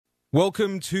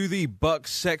Welcome to the Buck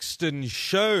Sexton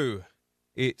Show.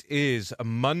 It is a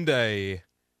Monday,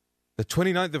 the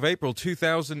 29th of April,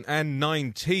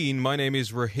 2019. My name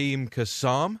is Raheem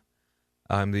Kassam.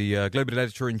 I'm the Global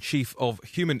Editor-in-Chief of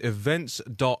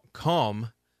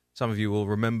HumanEvents.com. Some of you will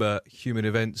remember Human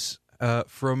Events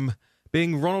from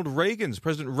being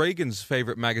President Reagan's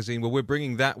favorite magazine. Well, we're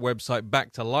bringing that website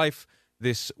back to life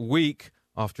this week.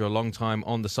 After a long time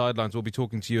on the sidelines. We'll be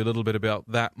talking to you a little bit about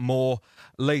that more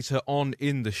later on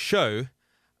in the show.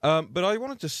 But I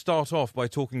wanted to start off by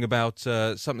talking about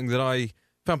something that I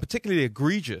found particularly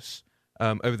egregious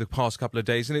over the past couple of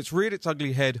days, and it's reared its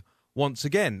ugly head once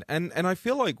again. And I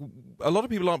feel like a lot of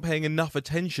people aren't paying enough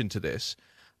attention to this.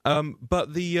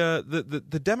 But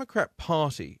the Democrat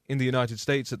Party in the United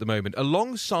States at the moment,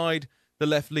 alongside the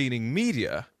left-leaning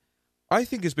media, I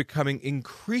think is becoming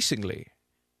increasingly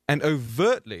and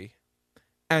overtly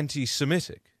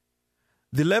anti-Semitic.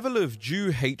 The level of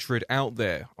Jew hatred out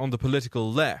there on the political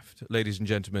left, ladies and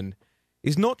gentlemen,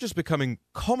 is not just becoming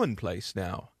commonplace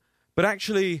now, but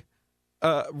actually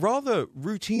rather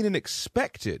routine and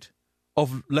expected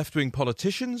of left-wing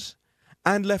politicians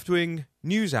and left-wing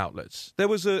news outlets. There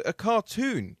was a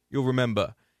cartoon, you'll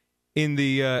remember, in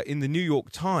the New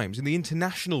York Times, in the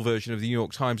international version of the New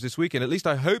York Times this weekend. At least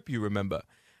I hope you remember.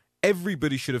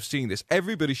 Everybody should have seen this.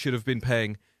 Everybody should have been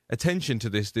paying attention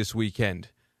to this weekend.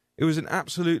 It was an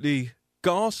absolutely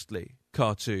ghastly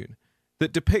cartoon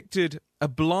that depicted a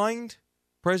blind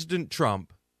President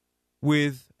Trump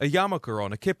with a yarmulke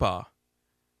on, a kippah,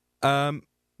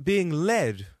 being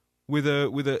led with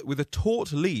a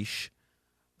taut leash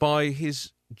by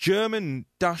his German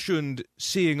Dachshund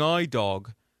seeing eye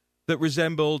dog that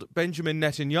resembled Benjamin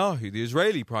Netanyahu, the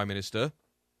Israeli Prime Minister.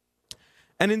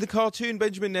 And in the cartoon,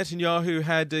 Benjamin Netanyahu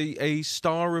had a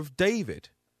Star of David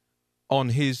on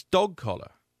his dog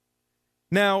collar.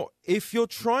 Now, if you're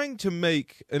trying to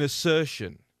make an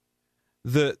assertion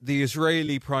that the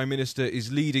Israeli Prime Minister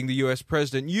is leading the US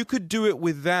President, you could do it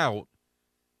without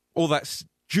all that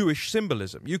Jewish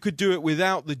symbolism. You could do it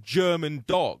without the German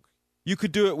dog. You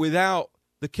could do it without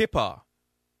the kippah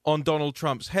on Donald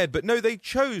Trump's head. But no, the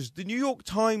New York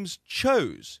Times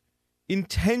chose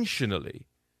intentionally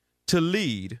to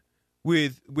lead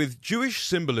with Jewish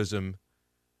symbolism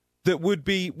that would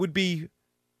be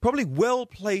probably well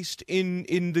placed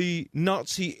in the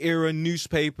Nazi era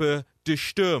newspaper Die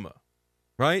Stürmer,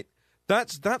 right?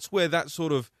 That's where that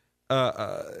sort of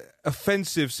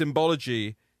offensive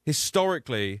symbology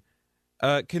historically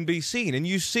can be seen, and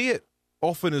you see it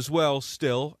often as well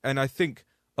still. And I think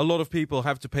a lot of people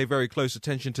have to pay very close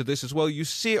attention to this as well. You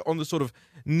see it on the sort of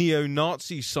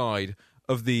neo-Nazi side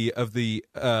of the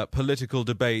political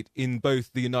debate in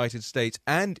both the United States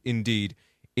and indeed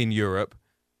in Europe.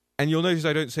 And you'll notice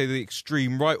I don't say the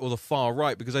extreme right or the far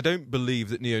right, because I don't believe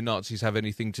that neo-Nazis have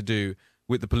anything to do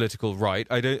with the political right.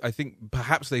 I think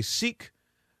perhaps they seek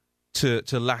to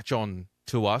latch on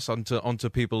to us, onto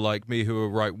people like me who are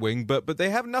right-wing, but they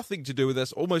have nothing to do with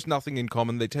us, almost nothing in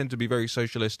common. They tend to be very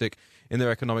socialistic in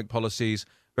their economic policies,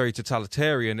 very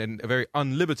totalitarian and very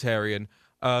unlibertarian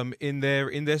in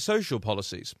their social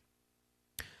policies.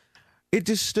 It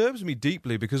disturbs me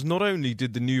deeply because not only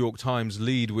did the New York Times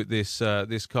lead with this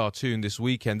cartoon this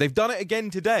weekend, they've done it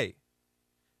again today.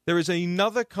 There is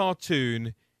another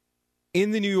cartoon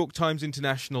in the New York Times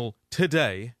International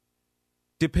today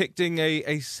depicting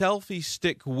a selfie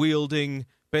stick wielding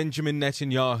Benjamin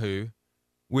Netanyahu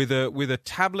with a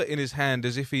tablet in his hand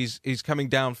as if he's coming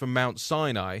down from Mount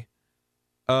Sinai,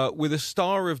 with a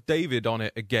Star of David on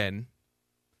it again.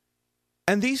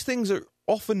 And these things are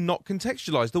often not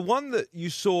contextualized. The one that you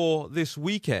saw this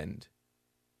weekend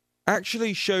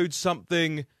actually showed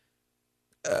something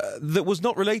that was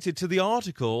not related to the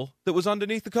article that was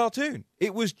underneath the cartoon.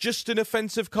 It was just an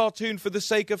offensive cartoon for the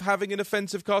sake of having an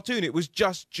offensive cartoon. It was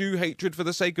just Jew hatred for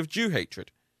the sake of Jew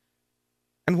hatred.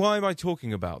 And why am I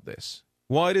talking about this?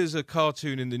 Why does a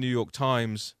cartoon in the New York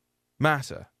Times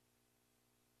matter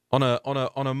on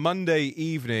a Monday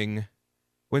evening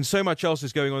when so much else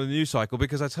is going on in the news cycle?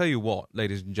 Because I tell you what,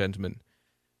 ladies and gentlemen,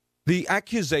 the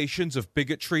accusations of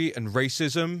bigotry and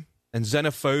racism and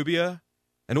xenophobia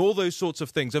and all those sorts of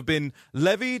things have been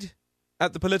levied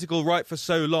at the political right for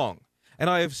so long. And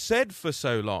I have said for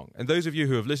so long, and those of you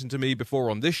who have listened to me before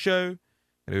on this show,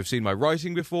 and who have seen my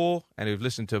writing before, and who have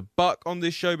listened to Buck on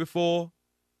this show before,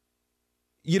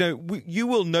 you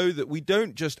will know that we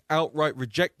don't just outright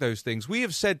reject those things. We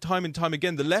have said time and time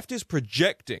again, the left is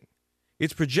projecting.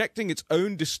 It's projecting its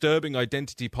own disturbing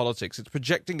identity politics. It's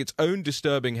projecting its own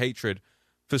disturbing hatred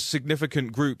for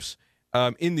significant groups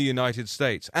in the United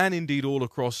States and indeed all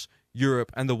across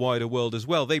Europe and the wider world as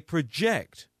well. They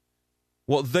project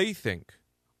what they think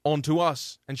onto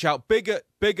us and shout, bigot,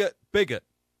 bigot, bigot.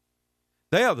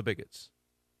 They are the bigots,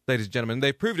 ladies and gentlemen.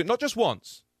 They proved it not just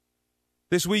once,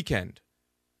 this weekend,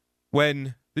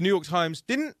 when the New York Times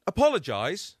didn't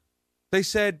apologize. They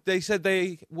said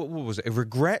what was it, a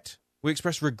regret? We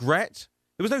expressed regret.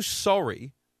 There was no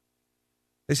sorry.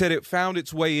 They said it found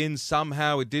its way in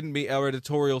somehow. It didn't meet our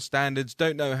editorial standards.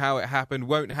 Don't know how it happened.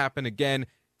 Won't happen again.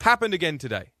 Happened again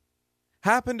today.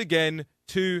 Happened again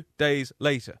 2 days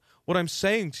later. What I'm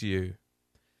saying to you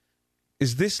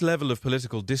is this level of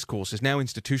political discourse is now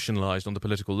institutionalized on the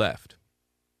political left.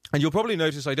 And you'll probably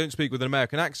notice I don't speak with an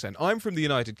American accent. I'm from the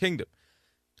United Kingdom.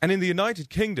 And in the United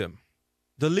Kingdom,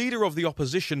 the leader of the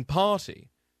opposition party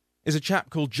is a chap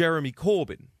called Jeremy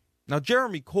Corbyn. Now,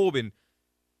 Jeremy Corbyn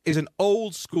is an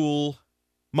old-school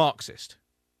Marxist.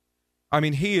 I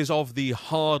mean, he is of the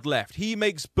hard left. He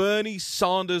makes Bernie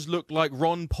Sanders look like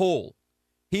Ron Paul.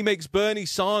 He makes Bernie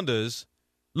Sanders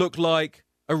look like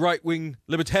a right-wing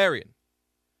libertarian.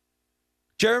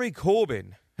 Jeremy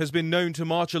Corbyn has been known to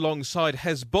march alongside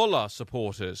Hezbollah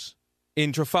supporters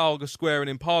in Trafalgar Square and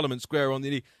in Parliament Square on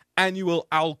the annual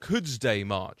Al-Quds Day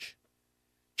march.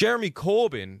 Jeremy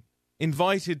Corbyn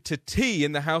invited to tea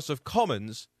in the House of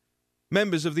Commons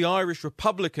members of the Irish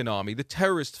Republican Army, the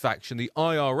terrorist faction, the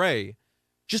IRA,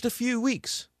 just a few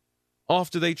weeks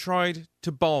after they tried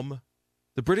to bomb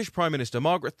the British Prime Minister,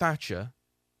 Margaret Thatcher,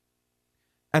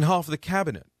 and half of the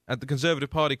cabinet at the Conservative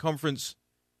Party conference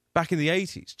back in the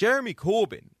 80s. Jeremy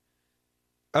Corbyn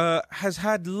has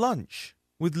had lunch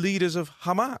with leaders of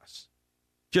Hamas.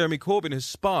 Jeremy Corbyn has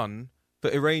spun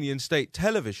for Iranian state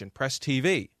television, Press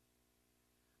TV.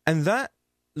 And that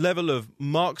level of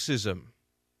Marxism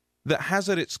that has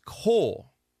at its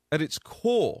core,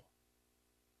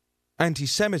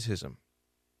 anti-Semitism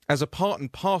as a part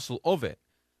and parcel of it,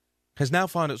 has now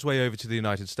found its way over to the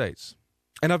United States.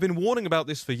 And I've been warning about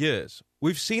this for years.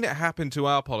 We've seen it happen to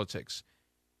our politics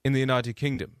in the United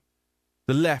Kingdom.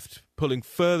 The left pulling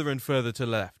further and further to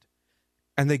left.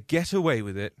 And they get away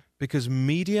with it because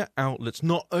media outlets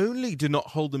not only do not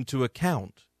hold them to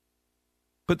account,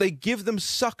 but they give them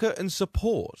succor and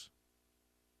support.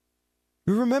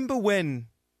 You remember when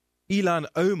Ilhan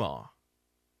Omar,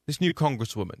 this new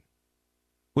congresswoman,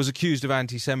 was accused of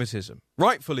anti-Semitism,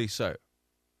 rightfully so,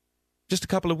 just a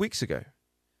couple of weeks ago.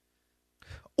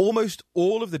 Almost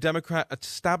all of the Democrat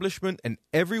establishment and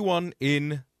everyone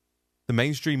in the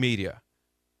mainstream media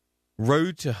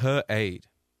rode to her aid.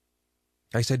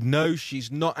 They said, no, she's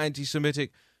not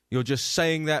anti-Semitic. You're just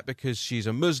saying that because she's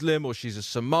a Muslim or she's a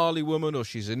Somali woman or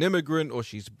she's an immigrant or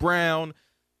she's brown.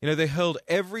 You know, they hurled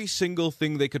every single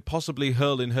thing they could possibly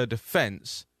hurl in her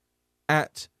defense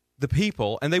at the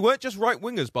people. And they weren't just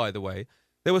right-wingers, by the way.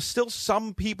 There were still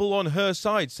some people on her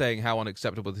side saying how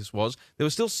unacceptable this was. There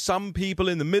were still some people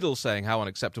in the middle saying how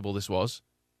unacceptable this was.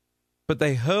 But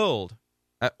they hurled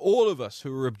at all of us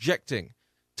who were objecting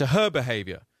to her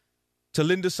behavior, to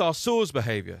Linda Sarsour's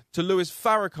behavior, to Louis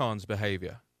Farrakhan's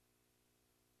behavior,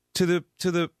 to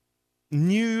the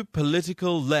new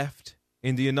political left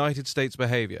in the United States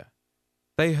behavior.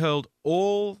 They hurled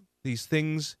all these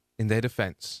things in their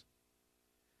defense.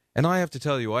 And I have to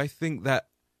tell you, I think that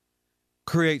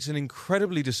creates an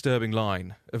incredibly disturbing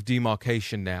line of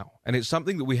demarcation now. And it's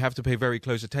something that we have to pay very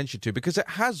close attention to because it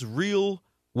has real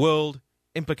world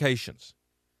implications.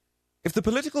 If the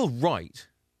political right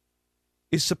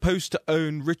is supposed to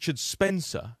own Richard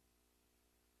Spencer,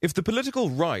 if the political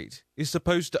right is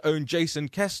supposed to own Jason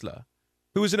Kessler,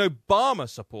 who was an Obama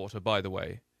supporter, by the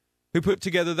way, who put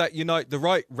together that Unite the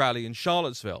Right rally in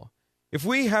Charlottesville, if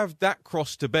we have that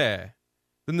cross to bear,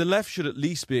 then the left should at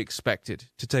least be expected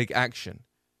to take action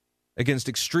against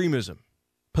extremism,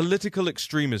 political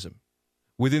extremism,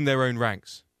 within their own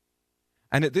ranks.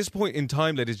 And at this point in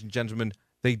time, ladies and gentlemen,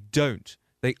 they don't.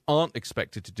 They aren't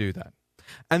expected to do that.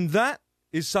 And that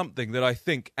is something that I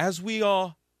think, as we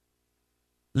are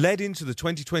led into the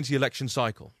 2020 election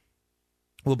cycle,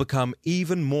 will become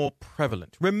even more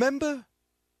prevalent. Remember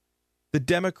the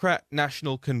Democrat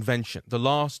National Convention, the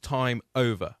last time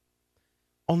over.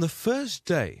 On the first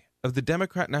day of the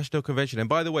Democrat National Convention, and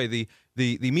by the way, the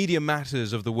media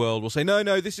matters of the world will say,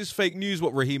 no, this is fake news,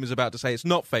 what Raheem is about to say. It's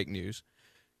not fake news.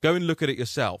 Go and look at it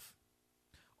yourself.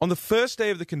 On the first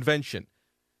day of the convention,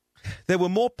 there were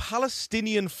more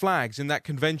Palestinian flags in that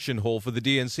convention hall for the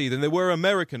DNC than there were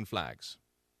American flags.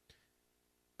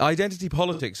 Identity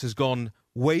politics has gone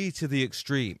way to the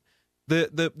extreme.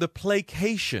 The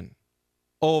placation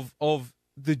of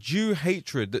the Jew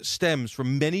hatred that stems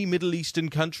from many Middle Eastern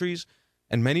countries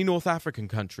and many North African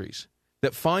countries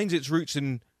that finds its roots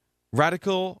in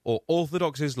radical or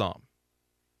Orthodox Islam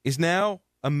is now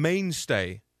a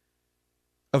mainstay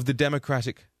of the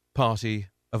Democratic Party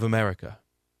of America.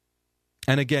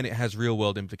 And again, it has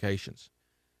real-world implications.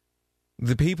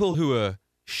 The people who are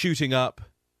shooting up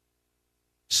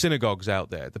synagogues out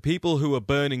there, the people who are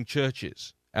burning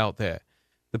churches out there,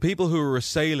 the people who are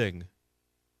assailing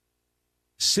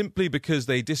simply because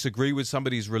they disagree with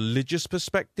somebody's religious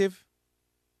perspective,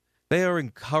 they are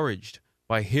encouraged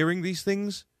by hearing these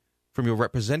things from your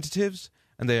representatives,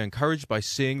 and they are encouraged by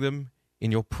seeing them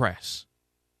in your press.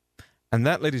 And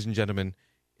that, ladies and gentlemen,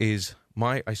 is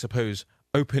my, I suppose,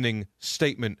 opening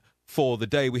statement for the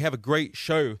day. We have a great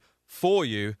show for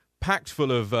you, packed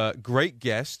full of great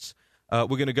guests. We're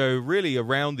going to go really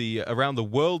around the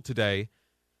world today.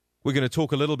 We're going to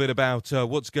talk a little bit about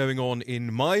what's going on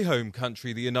in my home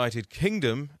country, the United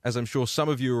Kingdom. As I'm sure some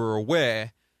of you are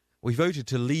aware, we voted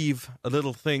to leave a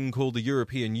little thing called the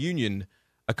European Union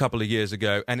a couple of years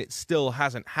ago, and it still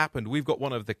hasn't happened. We've got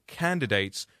one of the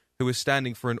candidates who is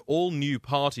standing for an all-new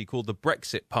party called the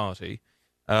Brexit Party.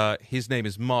 His name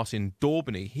is Martin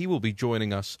Daubney. He will be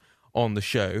joining us on the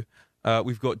show.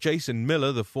 We've got Jason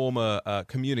Miller, the former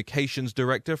communications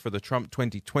director for the Trump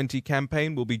 2020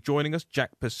 campaign, will be joining us.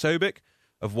 Jack Posobiec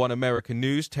of One American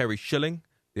News, Terry Schilling,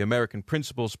 the American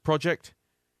Principles Project,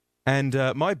 and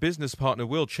my business partner,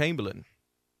 Will Chamberlain,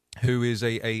 who is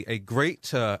a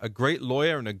great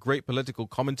lawyer and a great political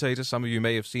commentator. Some of you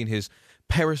may have seen his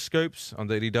periscopes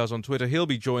that he does on Twitter. He'll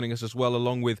be joining us as well,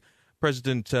 along with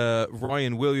President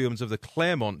Ryan Williams of the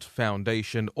Claremont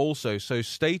Foundation also. So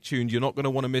stay tuned. You're not going to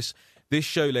want to miss this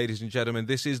show, ladies and gentlemen.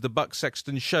 This is the Buck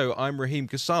Sexton Show. I'm Raheem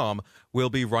Kassam. We'll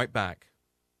be right back.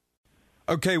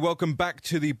 Okay, welcome back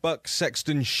to the Buck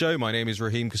Sexton Show. My name is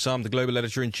Raheem Kassam, the Global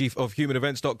Editor-in-Chief of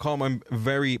HumanEvents.com. I'm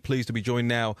very pleased to be joined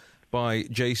now by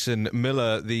Jason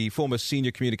Miller, the former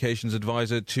Senior Communications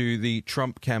Advisor to the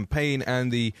Trump campaign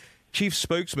and the Chief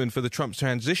Spokesman for the Trump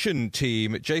transition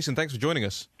team. Jason, thanks for joining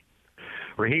us.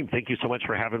 Raheem, thank you so much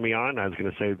for having me on. I was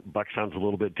going to say Buck sounds a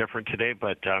little bit different today,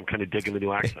 but I'm kind of digging the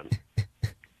new accent.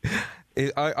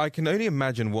 I can only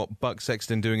imagine what Buck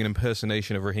Sexton doing an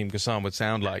impersonation of Raheem Kassam would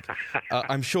sound like.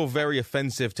 I'm sure very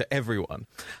offensive to everyone.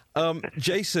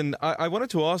 Jason, I wanted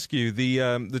to ask you,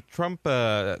 the Trump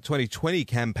 2020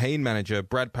 campaign manager,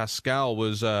 Brad Pascal,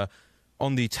 was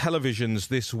on the televisions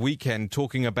this weekend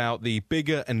talking about the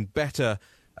bigger and better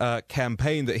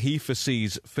campaign that he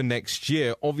foresees for next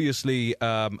year. Obviously,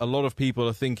 a lot of people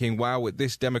are thinking, wow, with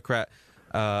this Democrat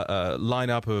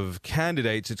lineup of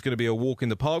candidates, it's going to be a walk in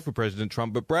the park for President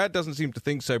Trump. But Brad doesn't seem to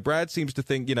think so. Brad seems to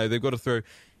think, they've got to throw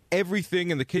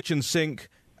everything in the kitchen sink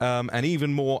and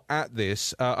even more at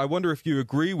this. I wonder if you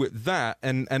agree with that,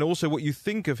 and also what you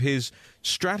think of his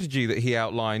strategy that he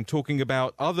outlined, talking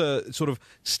about other sort of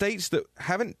states that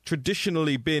haven't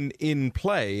traditionally been in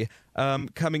play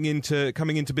coming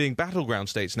into being battleground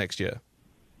states next year.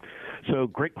 So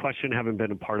great question, having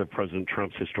been a part of President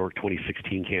Trump's historic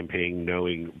 2016 campaign,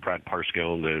 knowing Brad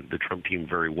Parscale and the Trump team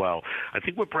very well. I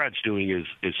think what Brad's doing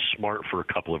is smart for a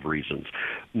couple of reasons.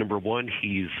 Number one,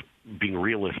 he's being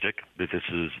realistic that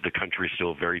the country is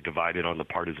still very divided on the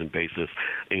partisan basis.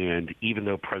 And even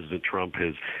though President Trump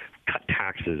has cut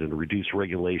taxes and reduced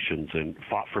regulations and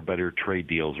fought for better trade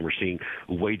deals, and we're seeing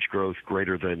wage growth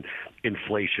greater than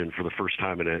inflation for the first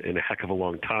time in a heck of a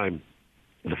long time,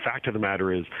 the fact of the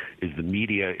matter is the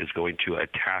media is going to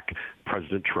attack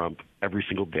President Trump every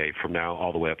single day from now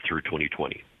all the way up through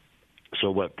 2020.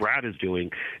 So what Brad is doing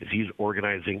is he's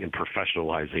organizing and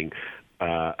professionalizing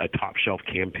a top-shelf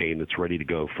campaign that's ready to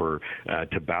go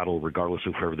to battle regardless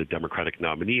of whoever the Democratic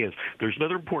nominee is. There's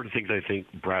another important thing that I think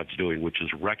Brad's doing, which is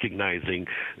recognizing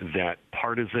that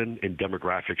partisan and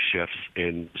demographic shifts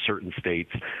in certain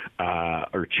states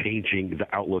are changing the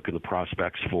outlook and the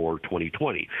prospects for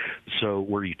 2020. So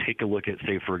where you take a look at,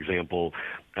 say, for example,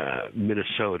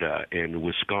 Minnesota and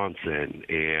Wisconsin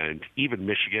and even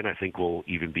Michigan, I think will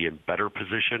even be in better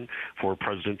position for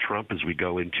President Trump as we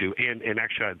go into, and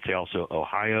actually I'd say also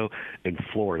Ohio and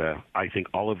Florida. I think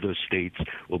all of those states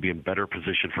will be in better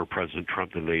position for President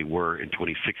Trump than they were in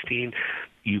 2016.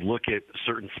 You look at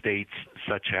certain states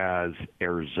such as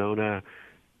Arizona,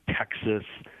 Texas,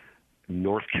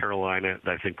 North Carolina,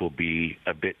 that I think will be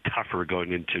a bit tougher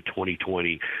going into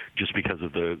 2020 just because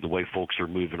of the way folks are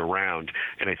moving around.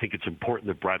 And I think it's important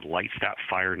that Brad lights that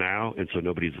fire now, and so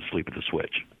nobody's asleep at the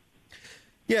switch.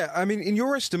 Yeah, I mean, in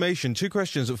your estimation, two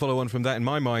questions that follow on from that in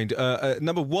my mind.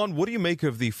 Number one, what do you make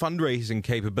of the fundraising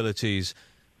capabilities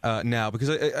now? Because,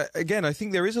 again, I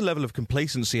think there is a level of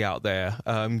complacency out there,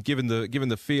 given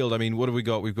the field. I mean, what have we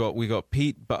got? We've got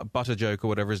Pete Buttigieg, or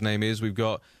whatever his name is. We've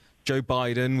got Joe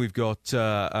Biden. We've got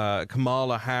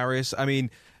Kamala Harris. I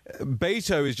mean,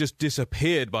 Beto has just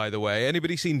disappeared, by the way.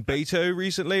 Anybody seen Beto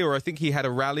recently? Or I think he had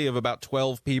a rally of about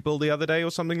 12 people the other day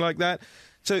or something like that.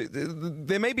 So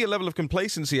there may be a level of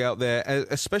complacency out there,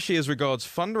 especially as regards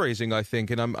fundraising, I think,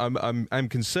 and I'm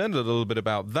concerned a little bit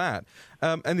about that.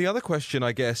 And the other question,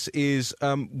 I guess, is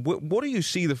what do you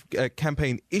see the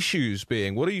campaign issues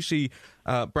being? What do you see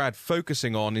Brad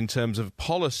focusing on in terms of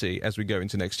policy as we go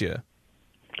into next year?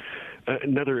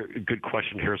 Another good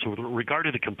question here. So with regard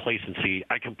to the complacency,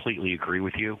 I completely agree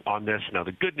with you on this. Now,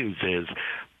 the good news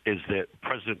is that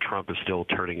President Trump is still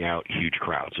turning out huge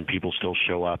crowds, and people still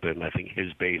show up, and I think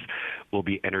his base will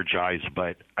be energized.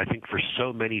 But I think for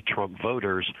so many Trump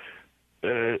voters,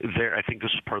 I think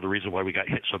this is part of the reason why we got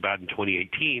hit so bad in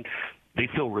 2018. They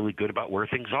feel really good about where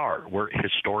things are. We're at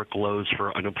historic lows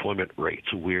for unemployment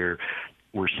rates. We're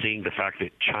seeing the fact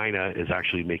that China is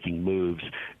actually making moves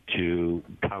to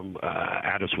come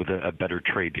at us with a better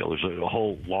trade deal. There's a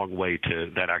whole long way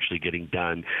to that actually getting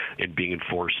done and being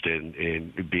enforced and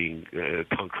being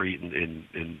concrete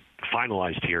and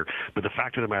finalized here. But the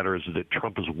fact of the matter is that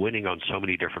Trump is winning on so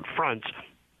many different fronts,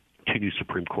 2 new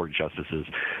Supreme Court justices,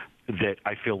 that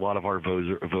I feel a lot of our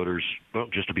voters, well,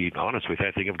 just to be honest with you,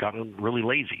 I think have gotten really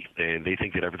lazy, and they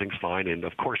think that everything's fine. And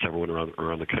of course, everyone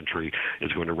around the country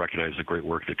is going to recognize the great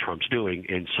work that Trump's doing.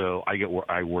 And so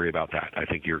I worry about that. I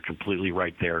think you're completely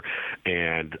right there,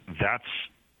 and that's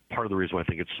part of the reason why I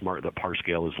think it's smart that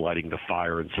Parscale is lighting the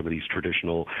fire in some of these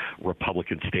traditional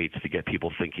Republican states to get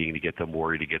people thinking, to get them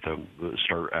worried, to get them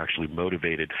start actually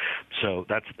motivated. So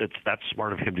that's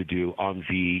smart of him to do.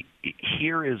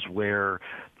 Here is where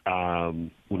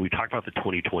when we talk about the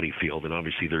 2020 field, and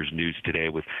obviously there's news today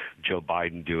with Joe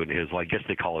Biden doing his, well, I guess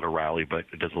they call it a rally, but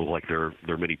it doesn't look like there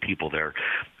are many people there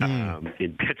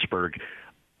in Pittsburgh.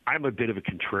 I'm a bit of a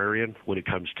contrarian when it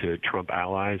comes to Trump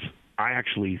allies. I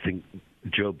actually think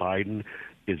Joe Biden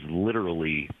is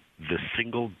literally the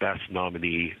single best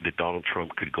nominee that Donald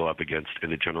Trump could go up against in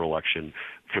the general election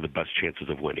for the best chances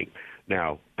of winning.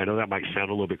 Now, I know that might sound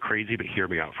a little bit crazy, but hear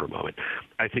me out for a moment.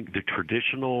 I think the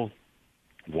traditional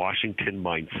Washington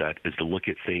mindset is to look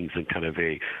at things in kind of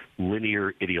a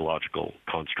linear ideological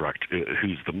construct.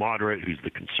 Who's the moderate, who's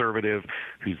the conservative,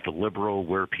 who's the liberal,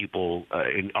 where people,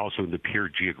 and also in the pure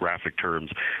geographic terms.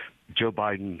 Joe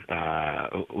Biden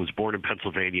was born in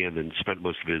Pennsylvania and then spent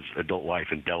most of his adult life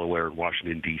in Delaware and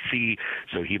Washington, D.C.,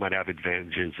 so he might have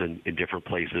advantages in different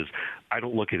places. I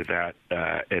don't look at that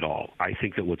at all. I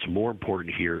think that what's more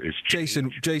important here is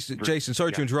Jason,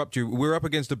 sorry to interrupt you. We're up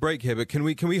against a break here, but can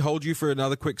we hold you for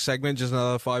another quick segment, just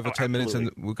another 5 or 10 minutes, and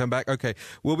we'll come back? Okay,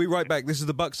 we'll be right back. This is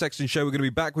the Buck Sexton Show. We're going to be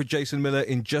back with Jason Miller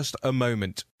in just a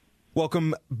moment.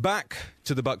 Welcome back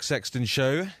to the Buck Sexton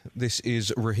Show. This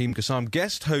is Raheem Kassam,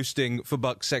 guest hosting for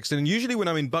Buck Sexton. And usually when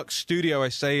I'm in Buck's studio, I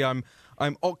say I'm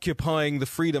occupying the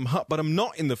Freedom Hut, but I'm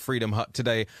not in the Freedom Hut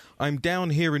today. I'm down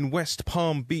here in West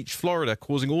Palm Beach, Florida,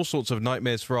 causing all sorts of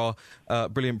nightmares for our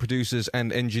brilliant producers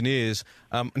and engineers,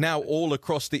 now all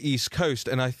across the East Coast,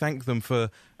 and I thank them for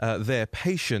their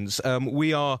patience.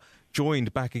 We are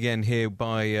joined back again here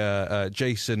by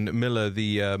Jason Miller,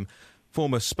 the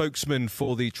former spokesman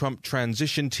for the Trump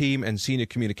transition team and senior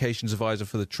communications advisor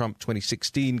for the Trump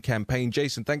 2016 campaign.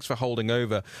 Jason, thanks for holding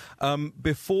over.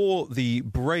 Before the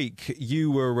break, you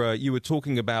were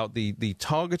talking about the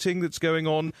targeting that's going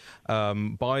on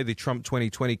by the Trump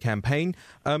 2020 campaign.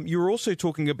 You were also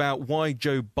talking about why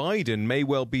Joe Biden may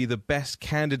well be the best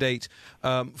candidate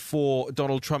for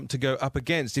Donald Trump to go up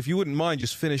against. If you wouldn't mind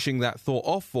just finishing that thought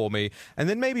off for me, and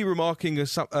then maybe remarking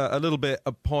a little bit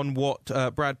upon what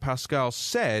Brad Parscale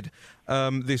said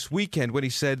this weekend when he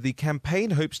said the campaign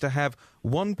hopes to have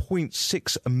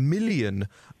 1.6 million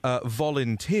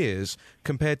volunteers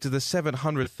compared to the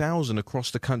 700,000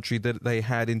 across the country that they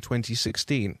had in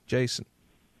 2016. Jason.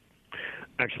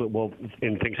 Excellent. Well,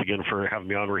 and thanks again for having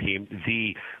me on, Raheem.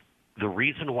 The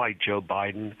reason why Joe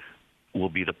Biden will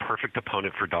be the perfect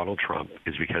opponent for Donald Trump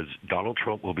is because Donald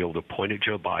Trump will be able to point at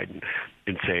Joe Biden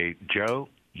and say, Joe,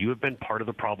 you have been part of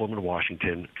the problem in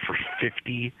Washington for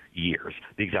 50 years.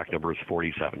 The exact number is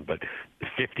 47, but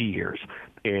 50 years.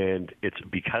 And it's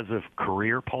because of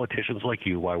career politicians like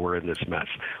you why we're in this mess,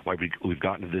 why we've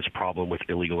gotten to this problem with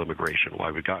illegal immigration, why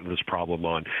we've gotten to this problem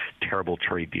on terrible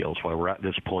trade deals, why we're at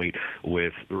this point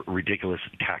with ridiculous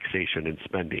taxation and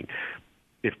spending.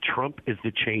 If Trump is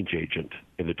the change agent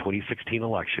in the 2016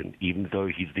 election, even though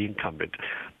he's the incumbent,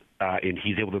 and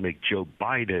he's able to make Joe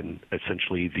Biden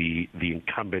essentially the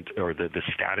incumbent or the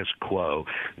status quo,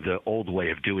 the old way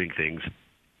of doing things,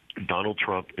 Donald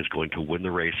Trump is going to win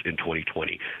the race in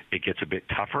 2020. It gets a bit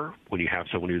tougher when you have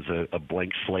someone who's a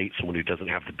blank slate, someone who doesn't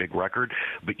have the big record.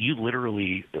 But you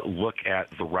literally look at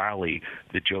the rally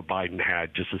that Joe Biden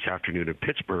had just this afternoon in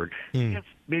Pittsburgh. He has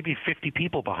maybe 50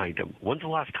 people behind him. When's the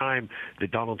last time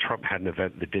that Donald Trump had an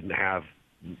event that didn't have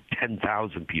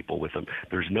 10,000 people with him?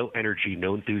 There's no energy,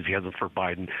 no enthusiasm for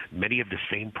Biden. Many of the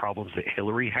same problems that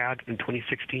Hillary had in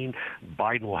 2016,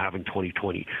 Biden will have in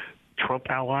 2020. Trump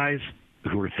allies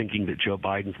who are thinking that Joe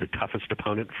Biden's the toughest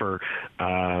opponent for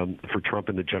Trump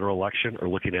in the general election are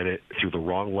looking at it through the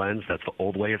wrong lens. That's the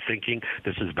old way of thinking.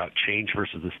 This is about change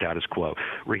versus the status quo.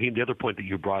 Raheem, the other point that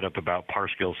you brought up about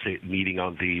Parscale meeting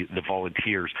on the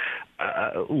volunteers,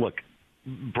 look,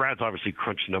 Brad's obviously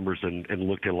crunched numbers and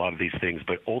looked at a lot of these things,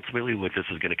 but ultimately what this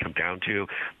is going to come down to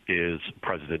is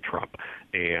President Trump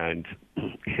and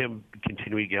him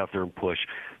continuing to get out there and push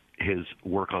his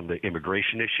work on the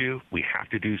immigration issue. We have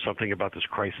to do something about this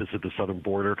crisis at the southern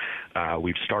border.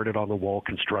 We've started on the wall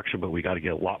construction, but we got to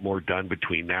get a lot more done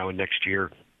between now and next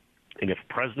year. And if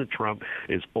President Trump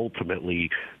is ultimately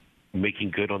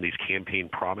making good on these campaign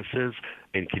promises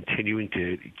and continuing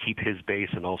to keep his base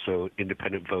and also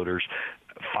independent voters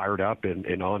fired up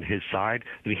and on his side,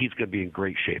 I mean, he's going to be in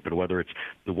great shape. And whether it's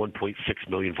the 1.6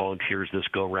 million volunteers this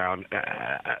go around,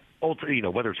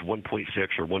 whether it's 1.6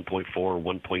 or 1.4 or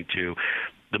 1.2,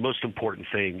 the most important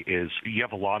thing is you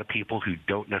have a lot of people who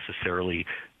don't necessarily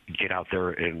get out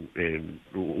there and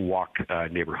walk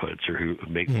neighborhoods or who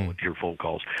make volunteer phone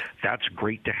calls. That's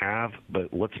great to have,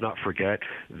 but let's not forget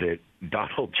that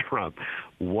Donald Trump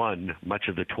won much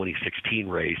of the 2016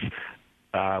 race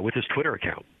with his Twitter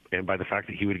account and by the fact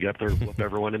that he would get up there and whoop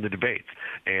everyone in the debates.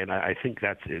 And I think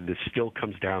this still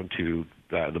comes down to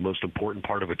the most important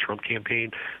part of a Trump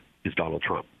campaign is Donald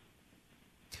Trump.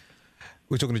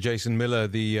 We're talking to Jason Miller,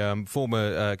 the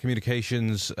former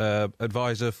communications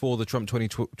advisor for the Trump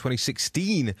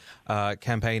 2016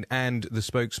 campaign and the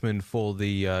spokesman for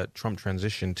the Trump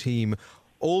transition team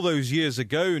all those years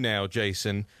ago now,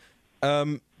 Jason.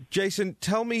 Jason,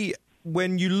 tell me,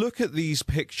 when you look at these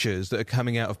pictures that are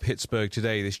coming out of Pittsburgh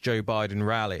today, this Joe Biden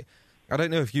rally, I don't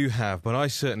know if you have, but I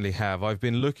certainly have. I've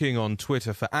been looking on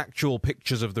Twitter for actual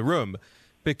pictures of the room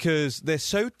because they're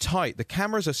so tight. The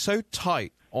cameras are so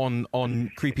tight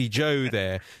on Creepy Joe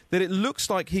there that it looks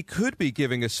like he could be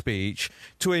giving a speech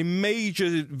to a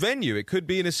major venue. It could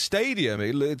be in a stadium.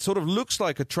 It sort of looks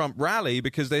like a Trump rally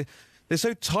because they're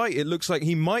so tight. It looks like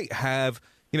he might have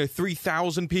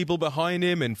 3,000 people behind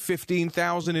him and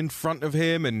 15,000 in front of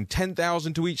him and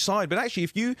 10,000 to each side. But actually,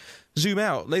 if you zoom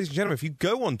out, ladies and gentlemen, if you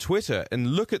go on Twitter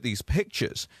and look at these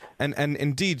pictures, and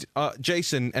indeed,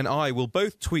 Jason and I will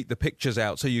both tweet the pictures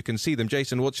out so you can see them.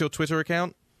 Jason, what's your Twitter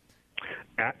account?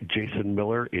 At Jason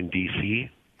Miller in D.C.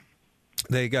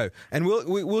 There you go. And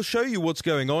we'll show you what's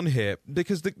going on here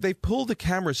because they've pulled the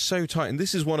cameras so tight. And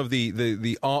this is one of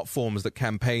the art forms that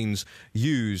campaigns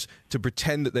use to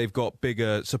pretend that they've got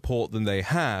bigger support than they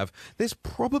have. There's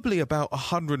probably about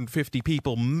 150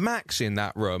 people max in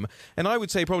that room. And I would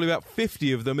say probably about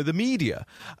 50 of them are the media.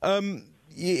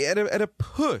 At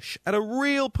a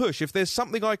real push, if there's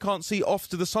something I can't see off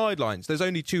to the sidelines, there's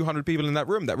only 200 people in that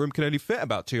room. That room can only fit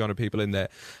about 200 people in there.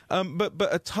 But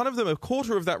a ton of them, a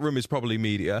quarter of that room is probably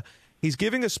media. He's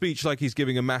giving a speech like he's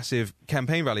giving a massive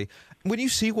campaign rally. When you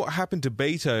see what happened to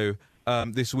Beto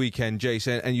this weekend,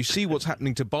 Jason, and you see what's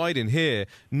happening to Biden here,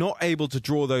 not able to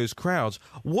draw those crowds,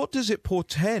 what does it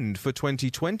portend for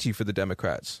 2020 for the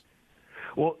Democrats?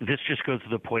 Well, this just goes to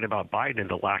the point about Biden and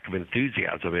the lack of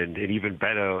enthusiasm, and even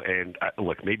Beto. And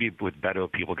look, maybe with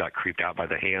Beto, people got creeped out by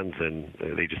the hands, and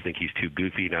they just think he's too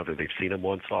goofy now that they've seen him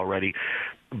once already.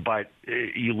 But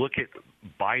you look at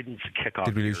Biden's kickoff.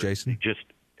 Did we lose Jason?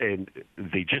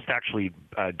 They just actually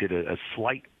did a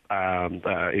slight.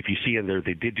 If you see in there,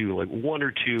 they did do like one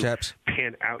or two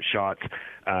pan out shots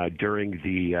during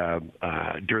the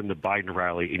Biden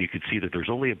rally, and you could see that there's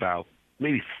only about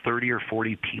maybe 30 or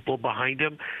 40 people behind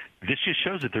him. This just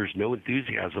shows that there's no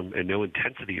enthusiasm and no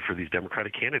intensity for these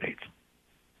Democratic candidates.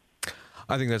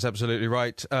 I think that's absolutely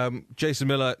right. Jason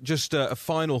Miller, just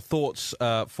final thoughts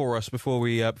for us before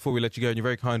we let you go. And you're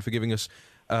very kind for giving us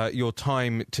your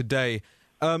time today.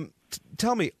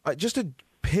 Tell me, just to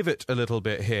pivot a little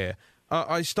bit here,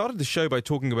 I started the show by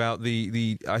talking about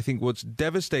the I think what's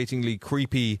devastatingly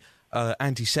creepy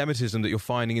anti-Semitism that you're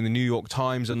finding in the New York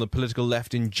Times and the political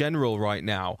left in general right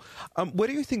now. Where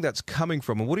do you think that's coming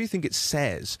from, and what do you think it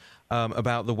says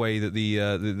about the way that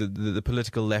the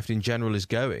political left in general is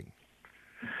going?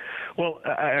 Well,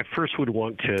 I first would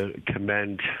want to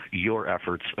commend your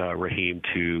efforts, Raheem,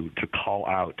 to call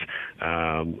out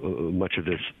much of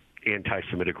this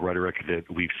anti-Semitic rhetoric that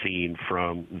we've seen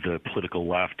from the political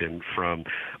left and from,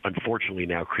 unfortunately,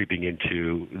 now creeping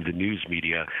into the news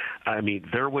media. I mean,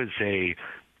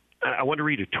 I want to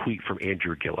read a tweet from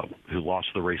Andrew Gillum, who lost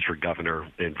the race for governor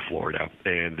in Florida,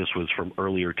 and this was from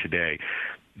earlier today.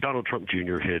 Donald Trump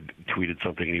Jr. had tweeted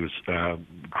something, and he was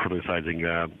criticizing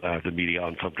the media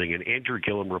on something, and Andrew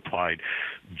Gillum replied,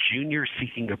 "Jr.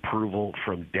 seeking approval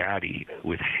from daddy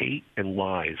with hate and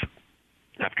lies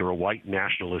after a white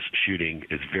nationalist shooting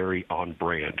is very on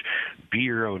brand. Be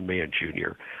your own man,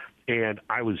 Jr." And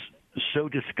I was so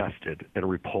disgusted and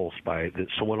repulsed by that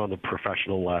someone on the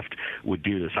professional left would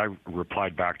do this. I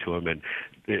replied back to him and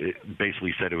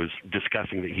basically said it was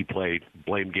disgusting that he played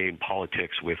blame game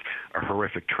politics with a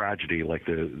horrific tragedy like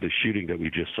the shooting that we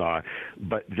just saw.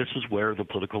 But this is where the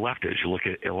political left is. You look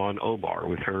at Ilhan Omar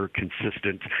with her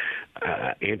consistent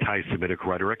anti-Semitic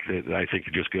rhetoric that I think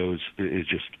is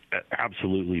just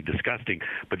absolutely disgusting.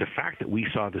 But the fact that we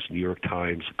saw this New York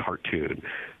Times cartoon,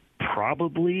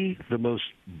 probably the most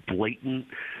blatant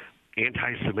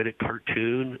anti-Semitic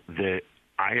cartoon that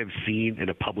I have seen in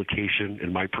a publication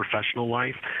in my professional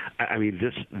life. I mean,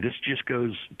 this just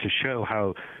goes to show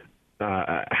how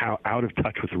out of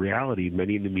touch with reality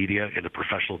many in the media and the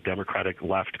professional Democratic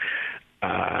left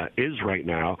is right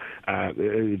now.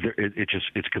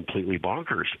 It's completely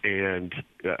bonkers, and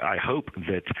I hope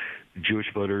that Jewish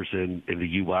voters in the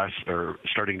U.S. are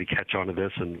starting to catch on to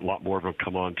this, and a lot more of them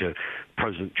come on to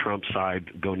President Trump's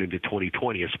side going into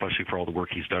 2020, especially for all the work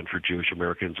he's done for Jewish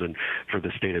Americans and for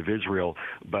the state of Israel.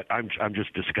 But I'm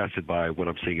just disgusted by what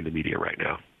I'm seeing in the media right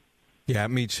now. Yeah,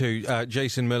 me too.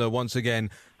 Jason Miller, once again,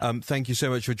 thank you so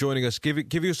much for joining us.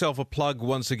 Give yourself a plug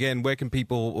once again. Where can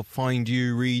people find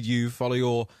you, read you, follow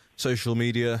your social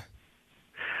media?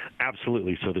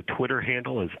 Absolutely. So the Twitter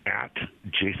handle is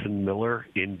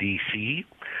 @JasonMillerNDC,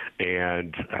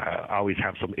 and I always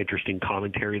have some interesting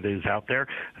commentary that is out there.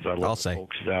 So I love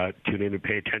folks tune in and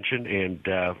pay attention. And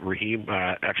Raheem,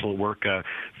 excellent work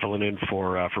filling in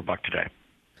for Buck today.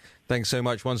 Thanks so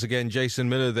much once again, Jason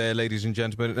Miller there, ladies and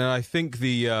gentlemen. And I think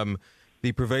the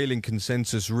prevailing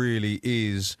consensus really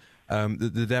is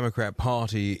that the Democrat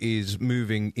Party is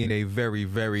moving in a very,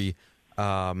 very,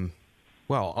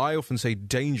 well, I often say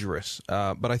dangerous,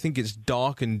 but I think it's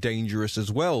dark and dangerous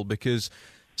as well, because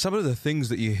some of the things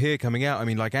that you hear coming out, I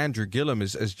mean, like Andrew Gillum,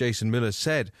 as Jason Miller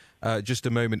said just a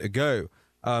moment ago,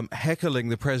 heckling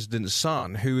the president's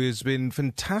son, who has been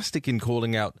fantastic in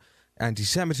calling out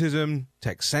anti-Semitism,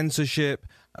 tech censorship,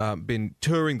 been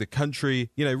touring the country,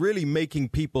 really making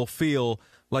people feel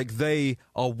like they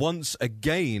are once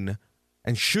again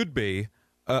and should be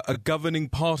a governing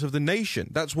part of the nation.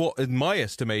 That's what, in my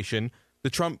estimation, the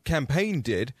Trump campaign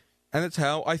did, and that's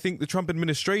how I think the Trump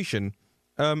administration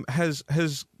has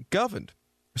governed.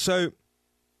 So,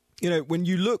 when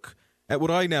you look at what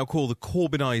I now call the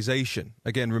Corbynization,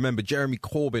 again, remember Jeremy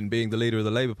Corbyn being the leader of the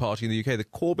Labour Party in the UK, the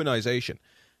Corbynization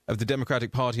of the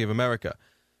Democratic Party of America,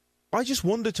 I just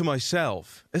wonder to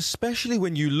myself, especially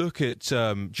when you look at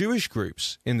Jewish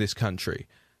groups in this country,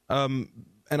 and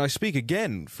I speak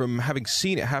again from having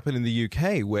seen it happen in the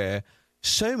UK, where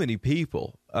so many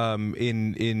people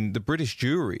in the British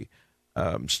Jewry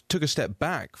took a step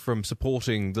back from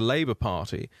supporting the Labour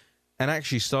Party and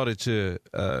actually started to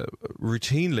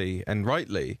routinely and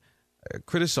rightly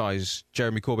criticize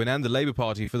Jeremy Corbyn and the Labour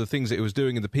Party for the things that it was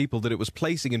doing and the people that it was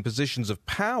placing in positions of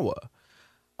power.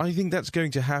 I think that's going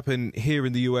to happen here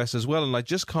in the US as well, and I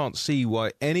just can't see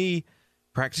why any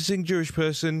practicing Jewish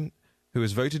person who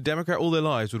has voted Democrat all their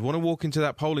lives would want to walk into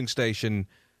that polling station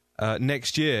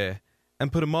next year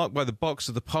and put a mark by the box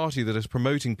of the party that is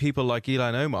promoting people like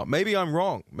Ilhan Omar. Maybe I'm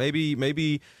wrong.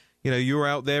 Maybe you're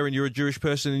out there and you're a Jewish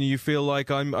person and you feel like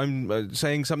I'm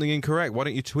saying something incorrect. Why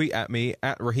don't you tweet at me,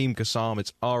 at Raheem Kassam?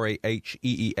 It's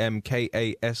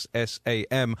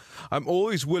RaheemKassam. I'm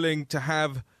always willing to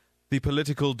have the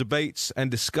political debates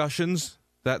and discussions.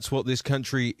 That's what this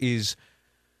country is.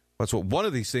 That's what one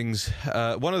of the things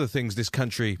this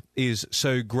country is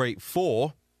so great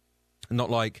for. Not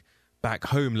like back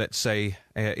home, let's say,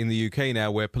 in the UK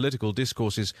now, where political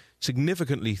discourse is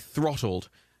significantly throttled,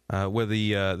 where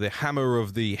the hammer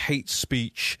of the hate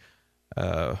speech,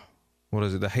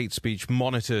 the hate speech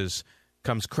monitors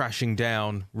comes crashing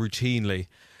down routinely.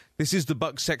 This is the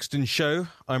Buck Sexton Show.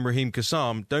 I'm Raheem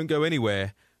Kassam. Don't go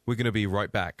anywhere. We're going to be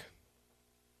right back.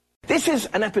 This is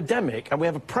an epidemic, and we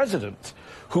have a president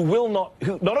who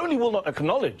not only will not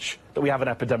acknowledge that we have an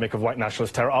epidemic of white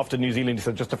nationalist terror. After New Zealand, he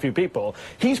said just a few people.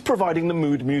 He's providing the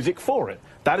mood music for it.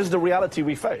 That is the reality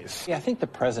we face. Yeah, I think the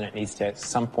president needs to, at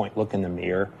some point, look in the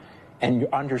mirror and you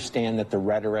understand that the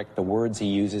rhetoric, the words he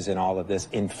uses in all of this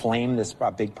inflame this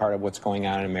big part of what's going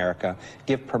on in America,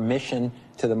 give permission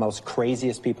to the most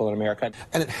craziest people in America.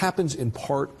 And it happens in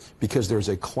part because there's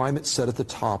a climate set at the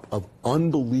top of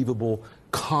unbelievable,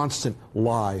 constant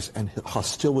lies and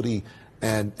hostility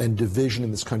and division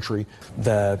in this country.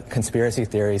 The conspiracy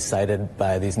theories cited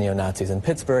by these neo-Nazis in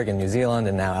Pittsburgh and New Zealand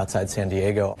and now outside San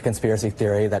Diego, conspiracy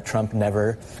theory that Trump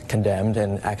never condemned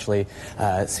and actually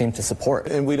seemed to support.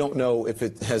 And we don't know if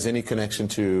it has any connection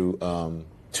to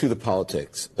the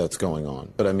politics that's going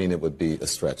on. But I mean, it would be a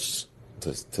stretch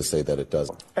to say that it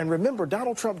doesn't. And remember,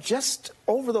 Donald Trump just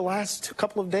over the last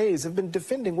couple of days have been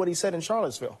defending what he said in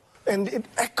Charlottesville. And it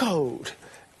echoed,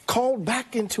 called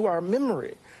back into our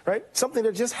memory. Right? Something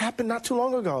that just happened not too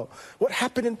long ago. What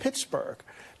happened in Pittsburgh?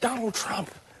 Donald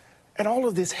Trump and all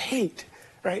of this hate,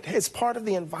 right, is part of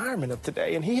the environment of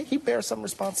today, and he bears some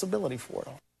responsibility for it.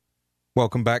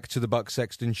 Welcome back to the Buck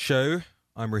Sexton Show.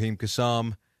 I'm Raheem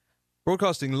Kassam,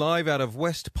 broadcasting live out of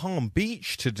West Palm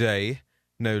Beach today,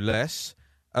 no less.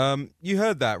 You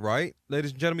heard that, right?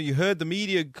 Ladies and gentlemen, you heard the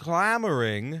media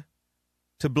clamoring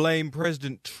to blame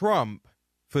President Trump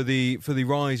for the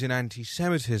rise in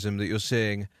anti-Semitism that you're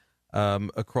seeing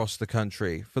across the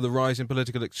country, for the rise in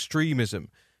political extremism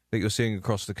that you're seeing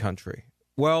across the country.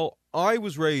 Well, I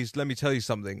was raised, let me tell you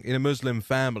something, in a Muslim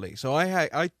family, so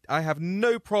I have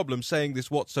no problem saying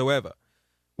this whatsoever.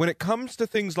 When it comes to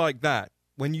things like that,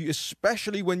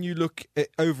 especially when you look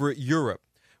over at Europe,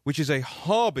 which is a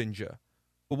harbinger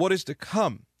for what is to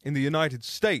come in the United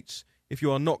States, if you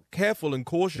are not careful and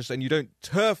cautious and you don't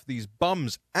turf these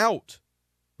bums out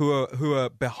who are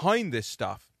behind this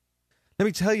stuff, let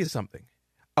me tell you something.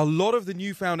 A lot of the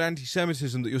newfound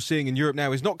anti-Semitism that you're seeing in Europe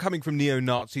now is not coming from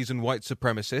neo-Nazis and white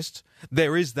supremacists.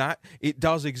 There is that. It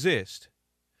does exist.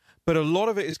 But a lot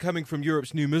of it is coming from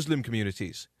Europe's new Muslim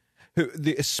communities,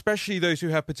 especially those who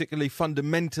have particularly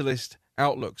fundamentalist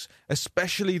outlooks,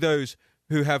 especially those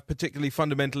who have particularly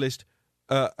fundamentalist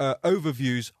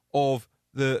overviews of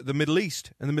the Middle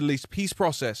East and the Middle East peace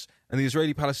process and the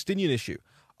Israeli-Palestinian issue.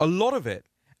 A lot of it.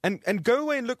 And go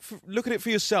away and look at it for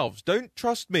yourselves. Don't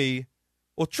trust me,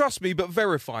 or trust me, but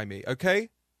verify me, okay?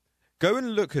 Go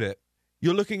and look at it.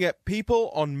 You're looking at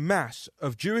people en masse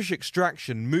of Jewish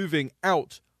extraction moving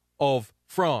out of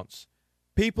France.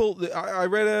 People, I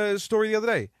read a story the other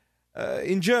day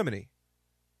in Germany.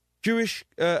 Jewish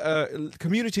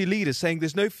community leaders saying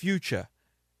there's no future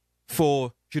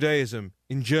for Judaism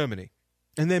in Germany.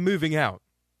 And they're moving out.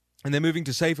 And they're moving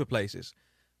to safer places.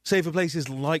 Safer places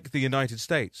like the United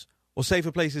States, or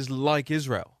safer places like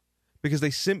Israel, because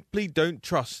they simply don't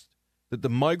trust that the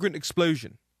migrant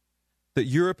explosion that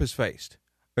Europe has faced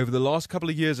over the last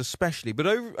couple of years especially, but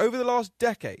over the last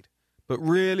decade, but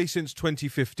really since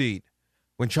 2015,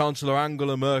 when Chancellor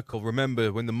Angela Merkel,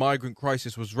 remember, when the migrant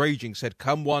crisis was raging, said,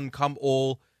 come one, come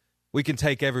all, we can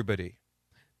take everybody.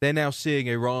 They're now seeing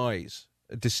a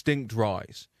distinct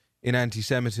rise in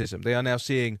anti-Semitism. They are now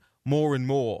seeing more and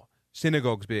more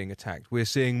synagogues being attacked. We're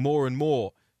seeing more and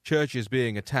more churches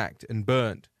being attacked and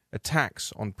burned.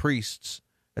 Attacks on priests,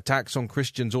 attacks on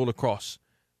Christians all across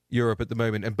Europe at the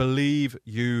moment. And believe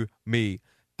you me,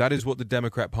 that is what the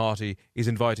Democrat Party is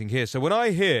inviting here. So when I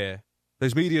hear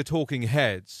those media talking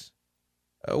heads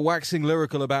waxing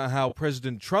lyrical about how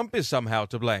President Trump is somehow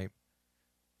to blame,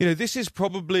 this is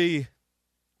probably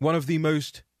one of the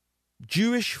most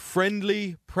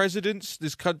Jewish-friendly presidents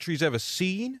this country's ever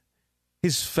seen.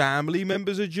 His family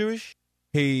members are Jewish.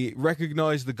 He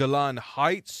recognized the Golan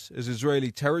Heights as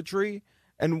Israeli territory.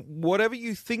 And whatever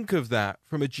you think of that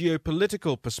from a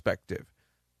geopolitical perspective,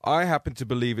 I happen to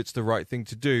believe it's the right thing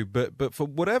to do. But for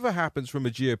whatever happens from a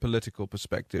geopolitical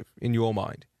perspective in your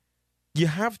mind, you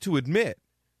have to admit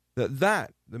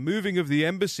that the moving of the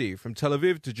embassy from Tel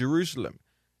Aviv to Jerusalem,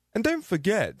 and don't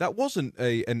forget, that wasn't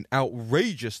an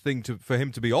outrageous thing for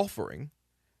him to be offering.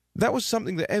 That was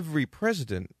something that every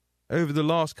president over the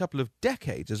last couple of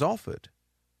decades has offered.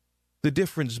 The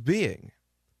difference being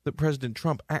that President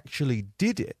Trump actually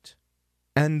did it.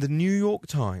 And the New York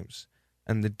Times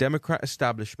and the Democrat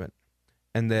establishment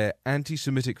and their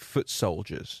anti-Semitic foot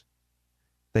soldiers,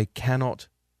 they cannot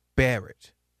bear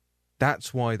it.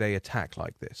 That's why they attack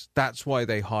like this. That's why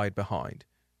they hide behind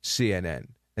CNN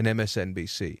and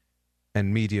MSNBC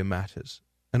and Media Matters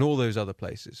and all those other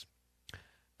places.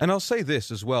 And I'll say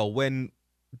this as well. When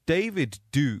David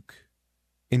Duke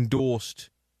endorsed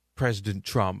President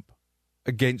Trump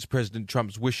against President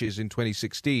Trump's wishes in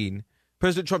 2016,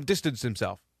 President Trump distanced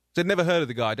himself. Said, never heard of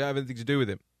the guy, don't have anything to do with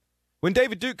him. When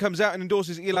David Duke comes out and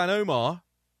endorses Ilhan Omar,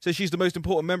 says she's the most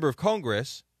important member of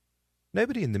Congress,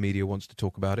 nobody in the media wants to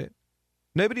talk about it.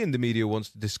 Nobody in the media wants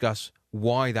to discuss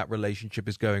why that relationship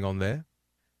is going on there.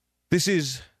 This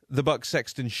is the Buck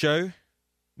Sexton Show.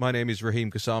 My name is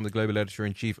Raheem Kassam, the Global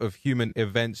Editor-in-Chief of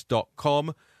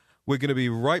HumanEvents.com. We're going to be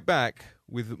right back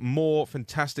with more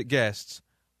fantastic guests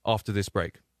after this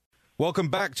break. Welcome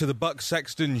back to the Buck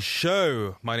Sexton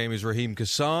Show. My name is Raheem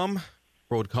Kassam,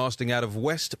 broadcasting out of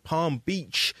West Palm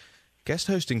Beach, guest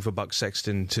hosting for Buck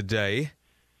Sexton today.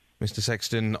 Mr.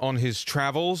 Sexton on his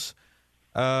travels.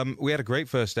 We had a great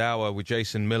first hour with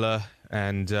Jason Miller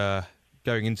and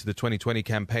going into the 2020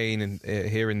 campaign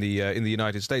here in the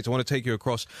United States. I want to take you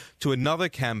across to another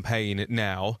campaign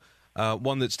now,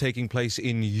 one that's taking place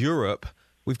in Europe.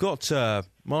 We've got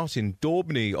Martin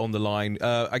Daubney on the line,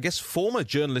 I guess former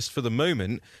journalist for the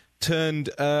moment,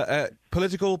 turned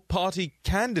political party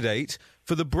candidate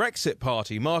for the Brexit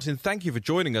Party. Martin, thank you for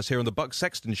joining us here on the Buck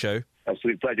Sexton Show.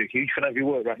 Absolute pleasure. Huge fan of your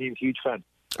work, Raheem. Huge fan.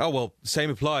 Oh, well, same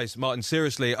applies, Martin.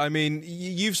 Seriously. I mean,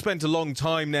 you've spent a long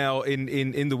time now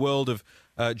in the world of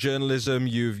journalism.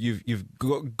 You've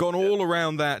gone all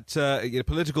around that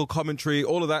political commentary,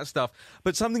 all of that stuff.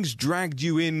 But something's dragged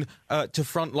you in to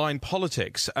frontline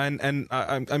politics, and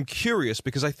I'm curious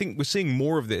because I think we're seeing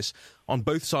more of this on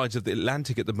both sides of the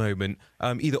Atlantic at the moment.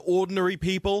 Either ordinary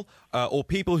people or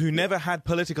people who never had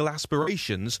political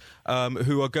aspirations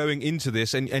who are going into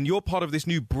this, and you're part of this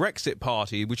new Brexit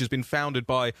Party, which has been founded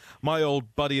by my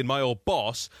old buddy and my old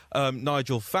boss,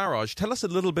 Nigel Farage. Tell us a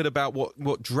little bit about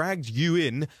what dragged you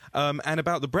in and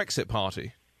about the Brexit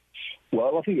Party.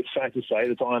 Well, I think it's fair to say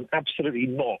that I'm absolutely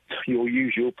not your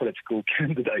usual political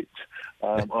candidate.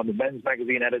 I'm a men's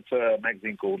magazine editor, a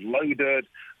magazine called Loaded,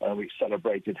 which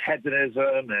celebrated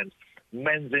hedonism and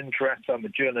men's interests. I'm a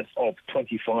journalist of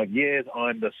 25 years.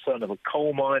 I'm the son of a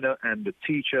coal miner and a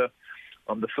teacher.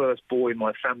 I'm the first boy in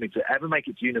my family to ever make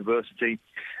it to university.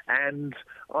 And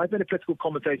I've been a political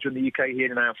commentator in the UK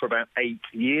here now for about 8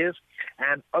 years.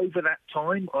 And over that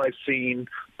time, I've seen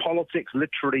politics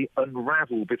literally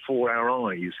unravel before our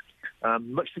eyes.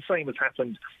 Much the same has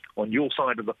happened on your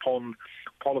side of the pond.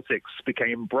 Politics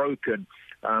became broken.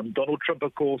 Donald Trump,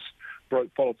 of course,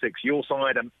 broke politics. Your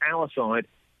side and our side,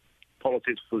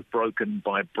 politics was broken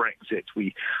by Brexit.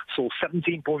 We saw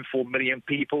 17.4 million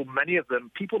people, many of them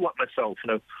people like myself,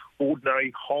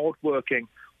 ordinary, hard-working,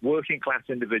 working-class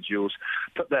individuals,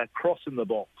 put their cross in the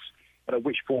box, and at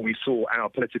which point we saw our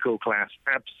political class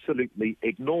absolutely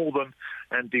ignore them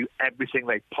and do everything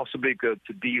they possibly could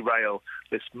to derail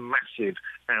this massive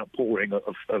outpouring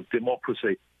of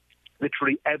democracy.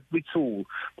 Literally every tool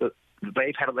that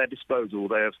they've had at their disposal,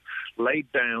 they have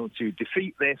laid down to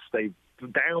defeat this. They've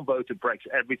downvoted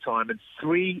Brexit every time, and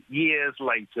 3 years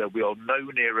later, we are no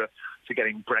nearer to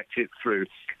getting Brexit through.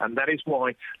 And that is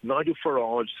why Nigel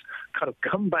Farage's kind of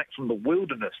come back from the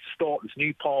wilderness to start this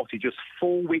new party just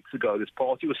 4 weeks ago. This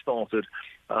party was started,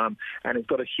 and it's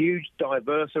got a huge,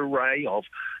 diverse array of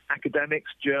academics,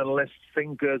 journalists,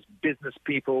 thinkers, business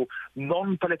people,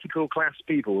 non-political class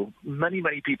people. Many,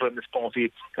 many people in this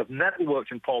party have never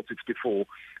worked in politics before,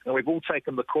 and we've all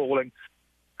taken the calling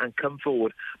and come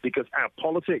forward because our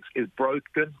politics is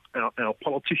broken. Our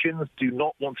politicians do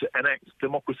not want to enact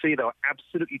democracy. They are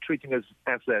absolutely treating us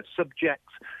as their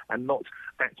subjects and not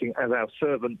acting as our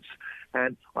servants.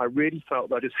 And I really felt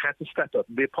that I just had to step up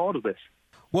and be a part of this.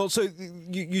 Well, so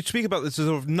you speak about this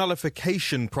sort of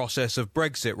nullification process of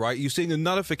Brexit, right? You're seeing a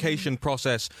nullification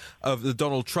process of the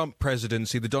Donald Trump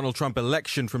presidency, the Donald Trump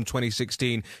election from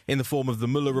 2016 in the form of the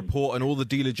Mueller report and all the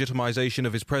delegitimization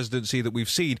of his presidency that we've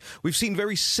seen. We've seen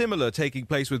very similar taking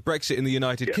place with Brexit in the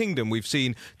United Kingdom. We've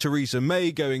seen Theresa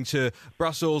May going to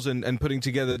Brussels and putting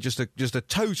together just a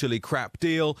totally crap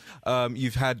deal.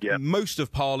 You've had most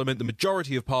of Parliament, the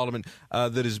majority of Parliament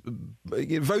that has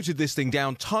voted this thing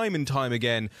down time and time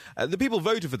again. The people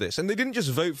voted for this, and they didn't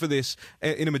just vote for this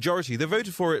in a majority. They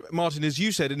voted for it, Martin, as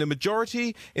you said, in a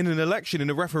majority, in an election, in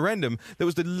a referendum that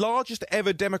was the largest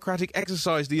ever democratic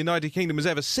exercise the United Kingdom has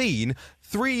ever seen.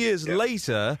 3 years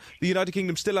later, the United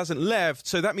Kingdom still hasn't left,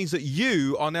 so that means that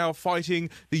you are now fighting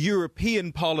the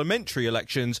European parliamentary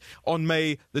elections on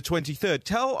May the 23rd.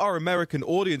 Tell our American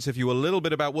audience, if you will, a little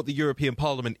bit about what the European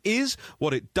Parliament is,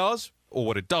 what it does, or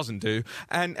what it doesn't do,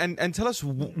 and tell us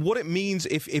what it means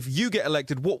if you get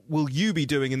elected. What will you be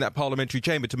doing in that parliamentary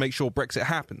chamber to make sure Brexit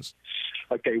happens?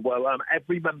 Okay, well,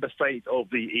 every member state of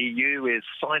the EU is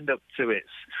signed up to its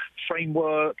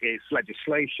framework, its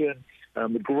legislation,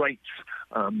 the great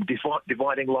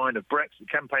dividing line of Brexit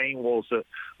campaign was that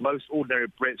most ordinary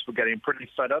Brits were getting pretty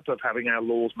fed up of having our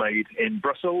laws made in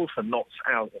Brussels and not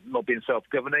being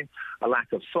self-governing, a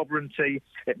lack of sovereignty.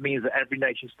 It means that every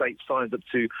nation-state signs up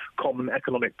to common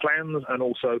economic plans, and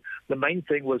also the main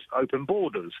thing was open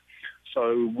borders.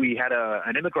 So we had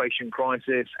an immigration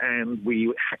crisis, and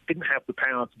we didn't have the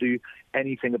power to do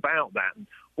anything about that. And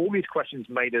all these questions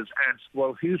made us ask,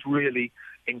 well, who's really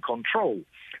in control?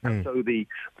 And so the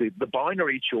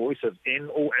binary choice of in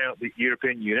or out the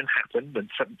European Union happened, and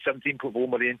 17.4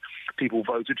 million people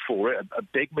voted for it, a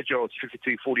big majority,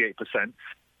 52-48%.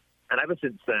 And ever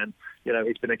since then,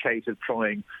 it's been a case of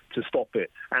trying to stop it.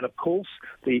 And of course,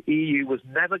 the EU was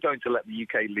never going to let the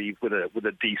UK leave with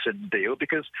a decent deal,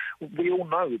 because we all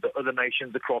know that other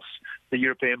nations across the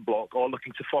European bloc are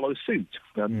looking to follow suit.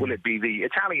 Will it be the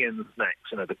Italians next?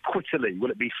 The Quitaly?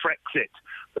 Will it be Frexit,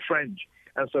 the French?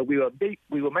 And so we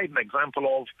were made an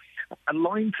example of.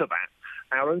 Aligned to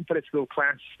that, our own political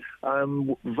class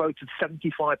voted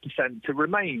 75% to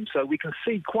remain. So we can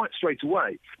see quite straight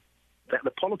away that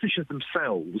the politicians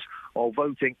themselves are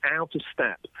voting out of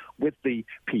step with the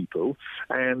people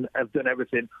and have done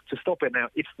everything to stop it. Now,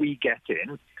 if we get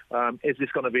in, is this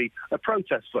going to be a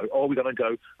protest vote? Or are we going to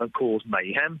go and cause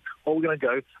mayhem? Or are we going to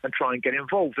go and try and get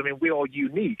involved? I mean, we are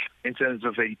unique in terms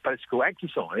of the political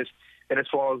exercise, and as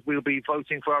far as we'll be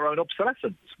voting for our own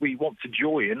obsolescence. We want to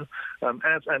join,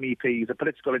 as MEPs, a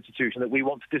political institution that we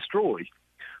want to destroy.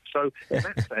 So in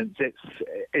that sense,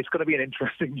 it's going to be an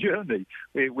interesting journey.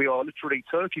 We are literally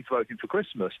turkeys voting for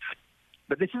Christmas.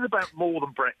 But this is about more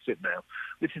than Brexit now.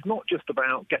 This is not just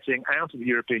about getting out of the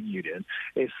European Union.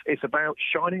 It's about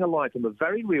shining a light on the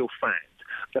very real fact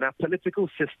that our political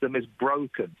system is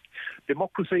broken.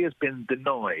 Democracy has been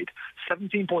denied.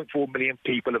 17.4 million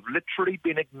people have literally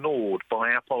been ignored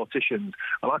by our politicians.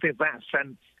 And I think that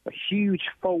sent a huge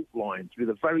fault line through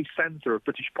the very centre of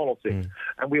British politics.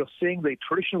 And we are seeing the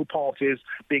traditional parties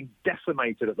being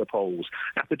decimated at the polls.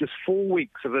 After just 4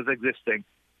 weeks of us existing,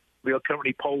 we are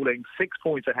currently polling 6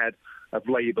 points ahead of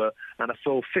Labour and a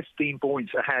full 15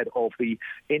 points ahead of the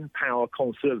in-power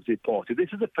Conservative Party. This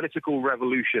is a political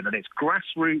revolution, and it's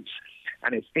grassroots,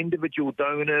 and it's individual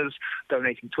donors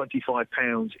donating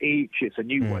 £25 each. It's a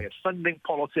new way of funding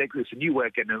politics. It's a new way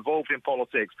of getting involved in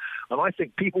politics. And I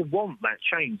think people want that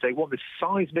change. They want this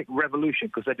seismic revolution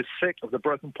because they're just sick of the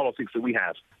broken politics that we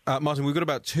have. Martin, we've got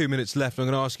about 2 minutes left. I'm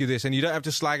going to ask you this, and you don't have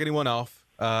to slag anyone off.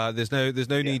 There's no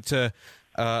need to...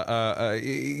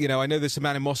 I know there's some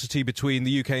animosity between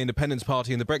the UK Independence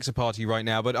Party and the Brexit Party right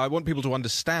now, but I want people to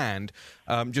understand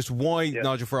just why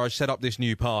Nigel Farage set up this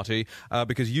new party,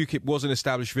 because UKIP was an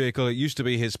established vehicle. It used to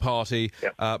be his party.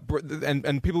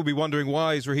 And people will be wondering,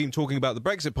 why is Raheem talking about the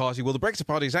Brexit Party? Well, the Brexit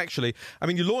Party is actually,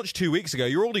 you launched 2 weeks ago.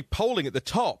 You're already polling at the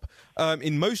top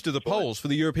in most of the polls for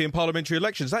the European parliamentary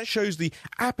elections. That shows the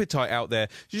appetite out there.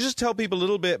 Could you just tell people a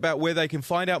little bit about where they can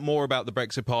find out more about the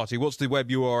Brexit Party? What's the web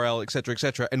URL, etc.,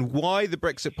 and why the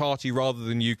Brexit Party rather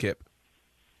than UKIP?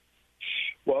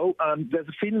 Well, there's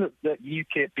a feeling that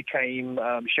UKIP became,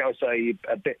 shall I say,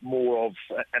 a bit more of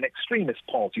an extremist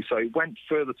party. So it went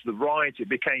further to the right. It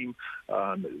became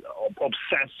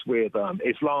obsessed with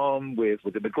Islam, with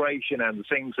immigration, and the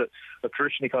things that have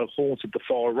traditionally kind of haunted the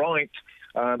far right.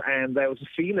 And there was a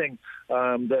feeling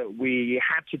that we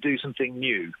had to do something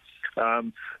new.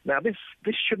 Now,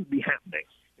 this shouldn't be happening.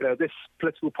 This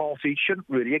political party shouldn't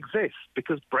really exist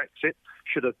because Brexit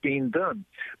should have been done.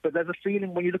 But there's a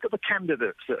feeling when you look at the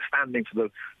candidates that are standing for the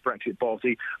Brexit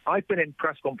Party, I've been in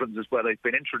press conferences where they've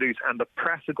been introduced and the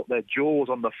press have got their jaws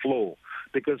on the floor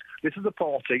because this is a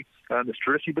party that's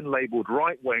traditionally been labelled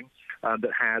right-wing,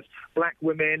 that has black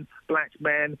women, black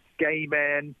men, gay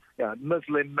men,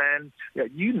 Muslim men,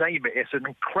 you name it. It's an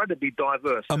incredibly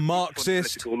diverse... A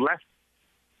Marxist? Left.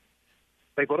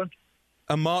 They've got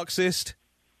a Marxist?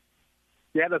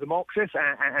 Yeah, there's a Marxist,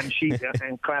 and she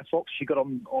and Claire Fox. She got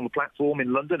on the platform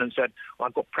in London and said,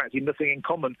 "I've got practically nothing in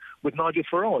common with Nigel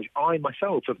Farage. I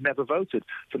myself have never voted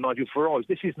for Nigel Farage.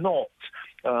 This is not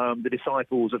the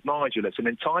disciples of Nigel. It's an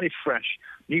entirely fresh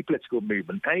new political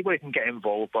movement. Anybody can get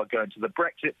involved by going to the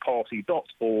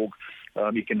BrexitParty.org.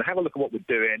 You can have a look at what we're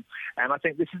doing, and I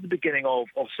think this is the beginning of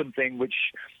something which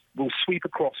will sweep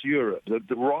across Europe.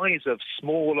 The rise of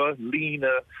smaller,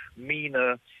 leaner,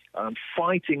 meaner,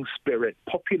 fighting spirit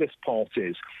populist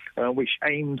parties which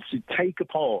aim to take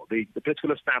apart the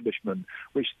political establishment,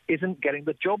 which isn't getting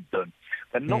the job done.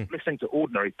 They're not listening to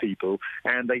ordinary people,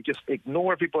 and they just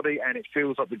ignore everybody, and it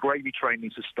feels like the gravy train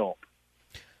needs to stop.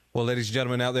 Well, ladies and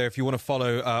gentlemen out there, if you want to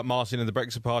follow Martin and the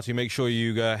Brexit Party, make sure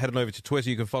you head on over to Twitter.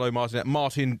 You can follow Martin at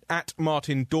Martin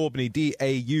Daubney,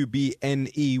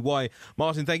 Daubney.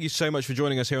 Martin, thank you so much for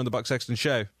joining us here on the Buck Sexton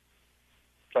Show.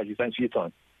 Thank you. Thanks for your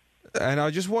time. And I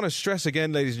just want to stress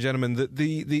again, ladies and gentlemen, that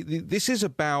this is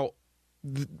about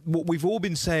what we've all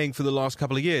been saying for the last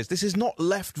couple of years. This is not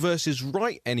left versus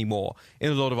right anymore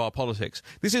in a lot of our politics.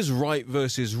 This is right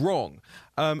versus wrong.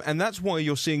 And that's why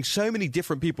you're seeing so many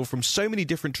different people from so many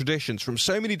different traditions, from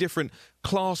so many different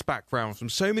class backgrounds, from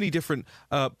so many different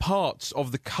parts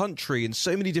of the country and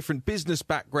so many different business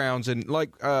backgrounds. And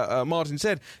like Martin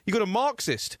said, you've got a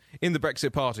Marxist in the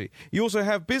Brexit Party. You also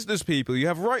have business people, you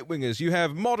have right-wingers, you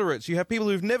have moderates, you have people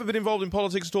who've never been involved in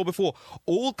politics at all before,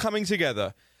 all coming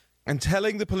together and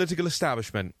telling the political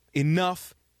establishment,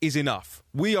 enough is enough.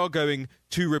 We are going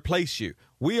to replace you.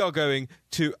 We are going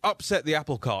to upset the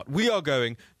apple cart. We are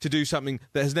going to do something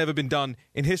that has never been done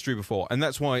in history before. And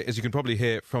that's why, as you can probably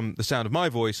hear from the sound of my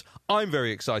voice, I'm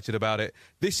very excited about it.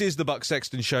 This is the Buck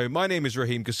Sexton Show. My name is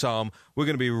Raheem Kassam. We're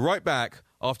going to be right back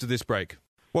after this break.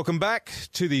 Welcome back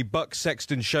to the Buck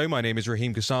Sexton Show. My name is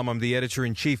Raheem Kassam. I'm the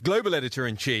editor-in-chief, global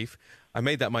editor-in-chief. I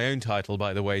made that my own title,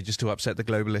 by the way, just to upset the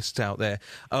globalists out there,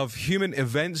 of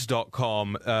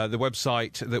humanevents.com, the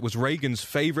website that was Reagan's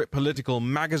favorite political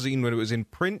magazine when it was in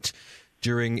print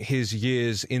during his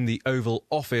years in the Oval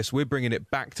Office. We're bringing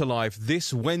it back to life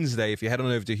this Wednesday. If you head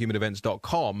on over to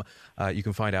humanevents.com, you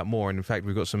can find out more. And in fact,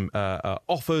 we've got some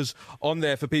offers on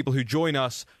there for people who join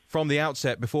us from the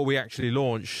outset before we actually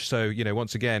launch. So, you know,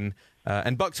 once again,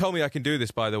 and Buck told me I can do this,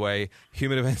 by the way,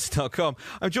 humanevents.com.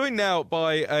 I'm joined now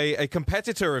by a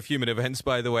competitor of Human Events,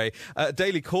 by the way,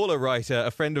 Daily Caller writer,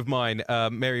 a friend of mine,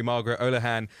 Mary Margaret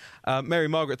Olahan. Mary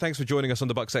Margaret, thanks for joining us on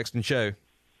the Buck Sexton Show.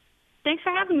 Thanks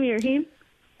for having me, Raheem.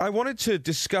 I wanted to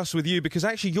discuss with you, because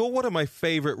actually you're one of my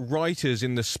favorite writers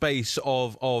in the space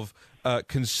of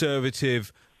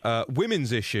conservative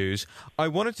women's issues. I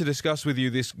wanted to discuss with you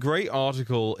this great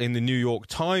article in the New York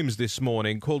Times this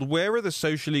morning called "Where Are the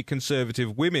Socially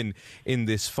Conservative Women in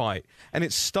This Fight?" And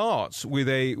it starts with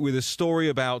a story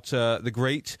about the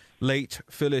great late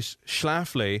Phyllis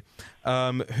Schlafly,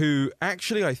 who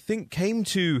actually I think came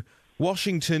to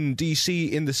Washington, D.C.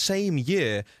 in the same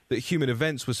year that Human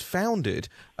Events was founded,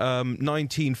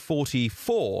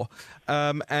 1944,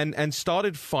 and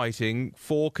started fighting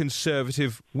for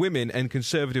conservative women and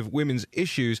conservative women's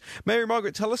issues. Mary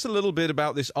Margaret, tell us a little bit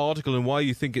about this article and why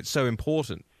you think it's so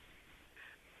important.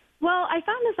 Well, I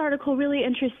found this article really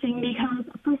interesting because,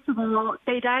 first of all,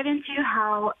 they dive into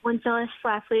how when Phyllis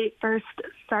Schlafly first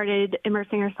started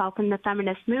immersing herself in the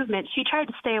feminist movement, she tried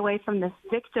to stay away from this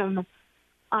victim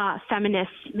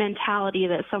feminist mentality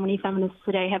that so many feminists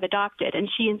today have adopted, and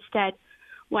she instead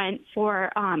went for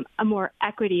a more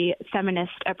equity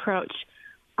feminist approach.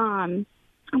 And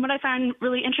what I find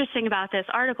really interesting about this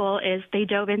article is they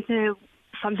dove into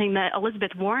something that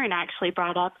Elizabeth Warren actually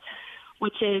brought up,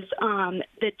 which is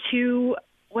the two,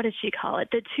 what did she call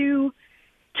it? The two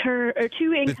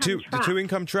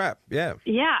income trap. Yeah.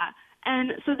 Yeah.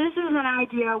 And so this is an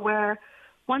idea where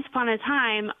once upon a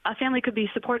time, a family could be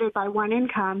supported by one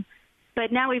income,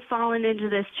 but now we've fallen into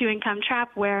this two-income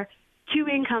trap where two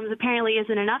incomes apparently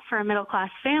isn't enough for a middle-class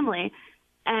family,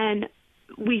 and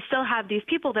we still have these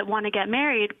people that want to get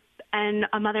married and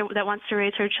a mother that wants to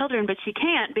raise her children, but she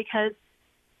can't because,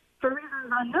 for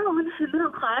reasons unknown, the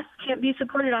middle class can't be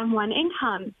supported on one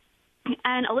income.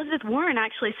 And Elizabeth Warren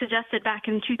actually suggested back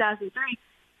in 2003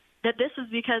 that this was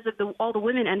because of all the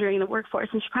women entering the workforce,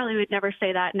 and she probably would never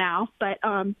say that now, but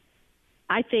I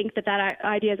think that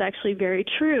idea is actually very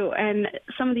true. And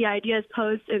some of the ideas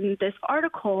posed in this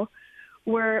article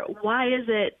were,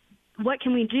 what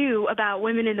can we do about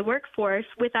women in the workforce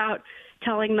without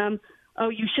telling them, oh,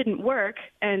 you shouldn't work,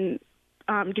 and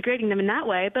degrading them in that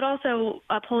way, but also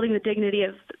upholding the dignity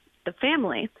of the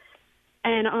family.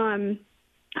 And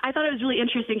I thought it was really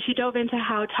interesting. She dove into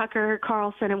how Tucker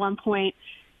Carlson at one point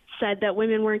said that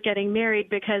women weren't getting married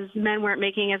because men weren't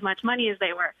making as much money as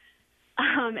they were.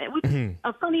 It was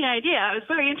a funny idea. It was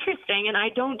very interesting, and I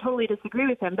don't totally disagree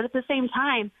with him. But at the same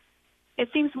time, it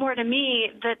seems more to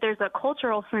me that there's a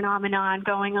cultural phenomenon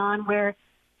going on where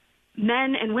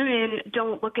men and women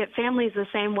don't look at families the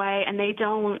same way, and they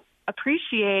don't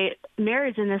appreciate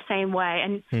marriage in the same way.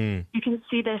 And you can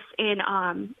see this in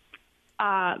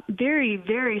very,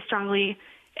 very strongly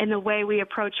in the way we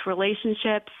approach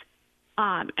relationships.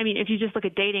 I mean, if you just look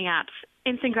at dating apps,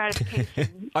 instant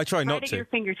gratification. I try not to. Your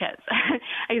fingertips.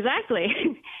 Exactly.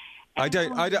 I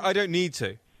don't need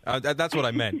to. That's what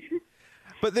I meant.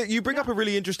 But you bring up a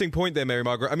really interesting point there, Mary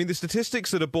Margaret. I mean, the statistics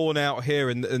that are borne out here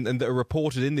and that are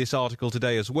reported in this article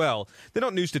today as well, they're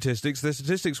not new statistics. They're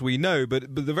statistics we know, but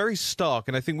they're very stark,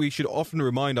 and I think we should often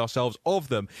remind ourselves of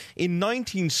them. In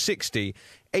 1960,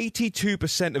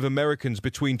 82% of Americans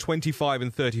between 25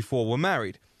 and 34 were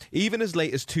married. Even as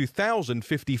late as 2000,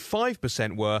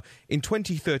 55% were. In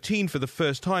 2013, for the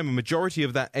first time, a majority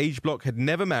of that age block had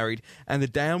never married, and the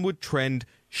downward trend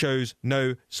shows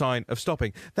no sign of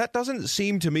stopping. That doesn't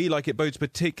seem to me like it bodes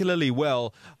particularly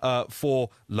well for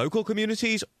local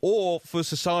communities or for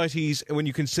societies when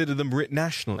you consider them writ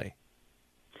nationally.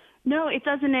 No, it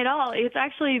doesn't at all. It's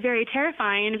actually very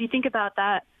terrifying. And if you think about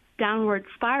that downward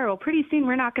spiral, pretty soon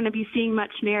we're not going to be seeing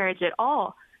much marriage at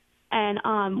all.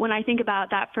 And when I think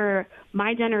about that for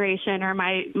my generation or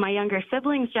my younger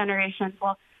siblings' generation,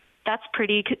 well, that's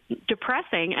pretty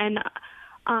depressing. And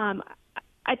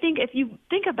I think if you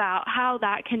think about how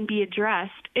that can be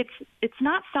addressed, it's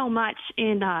not so much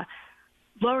in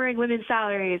lowering women's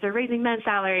salaries or raising men's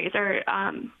salaries or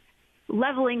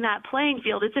leveling that playing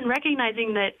field. It's in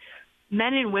recognizing that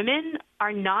men and women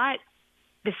are not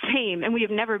the same, and we have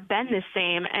never been the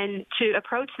same. And to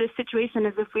approach this situation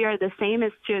as if we are the same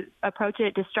is to approach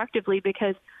it destructively,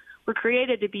 because we're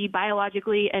created to be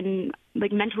biologically and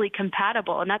mentally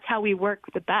compatible, and that's how we work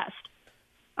the best.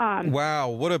 Wow,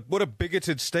 what a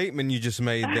bigoted statement you just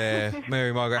made there,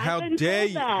 Mary Margaret. How dare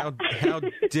you? How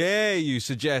dare you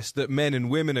suggest that men and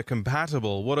women are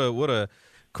compatible? What a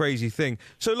crazy thing.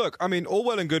 So look, I mean, all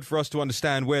well and good for us to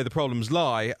understand where the problems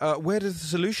lie. Where do the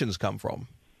solutions come from?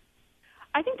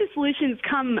 I think the solutions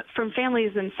come from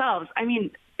families themselves. I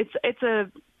mean, it's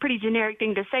a pretty generic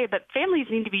thing to say, but families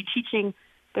need to be teaching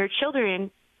their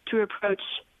children to approach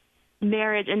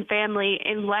marriage and family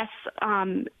in less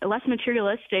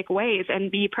materialistic ways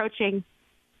and be approaching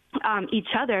each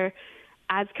other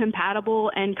as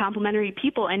compatible and complementary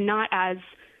people, and not as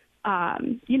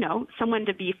someone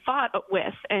to be fought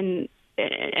with. And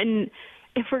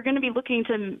if we're going to be looking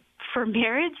for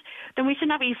marriage, then we should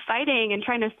not be fighting and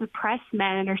trying to suppress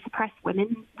men or suppress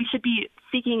women. We should be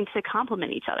seeking to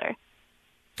complement each other.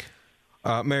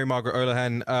 Mary Margaret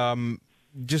Olohan,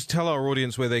 just tell our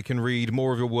audience where they can read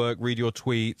more of your work, read your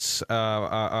tweets.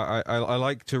 I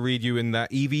like to read you in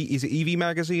that EV. Is it EV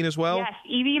Magazine as well? Yes,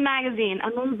 EV Magazine.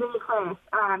 Amazing close.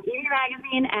 EV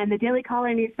Magazine and the Daily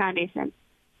Caller News Foundation.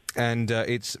 And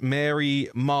it's Mary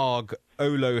Marg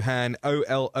Olohan,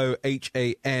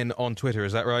 Olohan on Twitter.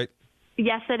 Is that right?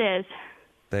 Yes, it is.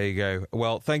 There you go.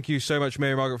 Well, thank you so much,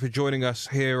 Mary Margaret, for joining us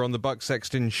here on the Buck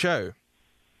Sexton Show.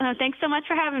 Thanks so much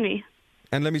for having me.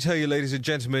 And let me tell you, ladies and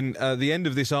gentlemen, the end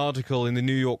of this article in the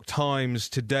New York Times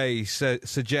today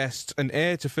suggests an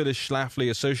heir to Phyllis Schlafly,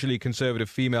 a socially conservative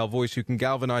female voice who can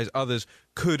galvanize others,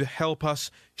 could help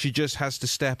us. She just has to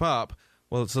step up.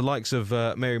 Well, it's the likes of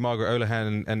Mary Margaret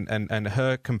Olohan and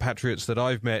her compatriots that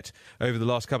I've met over the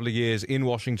last couple of years in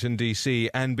Washington, D.C.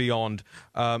 and beyond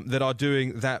that are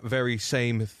doing that very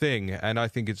same thing. And I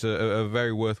think it's a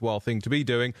very worthwhile thing to be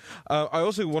doing. I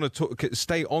also want to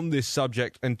stay on this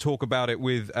subject and talk about it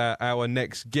with our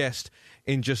next guest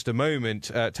in just a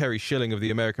moment, Terry Schilling of the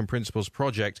American Principles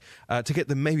Project, to get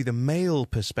maybe the male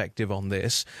perspective on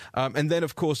this. And then,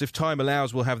 of course, if time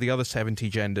allows, we'll have the other 70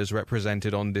 genders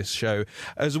represented on this show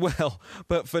as well.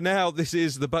 But for now, this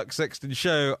is the Buck Sexton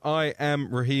Show. I am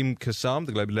Raheem Kassam,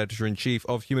 the Global Editor-in-Chief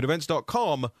of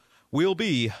HumanEvents.com. We'll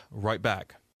be right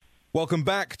back. Welcome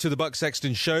back to the Buck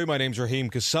Sexton Show. My name's Raheem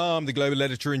Kassam, the Global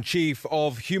Editor-in-Chief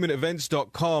of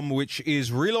HumanEvents.com, which is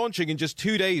relaunching in just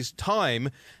 2 days' time.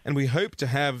 And we hope to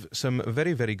have some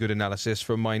very, very good analysis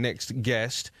from my next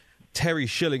guest. Terry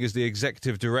Schilling is the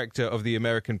Executive Director of the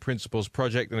American Principles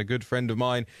Project and a good friend of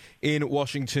mine in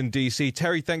Washington, D.C.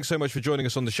 Terry, thanks so much for joining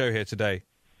us on the show here today.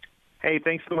 Hey,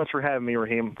 thanks so much for having me,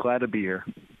 Raheem. Glad to be here.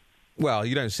 Well,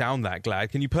 you don't sound that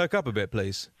glad. Can you perk up a bit,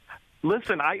 please?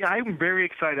 Listen, I'm very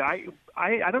excited.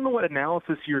 I don't know what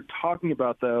analysis you're talking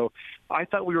about, though. I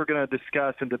thought we were going to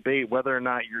discuss and debate whether or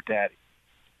not you're daddy.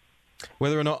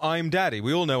 Whether or not I'm daddy.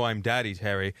 We all know I'm daddy,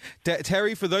 Terry.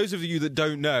 Terry, for those of you that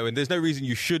don't know, and there's no reason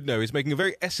you should know, is making a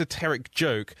very esoteric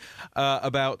joke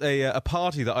about a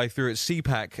party that I threw at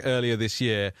CPAC earlier this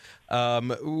year,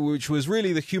 which was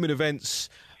really the Human Events.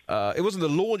 It wasn't the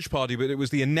launch party, but it was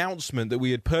the announcement that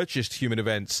we had purchased Human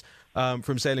Events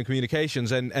from Salem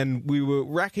Communications, and we were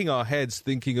racking our heads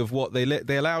thinking of what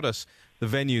they allowed us, the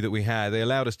venue that we had. They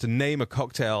allowed us to name a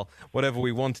cocktail, whatever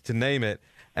we wanted to name it.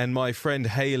 And my friend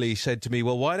Haley said to me,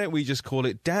 well, why don't we just call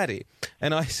it Daddy?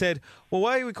 And I said, well,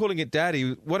 why are we calling it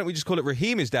Daddy? Why don't we just call it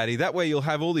Raheem is Daddy? That way you'll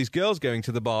have all these girls going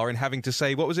to the bar and having to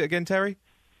say, what was it again, Terry?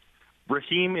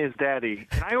 Raheem is daddy.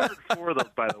 And I ordered 4 of those,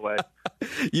 by the way.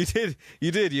 You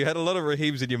did. You had a lot of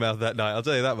Raheems in your mouth that night, I'll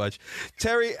tell you that much.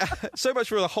 Terry, so much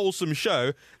for a wholesome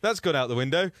show. That's gone out the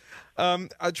window.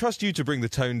 I trust you to bring the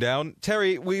tone down.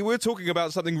 Terry, we were talking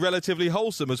about something relatively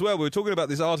wholesome as well. We were talking about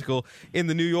this article in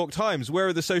the New York Times. Where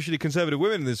are the socially conservative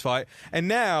women in this fight? And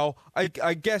now, I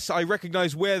guess I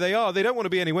recognize where they are. They don't want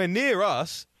to be anywhere near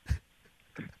us.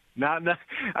 Not,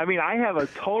 I mean, I have a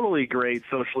totally great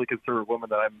socially conservative woman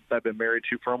that I've been married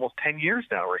to for almost 10 years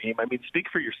now, Raheem. I mean, speak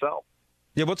for yourself.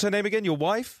 Yeah, what's her name again? Your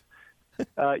wife?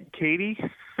 Katie.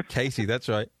 Katie, that's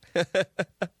right.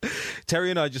 Terry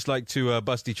and I just like to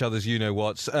bust each other's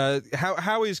you-know-whats.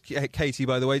 How is Katie,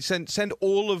 by the way? Send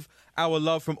all of our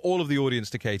love from all of the audience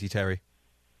to Katie, Terry.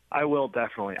 I will,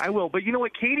 definitely. I will. But you know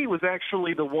what? Katie was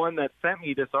actually the one that sent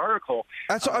me this article.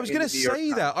 That's what I was going to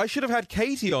say that. I should have had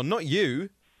Katie on, not you.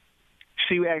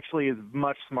 She actually is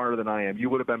much smarter than I am. You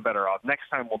would have been better off. Next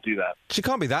time we'll do that. She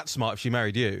can't be that smart if she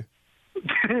married you.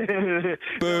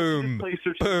 Boom.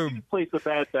 Boom. Place a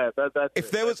bad bet. If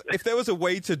there was a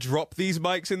way to drop these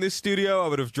mics in this studio, I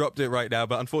would have dropped it right now,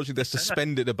 but unfortunately they're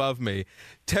suspended above me.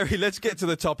 Terry, let's get to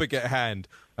the topic at hand,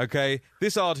 okay?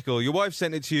 This article, your wife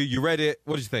sent it to you, you read it.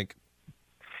 What did you think?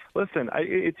 Listen,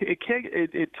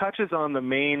 it touches on the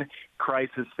main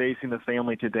crisis facing the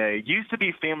family today. It used to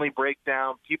be family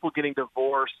breakdown, people getting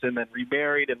divorced and then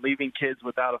remarried and leaving kids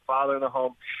without a father in the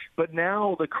home. But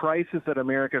now the crisis that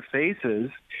America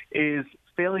faces is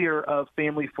failure of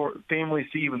families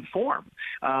to even form.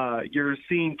 You're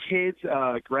seeing kids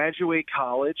graduate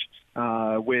college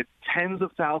with tens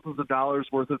of thousands of dollars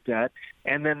worth of debt,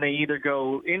 and then they either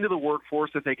go into the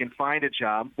workforce if they can find a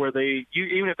job, where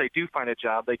even if they do find a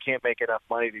job, they can't make enough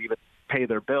money to even pay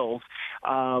their bills.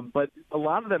 But a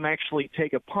lot of them actually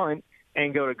take a punt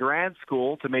and go to grad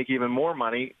school to make even more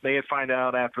money. They find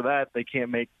out after that they can't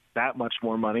make that much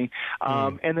more money,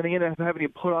 and then they end up having to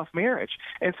put off marriage.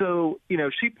 And so,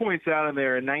 she points out in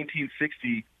there in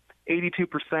 1960,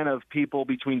 82% of people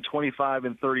between 25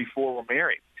 and 34 were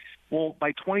married. Well,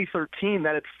 by 2013,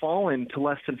 that had fallen to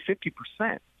less than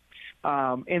 50%.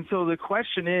 And so the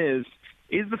question is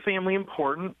the family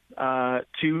important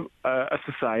to a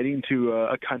society and to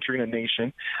a country and a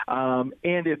nation? And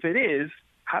if it is,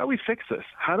 how do we fix this?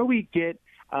 How do we get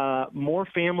more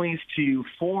families to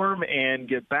form and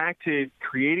get back to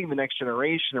creating the next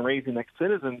generation and raising the next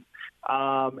citizens?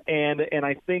 And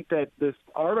I think that this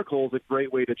article is a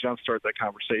great way to jumpstart that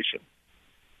conversation.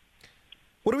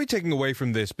 What are we taking away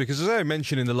from this? Because as I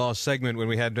mentioned in the last segment when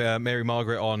we had Mary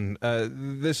Margaret on,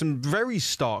 there's some very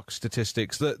stark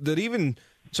statistics that even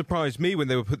surprised me when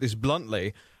they were put this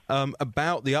bluntly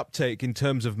about the uptake in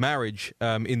terms of marriage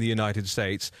in the United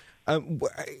States. I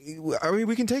mean,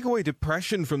 we can take away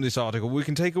depression from this article. We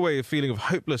can take away a feeling of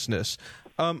hopelessness.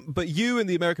 But you and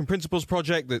the American Principles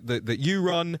Project that you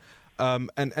run,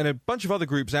 and a bunch of other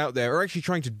groups out there are actually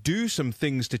trying to do some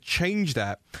things to change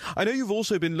that. I know you've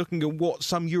also been looking at what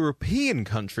some European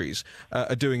countries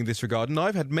are doing in this regard, and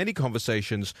I've had many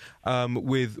conversations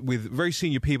with very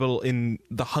senior people in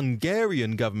the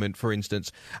Hungarian government, for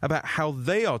instance, about how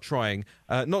they are trying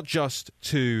not just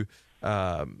to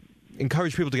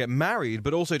encourage people to get married,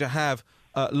 but also to have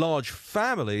large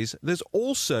families. There's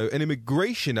also an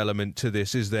immigration element to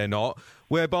this, is there not?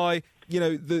 Whereby,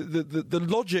 the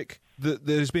logic that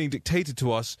is being dictated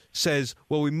to us says,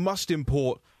 well, we must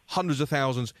import hundreds of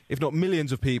thousands, if not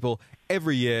millions of people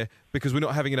every year because we're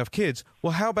not having enough kids.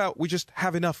 Well, how about we just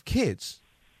have enough kids?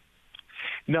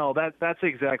 No, that's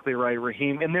exactly right,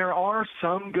 Raheem. And there are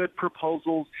some good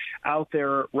proposals out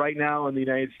there right now in the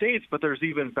United States, but there's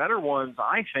even better ones,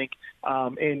 I think,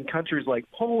 in countries like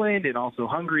Poland and also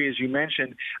Hungary, as you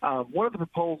mentioned. One of the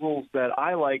proposals that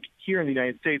I like here in the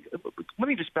United States, let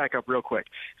me just back up real quick.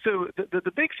 So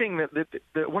the big thing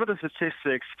that one of the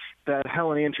statistics that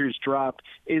Helen Andrews dropped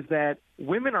is that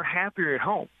women are happier at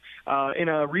home. In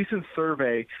a recent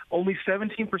survey, only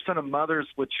 17% of mothers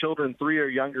with children 3 or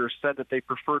younger said that they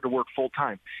prefer to work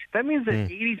full-time. That means that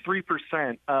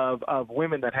 83% of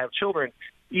women that have children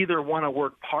either want to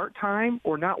work part-time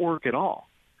or not work at all.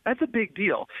 That's a big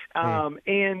deal.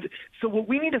 And so what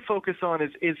we need to focus on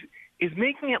is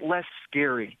making it less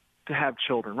scary to have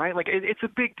children, right? Like it's a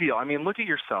big deal. I mean, look at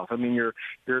yourself. I mean, you're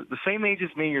the same age as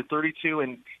me. You're 32,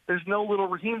 and there's no little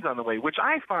Raheems on the way, which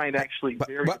I find actually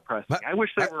very depressing. I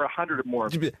wish there were 100 more.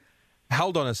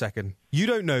 Hold on a second. You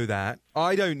don't know that.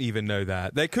 I don't even know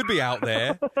that. They could be out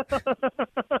there.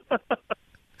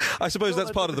 I suppose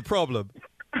that's part of the problem.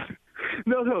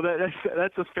 No,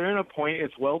 that's a fair enough point.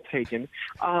 It's well taken.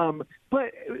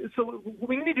 But so what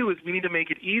we need to do is we need to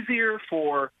make it easier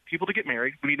for people to get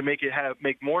married. We need to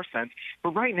make more sense.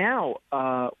 But right now,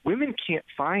 women can't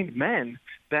find men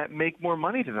that make more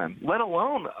money to them, let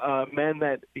alone men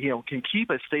that can keep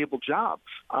a stable job.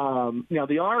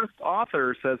 The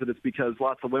author says that it's because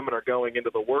lots of women are going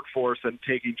into the workforce and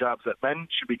taking jobs that men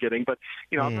should be getting. But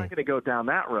I'm not going to go down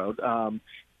that road.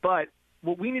 But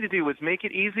what we need to do is make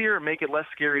it easier and make it less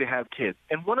scary to have kids.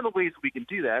 And one of the ways we can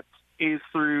do that is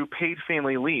through paid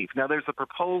family leave. Now, there's a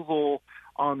proposal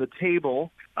on the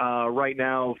table right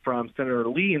now from Senator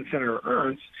Lee and Senator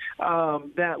Ernst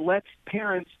that lets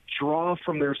parents draw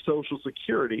from their Social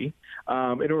Security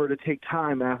in order to take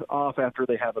time off after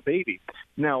they have a baby.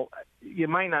 Now, it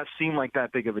might not seem like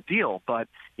that big of a deal, but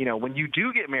when you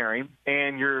do get married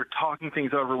and you're talking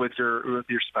things over with your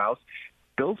spouse,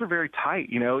 bills are very tight.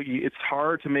 It's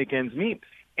hard to make ends meet.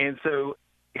 And so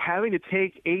having to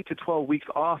take 8 to 12 weeks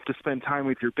off to spend time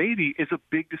with your baby is a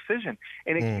big decision,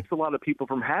 and it keeps a lot of people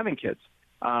from having kids.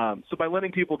 So by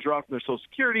letting people draw from their Social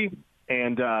Security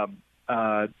and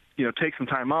take some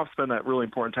time off, spend that really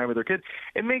important time with their kids,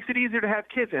 it makes it easier to have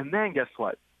kids. And then guess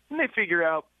what? Then they figure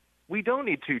out we don't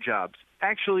need 2 jobs.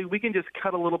 Actually, we can just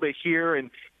cut a little bit here and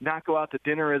not go out to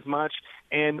dinner as much,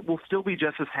 and we'll still be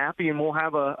just as happy, and we'll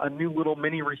have a new little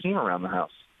mini Raheem around the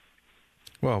house.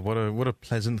 Well, what a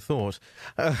pleasant thought.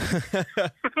 I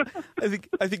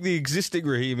think the existing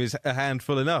Raheem is a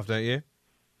handful enough, don't you?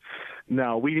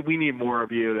 No, we need more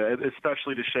of you,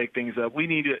 especially to shake things up. We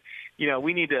need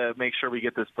to make sure we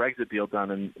get this Brexit deal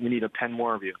done, and we need 10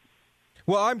 more of you.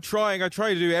 Well, I'm trying. I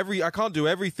try to do I can't do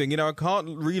everything. I can't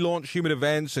relaunch Human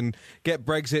Events and get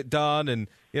Brexit done. And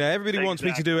everybody wants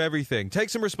me to do everything. Take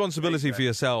some responsibility for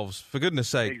yourselves, for goodness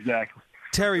sake. Exactly.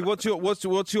 Terry, what's your?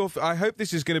 I hope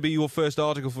this is going to be your first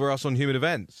article for us on Human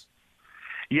Events.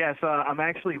 Yes, I'm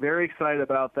actually very excited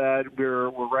about that. We're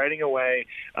writing away,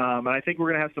 and I think we're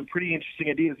going to have some pretty interesting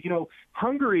ideas.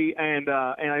 Hungary and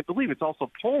I believe it's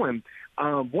also Poland.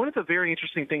 One of the very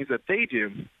interesting things that they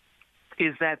do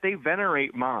is that they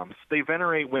venerate moms. They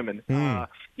venerate women.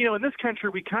 In this country,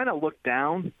 we kind of look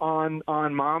down on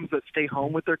moms that stay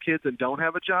home with their kids and don't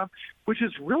have a job, which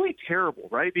is really terrible,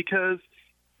 right? Because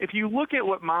if you look at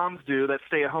what moms do that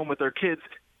stay at home with their kids,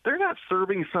 they're not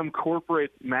serving some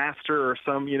corporate master or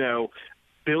some,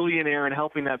 billionaire and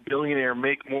helping that billionaire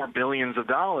make more billions of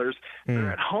dollars.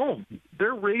 They're at home.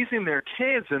 They're raising their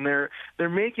kids, and they're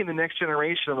making the next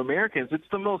generation of Americans. It's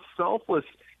the most selfless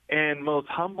and most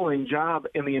humbling job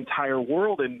in the entire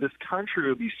world, and this country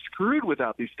would be screwed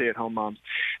without these stay-at-home moms.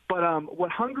 But what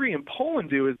Hungary and Poland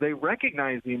do is they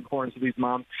recognize the importance of these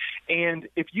moms, and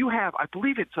if you have, I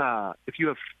believe it's if you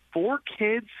have 4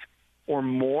 kids or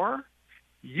more,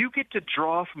 you get to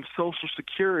draw from Social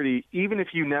Security even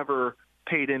if you never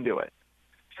paid into it.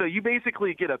 So you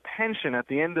basically get a pension at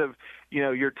the end of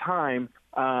your time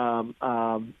of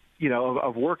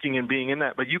working and being in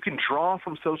that, but you can draw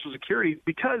from Social Security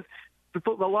because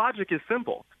the logic is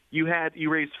simple. You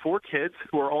raised 4 kids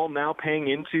who are all now paying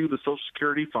into the Social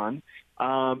Security fund,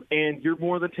 and you're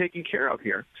more than taken care of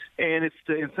here. And it's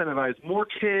to incentivize more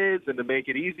kids and to make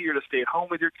it easier to stay at home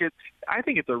with your kids. I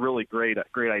think it's a really great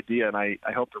idea, and I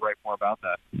hope to write more about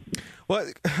that.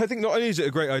 Well, I think not only is it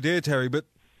a great idea, Terry, but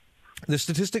the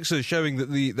statistics are showing that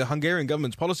the Hungarian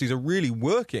government's policies are really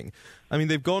working. I mean,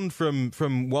 they've gone from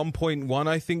 1.1,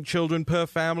 I think, children per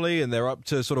family, and they're up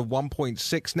to sort of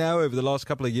 1.6 now over the last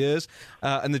couple of years,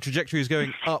 and the trajectory is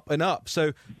going up and up.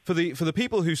 So for the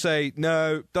people who say,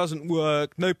 no, doesn't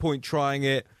work, no point trying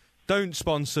it, don't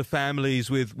sponsor families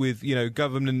with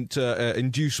government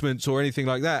inducements or anything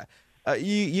like that,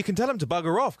 you can tell them to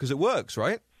bugger off because it works,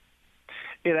 right?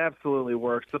 It absolutely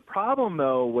works. The problem,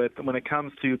 though, when it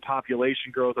comes to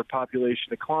population growth or population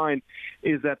decline,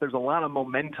 is that there's a lot of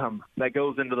momentum that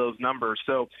goes into those numbers.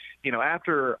 So,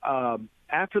 after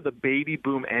the baby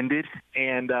boom ended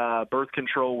and birth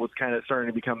control was kind of starting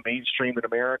to become mainstream in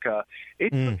America, it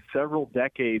took several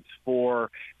decades for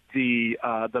the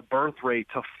birth rate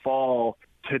to fall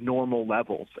to normal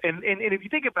levels. And if you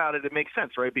think about it, it makes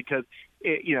sense, right? Because,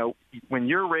 when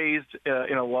you're raised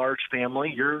in a large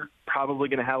family, you're probably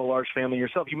going to have a large family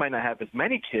yourself. You might not have as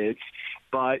many kids,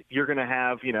 but you're going to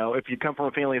have, if you come from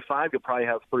a family of 5, you'll probably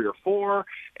have 3 or 4,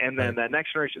 and then that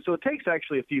next generation. So it takes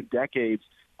actually a few decades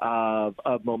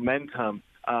of momentum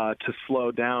to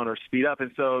slow down or speed up.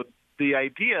 And so the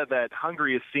idea that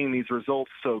Hungary is seeing these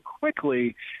results so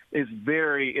quickly is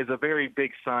a very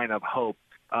big sign of hope.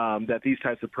 That these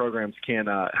types of programs can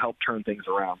help turn things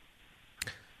around.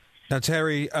 Now,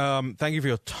 Terry, thank you for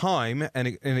your time.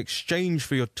 And in exchange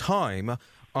for your time,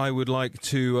 I would like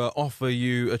to offer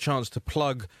you a chance to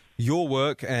plug your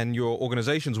work and your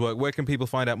organization's work. Where can people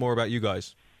find out more about you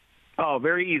guys? Oh,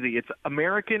 very easy. It's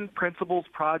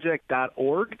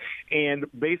AmericanPrinciplesProject.org. And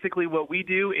basically what we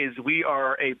do is we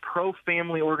are a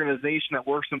pro-family organization that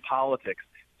works in politics.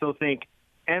 So think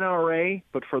NRA,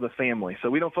 but for the family.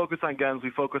 So we don't focus on guns. We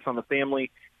focus on the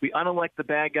family. We unelect the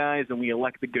bad guys, and we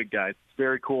elect the good guys. It's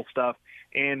very cool stuff.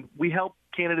 And we help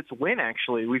candidates win,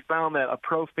 actually. We found that a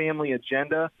pro-family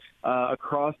agenda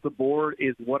across the board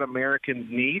is what Americans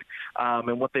need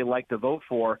and what they like to vote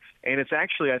for. And it's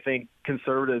actually, I think,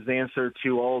 conservatives' answer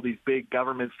to all these big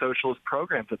government socialist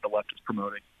programs that the left is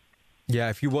promoting. Yeah,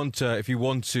 if you want to,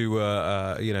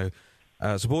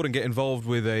 support and get involved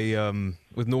with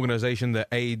with an organization that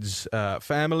aids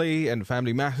family and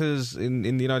family matters in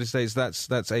the United States,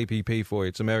 that's APP for you.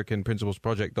 It's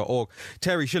AmericanPrinciplesProject.org.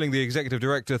 Terry Schilling, the executive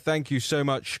director, thank you so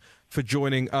much for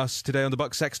joining us today on the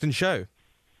Buck Sexton Show.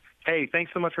 Hey,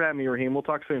 thanks so much for having me, Raheem. We'll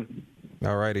talk soon.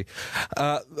 All righty.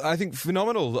 I think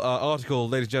phenomenal article,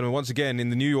 ladies and gentlemen, once again in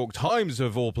the New York Times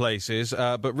of all places,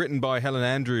 but written by Helen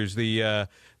Andrews, the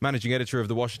managing editor of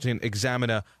the Washington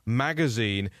Examiner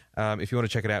magazine. If you want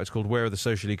to check it out, it's called Where Are the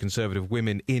Socially Conservative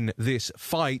Women in This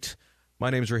Fight? My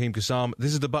name is Raheem Kassam.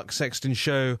 This is the Buck Sexton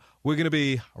Show. We're going to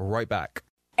be right back.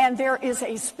 And there is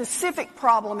a specific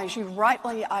problem, as you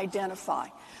rightly identify,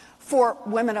 for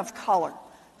women of color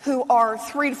who are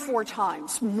 3 to 4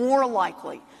 times more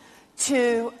likely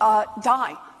to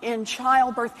die in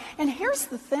childbirth. And here's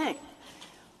the thing.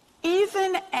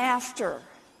 Even after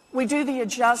we do the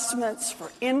adjustments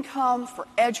for income, for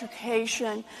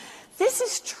education, this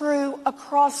is true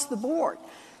across the board.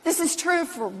 This is true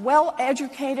for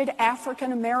well-educated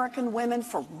African-American women,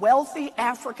 for wealthy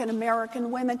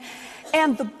African-American women.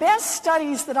 And the best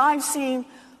studies that I've seen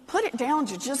put it down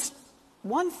to just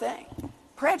one thing: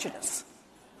 prejudice.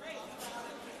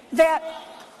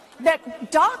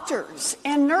 That doctors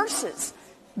and nurses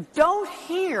don't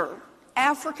hear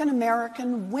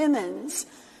African-American women's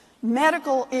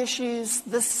medical issues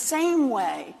the same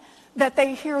way that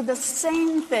they hear the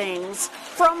same things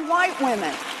from white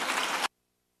women.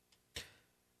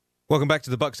 Welcome back to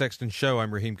the Buck Sexton Show.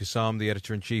 I'm Raheem Kassam, the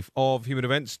editor-in-chief of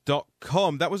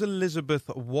HumanEvents.com. That was Elizabeth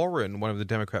Warren, one of the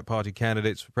Democrat Party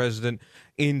candidates for president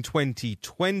in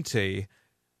 2020.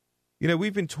 You know,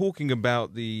 we've been talking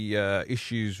about the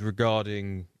issues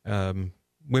regarding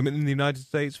women in the United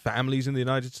States, families in the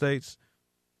United States,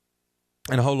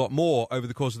 and a whole lot more over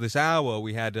the course of this hour.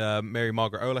 We had Mary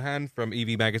Margaret Olahan from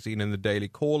EV Magazine and the Daily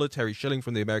Caller, Terry Schilling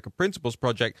from the American Principles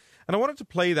Project, and I wanted to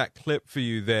play that clip for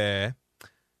you there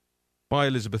by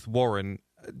Elizabeth Warren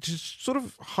to sort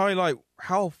of highlight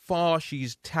how far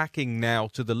she's tacking now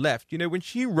to the left. You know, when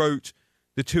she wrote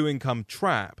The Two-Income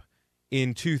Trap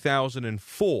in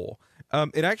 2004,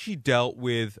 it actually dealt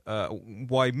with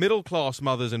why middle-class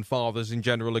mothers and fathers in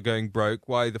general are going broke,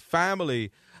 why the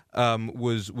family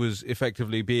was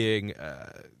effectively being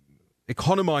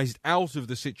economized out of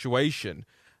the situation,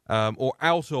 or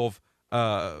out of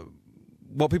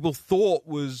what people thought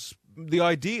was the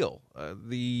ideal,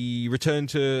 the return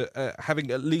to having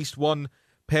at least one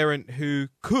parent who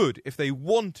could, if they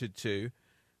wanted to,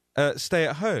 stay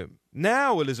at home.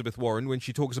 Now, Elizabeth Warren, when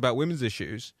she talks about women's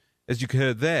issues, as you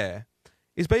heard there,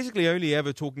 is basically only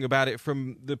ever talking about it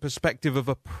from the perspective of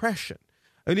oppression,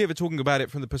 only ever talking about it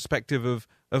from the perspective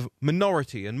of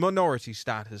minority and minority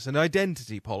status and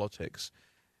identity politics.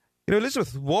 You know,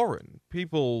 Elizabeth Warren,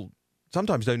 people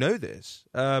sometimes don't know this,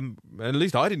 at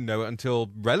least I didn't know it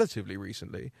until relatively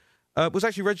recently, was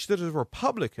actually registered as a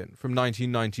Republican from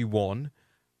 1991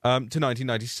 to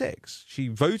 1996. She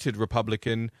voted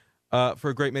Republican for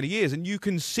a great many years, and you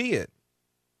can see it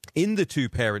in the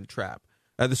two-income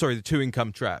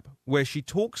trap, where she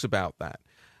talks about that.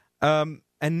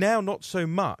 And now not so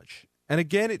much. And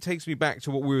again, it takes me back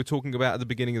to what we were talking about at the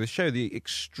beginning of the show, the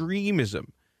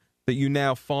extremism that you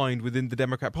now find within the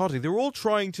Democrat Party. They're all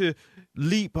trying to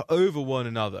leap over one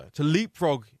another, to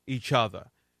leapfrog each other,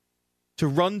 to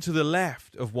run to the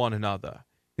left of one another.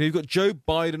 You know, you've got Joe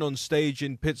Biden on stage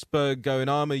in Pittsburgh going,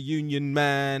 "I'm a union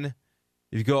man."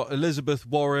 You've got Elizabeth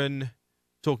Warren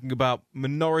talking about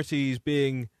minorities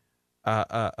being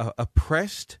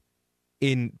oppressed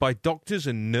by doctors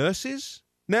and nurses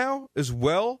now as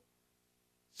well.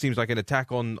 Seems like an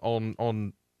attack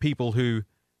on people who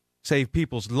save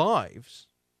people's lives.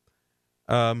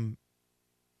 And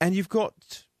you've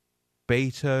got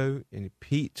Beto and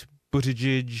Pete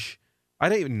Buttigieg. I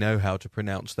don't even know how to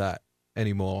pronounce that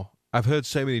anymore. I've heard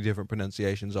so many different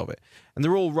pronunciations of it. And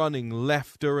they're all running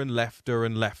lefter and lefter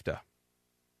and lefter.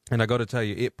 And I got to tell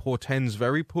you, it portends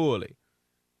very poorly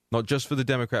not just for the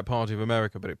Democrat Party of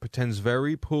America, but it portends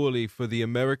very poorly for the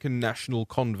American national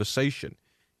conversation,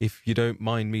 if you don't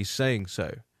mind me saying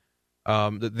so.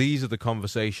 That these are the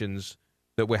conversations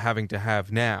that we're having to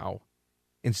have now,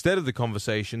 instead of the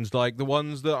conversations like the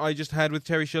ones that I just had with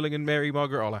Terry Schilling and Mary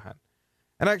Margaret Olohan.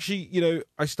 And actually, you know,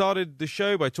 I started the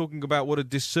show by talking about what a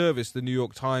disservice the New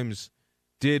York Times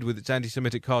did with its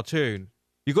anti-Semitic cartoon.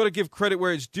 You've got to give credit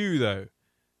where it's due, though.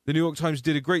 The New York Times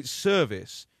did a great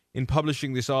service in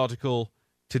publishing this article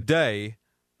today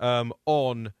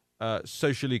on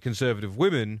socially conservative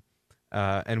women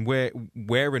and where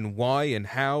and why and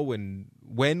how and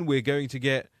when we're going to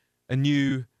get a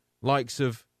new likes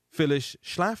of Phyllis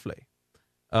Schlafly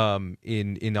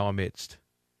in our midst.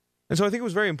 And so I think it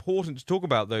was very important to talk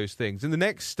about those things. In the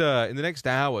next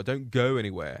hour, don't go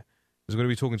anywhere. I'm going to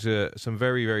be talking to some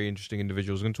very, very interesting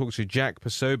individuals. I'm going to talk to Jack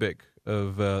Posobiec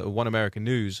of One American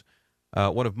News,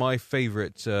 one of my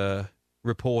favorite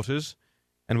reporters,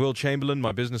 and Will Chamberlain,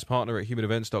 my business partner at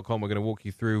humanevents.com. We're going to walk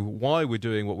you through why we're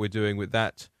doing what we're doing with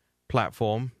that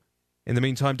platform. In the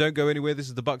meantime, don't go anywhere. This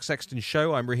is the Buck Sexton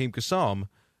Show. I'm Raheem Kassam.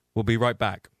 We'll be right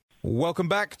back. Welcome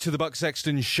back to the Buck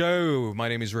Sexton Show. My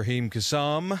name is Raheem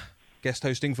Kassam, guest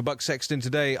hosting for Buck Sexton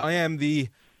today. I am the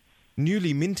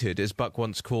newly minted, as Buck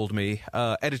once called me,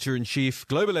 editor-in-chief,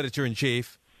 global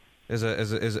editor-in-chief,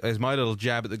 as my little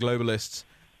jab at the globalists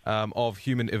of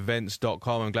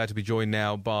humanevents.com. I'm glad to be joined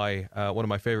now by one of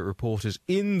my favorite reporters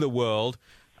in the world.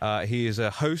 He is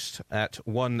a host at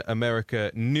One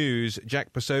America News,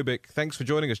 Jack Posobiec. Thanks for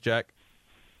joining us, Jack.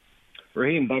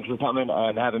 Raheem, thanks for coming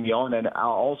and having me on. And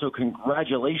also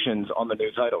congratulations on the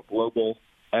new title, Global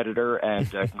Editor, and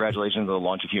congratulations on the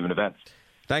launch of Human Events.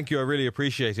 Thank you. I really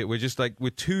appreciate it. We're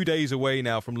 2 days away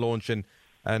now from launch, and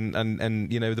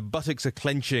you know, the buttocks are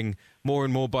clenching more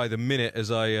and more by the minute as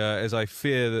I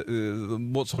fear that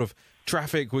what sort of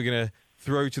traffic we're going to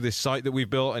throw to this site that we've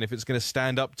built, and if it's going to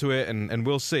stand up to it, and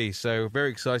we'll see. So very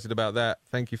excited about that.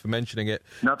 Thank you for mentioning it.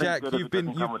 Nothing Jack, good if it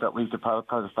doesn't come with at least a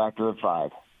positive factor of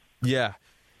 5. Yeah.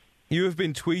 You have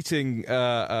been tweeting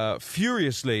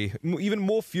furiously, even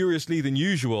more furiously than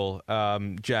usual,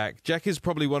 Jack. Jack is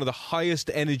probably one of the highest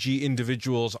energy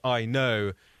individuals I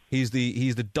know. He's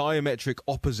the diametric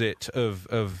opposite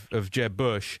of Jeb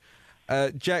Bush.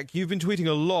 Jack, you've been tweeting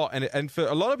a lot, and for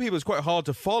a lot of people it's quite hard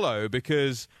to follow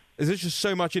because there's just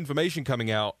so much information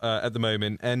coming out at the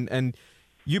moment, and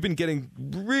you've been getting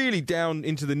really down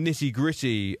into the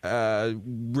nitty-gritty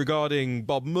regarding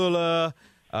Bob Mueller,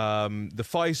 the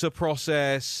FISA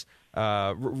process,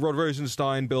 Rod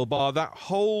Rosenstein, Bill Barr, that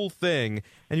whole thing.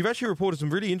 And you've actually reported some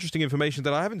really interesting information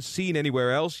that I haven't seen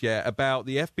anywhere else yet about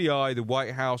the FBI, the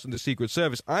White House, and the Secret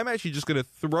Service. I'm actually just going to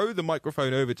throw the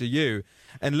microphone over to you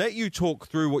and let you talk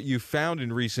through what you found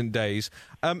in recent days.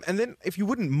 And then, if you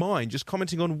wouldn't mind, just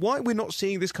commenting on why we're not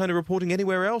seeing this kind of reporting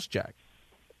anywhere else, Jack.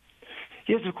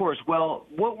 Yes, of course. Well,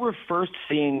 what we're first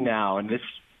seeing now, and this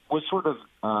was sort of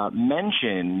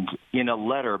mentioned in a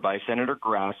letter by Senator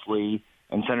Grassley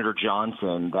and Senator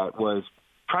Johnson that was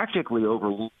practically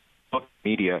overlooked by the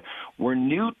media, were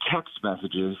new text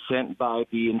messages sent by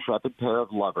the intrepid pair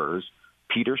of lovers,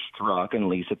 Peter Strzok and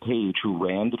Lisa Page, who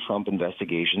ran the Trump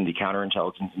investigation, the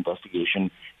counterintelligence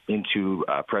investigation into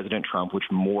President Trump, which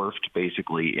morphed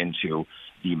basically into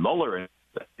the Mueller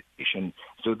investigation.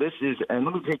 So this is, and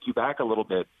let me take you back a little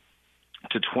bit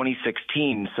to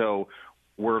 2016. So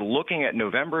we're looking at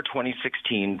November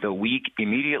 2016, the week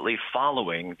immediately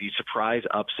following the surprise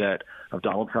upset of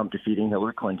Donald Trump defeating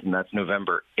Hillary Clinton. That's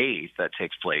November 8th that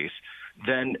takes place.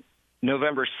 Then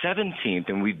November 17th,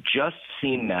 and we've just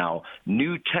seen now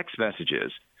new text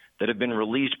messages that have been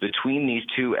released between these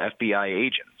two FBI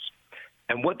agents.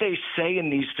 And what they say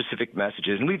in these specific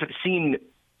messages, and we've seen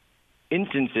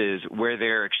instances where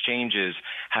their exchanges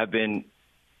have been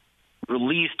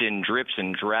released in drips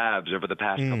and drabs over the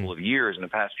past couple of years, in the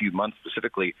past few months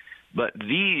specifically. But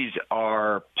these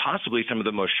are possibly some of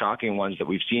the most shocking ones that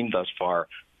we've seen thus far.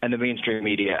 And the mainstream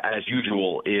media, as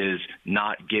usual, is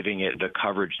not giving it the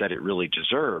coverage that it really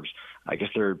deserves. I guess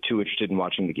they're too interested in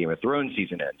watching the Game of Thrones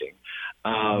season ending.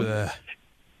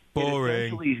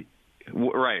 Boring.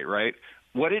 Right.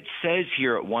 What it says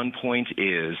here at one point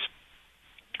is,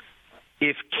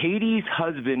 if Katie's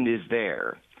husband is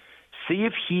there, see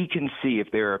if he can see if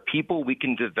there are people we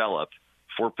can develop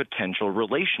for potential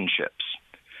relationships.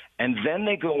 And then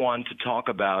they go on to talk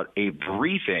about a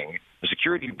briefing, a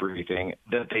security briefing,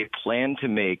 that they plan to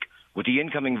make with the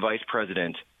incoming Vice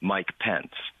President, Mike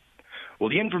Pence. Well,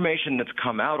 the information that's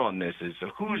come out on this is,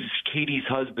 who's Katie's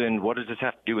husband? What does this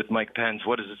have to do with Mike Pence?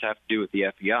 What does this have to do with the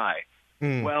FBI?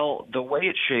 Well, the way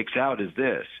it shakes out is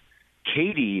this.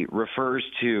 Katie refers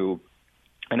to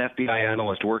an FBI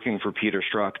analyst working for Peter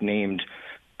Strzok named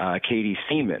Katie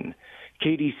Seaman.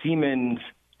 Katie Seaman's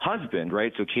husband,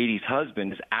 right? So Katie's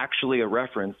husband is actually a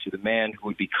reference to the man who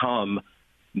would become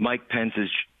Mike Pence's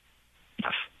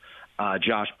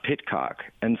Josh Pitcock.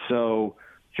 And so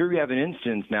here we have an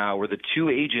instance now where the two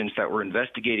agents that were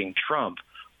investigating Trump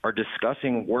are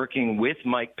discussing working with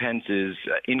Mike Pence's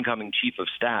incoming chief of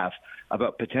staff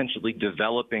about potentially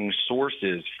developing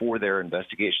sources for their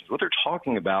investigations. What they're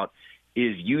talking about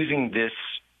is using this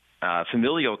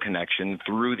familial connection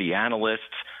through the analysts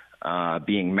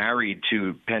being married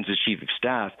to Pence's chief of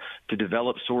staff to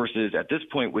develop sources at this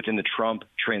point within the Trump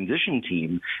transition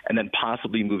team and then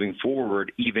possibly moving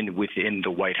forward even within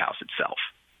the White House itself.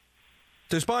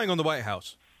 So spying on the White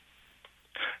House?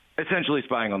 Essentially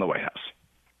spying on the White House.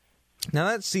 Now,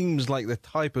 that seems like the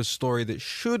type of story that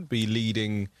should be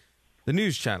leading the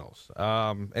news channels.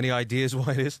 Any ideas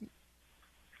why it isn't?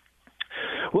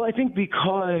 Well, I think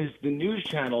because the news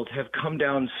channels have come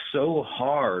down so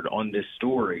hard on this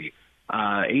story.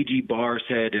 A.G. Barr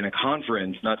said in a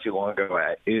conference not too long ago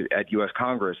at U.S.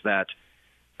 Congress that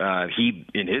he,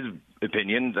 in his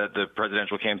opinion, that the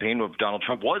presidential campaign of Donald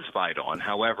Trump was spied on.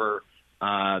 However,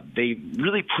 they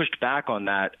really pushed back on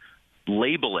that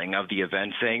labeling of the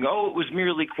event, saying, oh, it was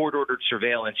merely court-ordered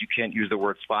surveillance. You can't use the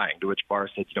word spying, to which Barr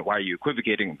said, why are you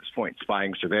equivocating at this point?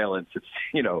 Spying, surveillance, it's,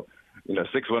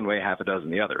 6 one way, half a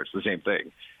dozen the other. It's the same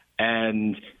thing.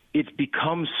 And it's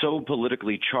become so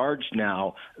politically charged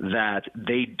now that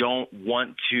they don't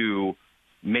want to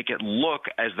make it look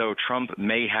as though Trump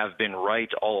may have been right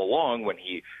all along when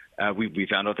he we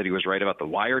found out that he was right about the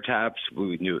wiretaps.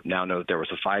 We now know that there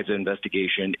was a FISA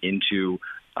investigation into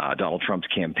Donald Trump's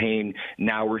campaign.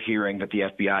 Now we're hearing that the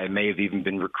FBI may have even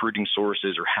been recruiting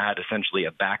sources or had essentially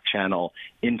a back channel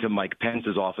into Mike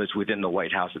Pence's office within the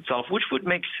White House itself, which would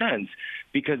make sense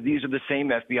because these are the same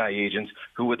FBI agents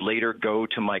who would later go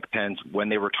to Mike Pence when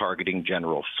they were targeting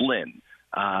General Flynn.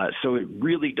 So it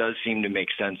really does seem to make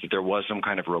sense that there was some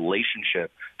kind of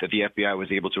relationship that the FBI was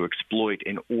able to exploit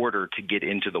in order to get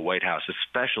into the White House,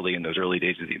 especially in those early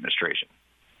days of the administration.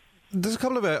 There's a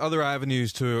couple of other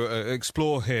avenues to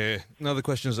explore here, and other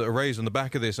questions that are raised on the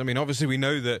back of this. I mean, obviously we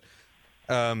know that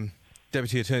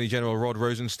Deputy Attorney General Rod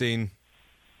Rosenstein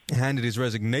handed his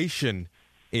resignation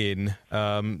in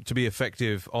to be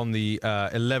effective on the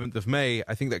 11th of May.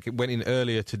 I think that went in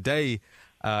earlier today,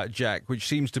 Jack, which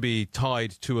seems to be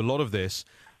tied to a lot of this.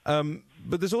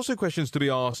 But there's also questions to be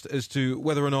asked as to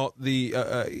whether or not the...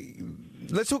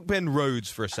 let's talk Ben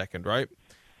Rhodes for a second, right?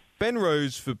 Ben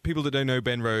Rhodes, for people that don't know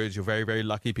Ben Rhodes, you're very, very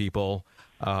lucky people.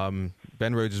 Ben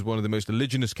Rhodes is one of the most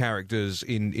oliginous characters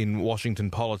in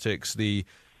Washington politics.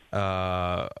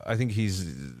 I think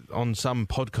he's on some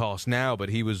podcast now, but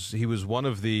he was one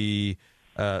of the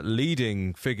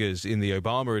leading figures in the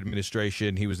Obama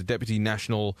administration. He was the Deputy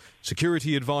National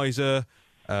Security Advisor.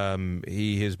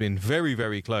 He has been very,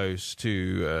 very close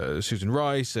to Susan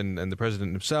Rice and the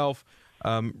president himself.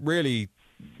 Really,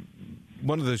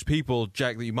 one of those people,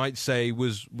 Jack, that you might say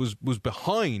was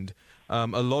behind a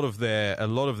lot of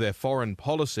their foreign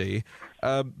policy.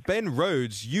 Ben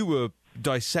Rhodes, you were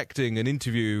dissecting an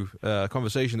interview,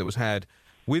 conversation that was had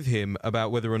with him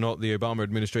about whether or not the Obama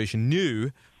administration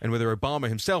knew, and whether Obama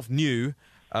himself knew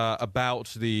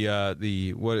about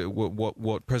the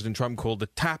what President Trump called the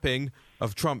tapping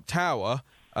of Trump Tower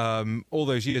all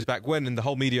those years back when, and the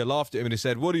whole media laughed at him and he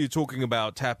said, "What are you talking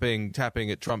about, tapping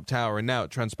at Trump Tower?" And now it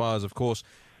transpires, of course,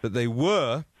 that they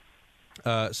were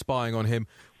spying on him.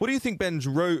 What do you think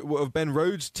of Ben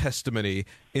Rhodes' testimony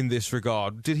in this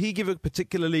regard? Did he give a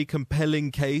particularly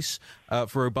compelling case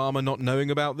for Obama not knowing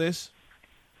about this?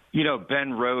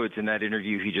 Ben Rhodes, in that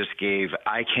interview he just gave,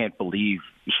 I can't believe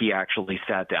he actually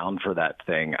sat down for that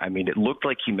thing. I mean, it looked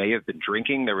like he may have been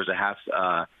drinking. There was a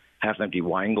half-empty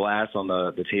wine glass on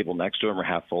the table next to him, or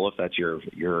half full, if that's your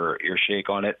shake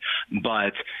on it.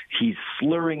 But he's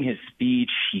slurring his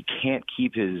speech. He can't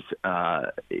keep his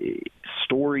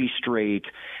story straight.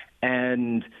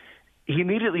 And he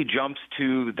immediately jumps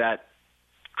to that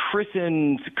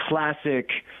christened classic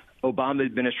Obama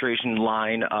administration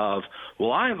line of,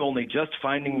 well, I'm only just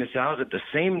finding this out at the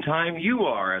same time you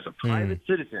are as a private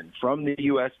citizen from the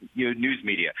U.S. News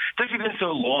media. It's actually been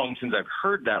so long since I've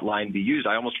heard that line be used,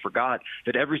 I almost forgot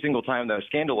that every single time that a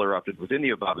scandal erupted within the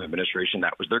Obama administration,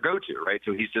 that was their go-to, right?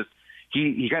 So he's just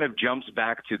he kind of jumps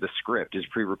back to the script, his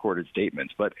pre-recorded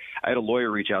statements. But I had a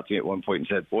lawyer reach out to me at one point and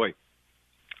said, boy,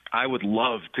 I would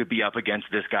love to be up against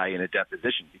this guy in a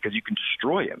deposition because you can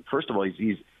destroy him. First of all,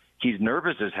 he's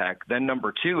nervous as heck. Then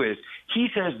number two is he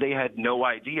says they had no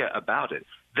idea about it.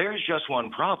 There's just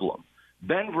one problem.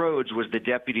 Ben Rhodes was the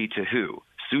deputy to who?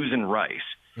 Susan Rice.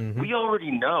 We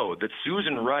already know that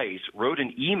Susan Rice wrote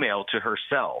an email to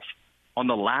herself on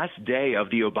the last day of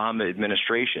the Obama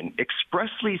administration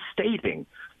expressly stating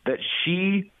that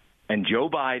she and Joe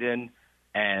Biden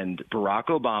and Barack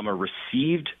Obama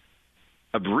received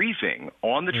a briefing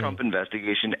on the Trump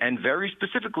investigation and very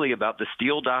specifically about the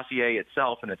Steele dossier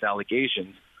itself and its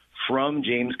allegations from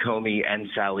James Comey and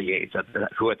Sally Yates,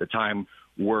 who at the time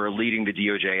were leading the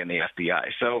DOJ and the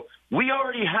FBI. So we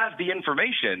already have the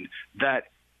information that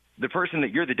the person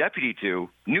that you're the deputy to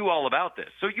knew all about this.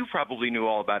 So you probably knew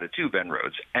all about it too, Ben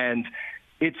Rhodes. And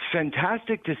it's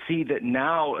fantastic to see that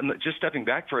now, and just stepping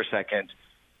back for a second,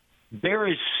 there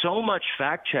is so much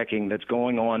fact-checking that's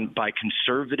going on by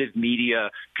conservative media.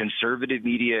 Conservative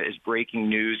media is breaking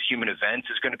news. Human Events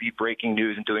is going to be breaking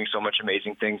news and doing so much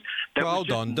amazing things. That Well,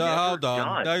 hold on.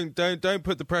 Don't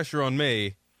put the pressure on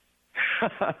me.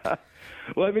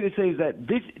 What I'm going to say is that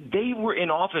they were in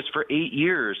office for 8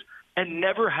 years and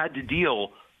never had to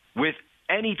deal with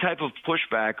any type of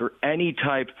pushback or any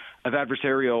type of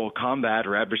adversarial combat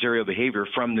or adversarial behavior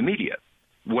from the media.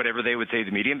 Whatever they would say to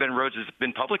the media, and Ben Rhodes has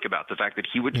been public about the fact that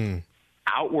he would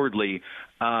outwardly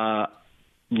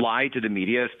lie to the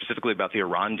media, specifically about the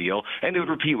Iran deal, and they would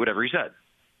repeat whatever he said.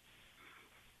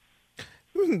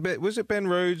 Was it Ben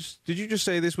Rhodes? Did you just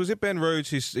say this? Was it Ben Rhodes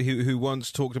who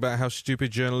once talked about how stupid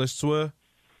journalists were?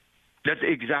 That's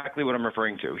exactly what I'm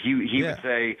referring to. He would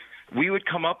say, we would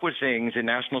come up with things in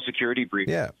national security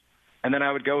briefings, and then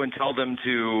I would go and tell them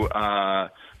to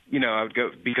I would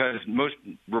go, because most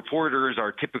reporters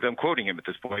are typically, I'm quoting him at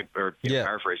this point, or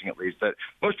paraphrasing at least, that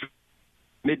most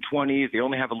mid-20s, they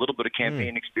only have a little bit of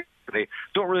campaign experience. They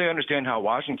don't really understand how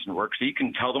Washington works, so you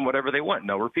can tell them whatever they want, and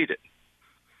they'll repeat it.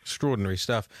 Extraordinary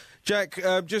stuff. Jack,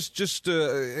 just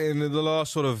in the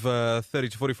last sort of 30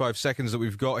 to 45 seconds that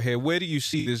we've got here, where do you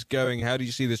see this going? How do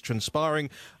you see this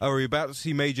transpiring? Are we about to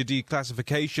see major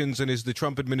declassifications? And is the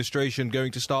Trump administration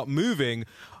going to start moving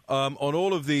on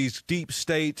all of these deep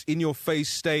state, in-your-face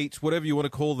state, whatever you want to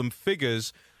call them,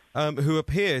 figures who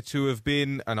appear to have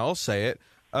been, and I'll say it,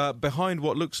 behind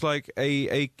what looks like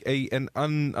an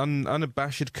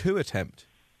unabashed coup attempt?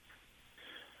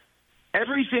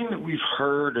 Everything that we've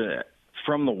heard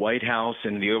from the White House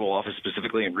and the Oval Office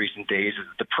specifically in recent days is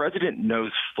that the president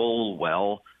knows full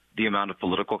well the amount of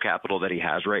political capital that he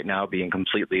has right now, being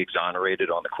completely exonerated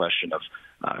on the question of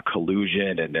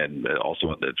collusion and then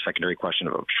also the secondary question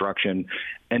of obstruction.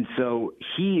 And so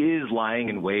he is lying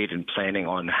in wait and planning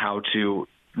on how to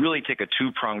really take a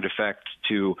two-pronged effect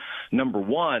to, number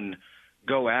one,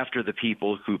 go after the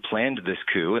people who planned this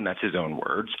coup, and that's his own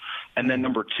words. And then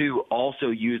number two, also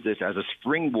use this as a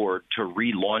springboard to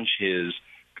relaunch his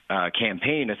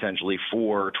campaign, essentially,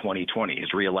 for 2020,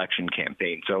 his reelection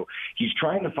campaign. So he's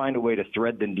trying to find a way to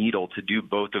thread the needle to do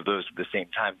both of those at the same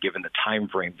time, given the time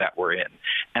frame that we're in.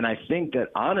 And I think that,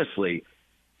 honestly,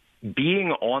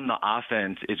 being on the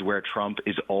offense is where Trump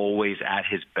is always at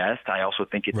his best. I also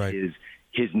think it's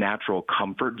his natural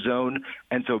comfort zone.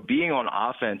 And so being on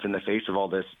offense in the face of all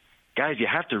this, guys, you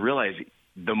have to realize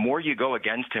the more you go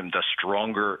against him, the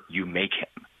stronger you make him.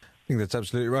 I think that's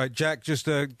absolutely right. Jack, just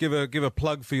give a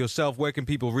plug for yourself. Where can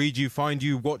people read you, find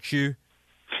you, watch you?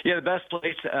 Yeah, the best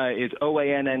place is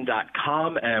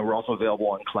OANN.com, and we're also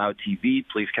available on Cloud TV.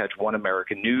 Please catch One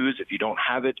American News. If you don't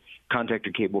have it, contact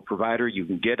your cable provider. You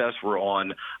can get us. We're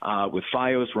on with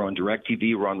Fios. We're on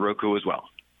DirecTV. We're on Roku as well.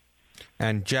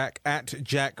 And Jack at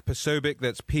Jack Posobiec,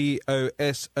 that's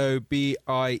Posobiec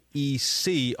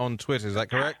on Twitter. Is that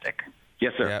correct?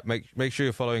 Yes, sir. Yeah, make sure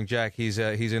you're following Jack. He's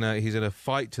in a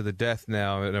fight to the death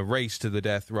now, in a race to the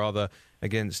death rather,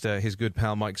 against his good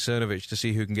pal Mike Cernovich to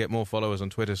see who can get more followers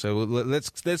on Twitter. So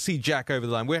let's see Jack over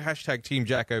the line. We're hashtag Team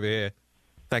Jack over here.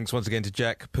 Thanks once again to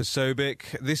Jack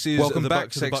Posobiec. This is Welcome the back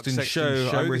Buck to the Buck Sexton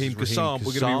Sexton Show. I'm Raheem Kassam.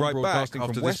 We're going to be right back broadcasting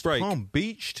after from this West break. Palm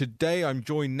Beach. Today I'm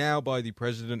joined now by the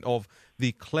president of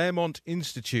the Claremont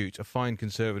Institute, a fine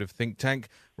conservative think tank.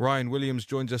 Ryan Williams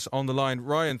joins us on the line.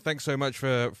 Ryan, thanks so much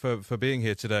for being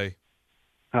here today.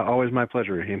 Always my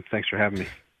pleasure, Raheem. Thanks for having me.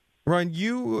 Ryan,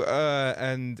 you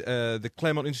and the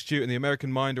Claremont Institute and the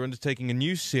American Mind are undertaking a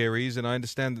new series, and I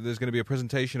understand that there's going to be a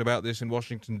presentation about this in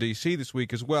Washington, D.C. this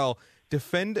week as well.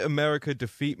 Defend America,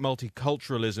 Defeat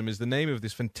Multiculturalism is the name of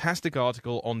this fantastic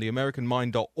article on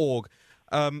theamericanmind.org.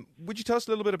 Would you tell us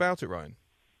a little bit about it, Ryan?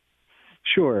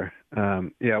 Sure.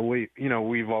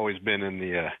 We've always been in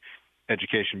the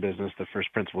education business, the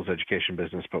first principles education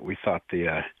business, but we thought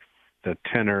the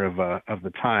tenor of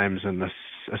the times and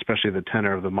especially the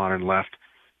tenor of the modern left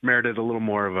merited a little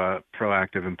more of a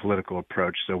proactive and political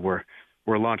approach. So we're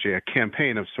launching a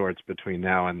campaign of sorts between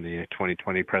now and the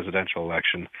 2020 presidential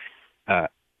election.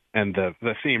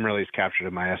 the theme really is captured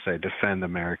in my essay, Defend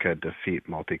America, Defeat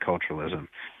Multiculturalism.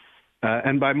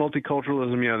 And by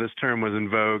multiculturalism, this term was in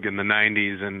vogue in the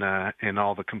 90s and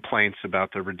all the complaints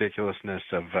about the ridiculousness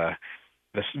of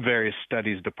the various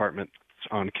studies departments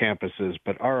on campuses.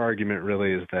 But our argument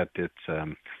really is that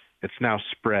it's now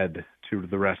spread to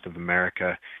the rest of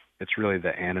America. It's really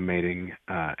the animating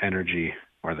energy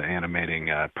or the animating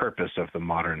purpose of the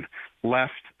modern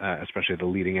left, especially the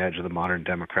leading edge of the modern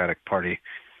Democratic Party.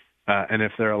 And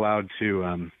if they're allowed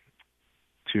to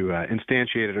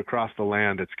instantiate it across the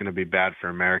land, it's going to be bad for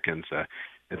Americans.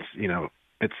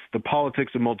 It's the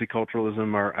politics of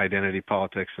multiculturalism are identity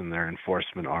politics, and their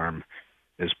enforcement arm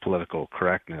is political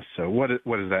correctness. So what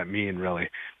does that mean, really?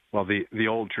 Well, the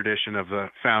old tradition of the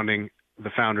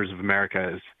founders of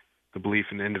America is the belief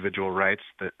in individual rights.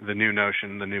 The new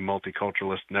notion, the new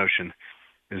multiculturalist notion,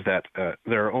 is that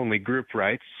there are only group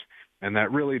rights, and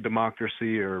that really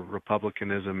democracy or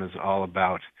republicanism is all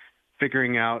about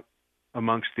figuring out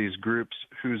amongst these groups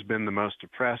who's been the most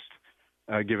oppressed,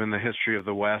 given the history of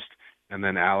the West, and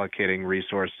then allocating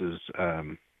resources,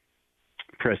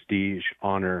 prestige,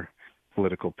 honor,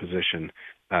 political position,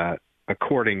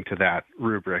 according to that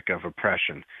rubric of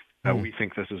oppression. We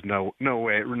think this is no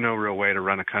real way to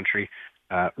run a country,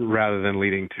 rather than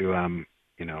leading to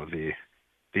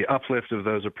the uplift of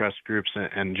those oppressed groups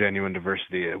and genuine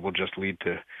diversity. It will just lead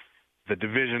to the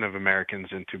division of Americans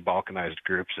into balkanized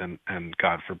groups and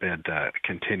God forbid,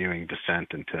 continuing descent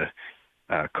into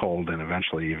cold and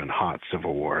eventually even hot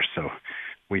civil war. So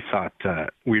we thought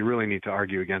we really need to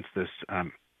argue against this,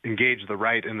 engage the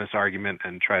right in this argument,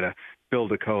 and try to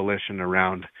build a coalition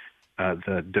around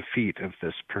the defeat of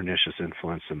this pernicious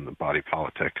influence in the body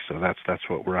politic. So that's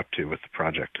what we're up to with the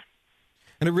project.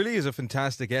 And it really is a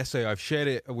fantastic essay. I've shared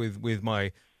it with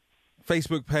my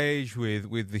Facebook page,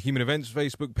 with the Human Events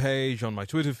Facebook page, on my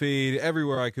Twitter feed,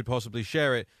 everywhere I could possibly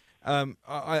share it.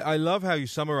 I love how you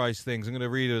summarize things. I'm going to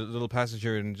read a little passage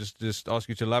here and just ask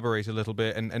you to elaborate a little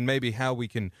bit and maybe how we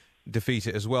can defeat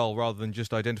it as well, rather than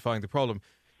just identifying the problem.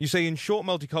 You say, in short,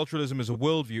 multiculturalism is a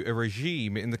worldview, a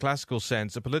regime in the classical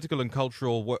sense, a political and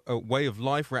cultural way of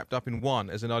life wrapped up in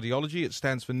one. As an ideology, it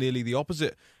stands for nearly the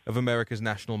opposite of America's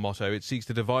national motto. It seeks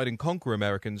to divide and conquer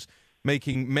Americans,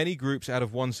 making many groups out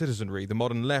of one citizenry. The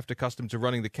modern left, accustomed to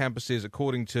running the campuses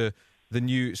according to the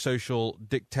new social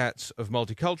diktats of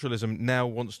multiculturalism, now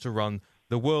wants to run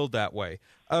the world that way.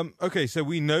 Okay, so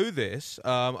we know this.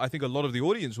 I think a lot of the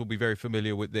audience will be very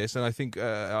familiar with this, and I think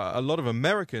a lot of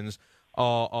Americans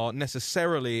are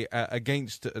necessarily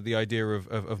against the idea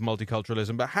of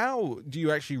multiculturalism. But how do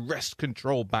you actually wrest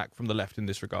control back from the left in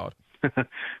this regard?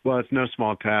 Well, it's no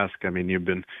small task. I mean, you've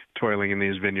been toiling in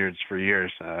these vineyards for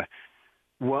years.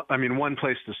 One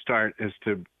place to start is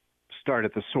to start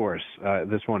at the source.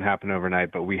 This won't happen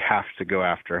overnight, but we have to go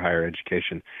after higher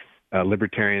education.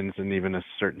 Libertarians and even a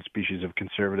certain species of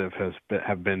conservative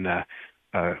have been a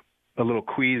little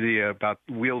queasy about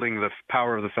wielding the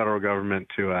power of the federal government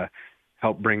to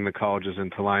help bring the colleges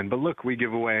into line. But look, we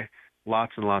give away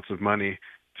lots and lots of money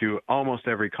to almost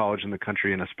every college in the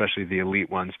country, and especially the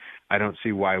elite ones. I don't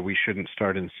see why we shouldn't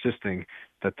start insisting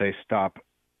that they stop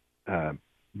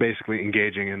basically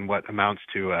engaging in what amounts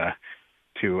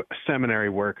to seminary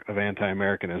work of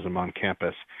anti-Americanism on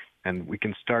campus. And we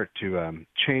can start to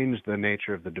change the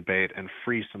nature of the debate and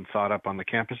free some thought up on the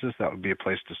campuses. That would be a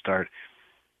place to start.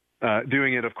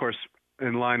 Doing it, of course,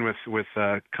 in line with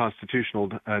constitutional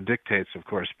dictates, of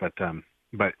course. But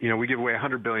we give away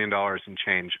 $100 billion in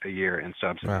change a year in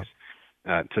subsidies.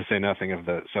 Wow. To say nothing of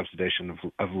the subsidization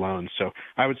of loans. So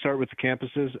I would start with the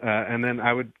campuses, and then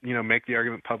I would, make the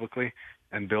argument publicly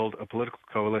and build a political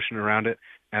coalition around it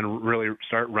and really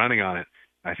start running on it.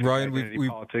 I think Ryan,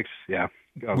 politics, yeah.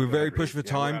 We're very pushed for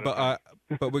time, but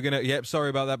we're going to, sorry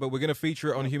about that, but we're going to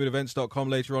feature it on humanevents.com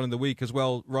later on in the week as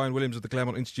well. Ryan Williams of the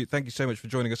Claremont Institute, thank you so much for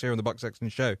joining us here on the Buck Sexton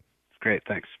Show. It's great,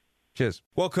 thanks. Cheers.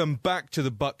 Welcome back to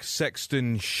the Buck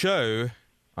Sexton Show.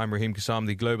 I'm Raheem Kassam,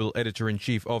 the global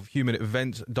editor-in-chief of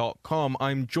humanevents.com.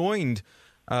 I'm joined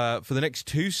for the next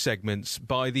two segments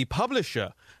by the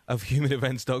publisher of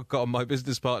humanevents.com, my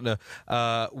business partner,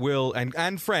 Will,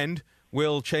 and friend,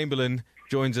 Will Chamberlain,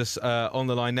 joins us on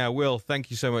the line now. Will,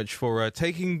 thank you so much for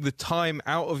taking the time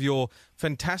out of your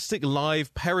fantastic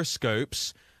live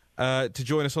periscopes to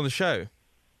join us on the show.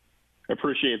 I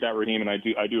appreciate that, Raheem, and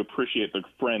I do appreciate the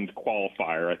friend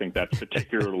qualifier. I think that's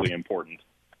particularly important.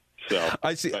 So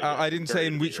I see. I didn't say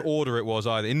in which order it was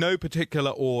either. In no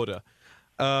particular order.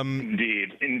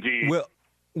 Indeed.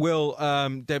 Will,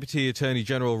 Deputy Attorney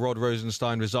General Rod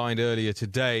Rosenstein resigned earlier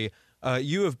today.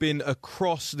 You have been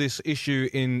across this issue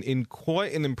in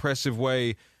quite an impressive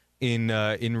way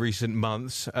in recent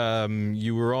months.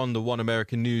 You were on the One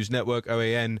American News Network,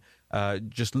 OAN,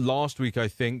 just last week, I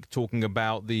think, talking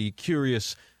about the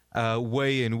curious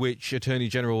way in which Attorney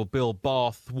General Bill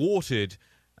Barr thwarted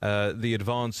the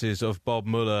advances of Bob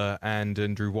Mueller and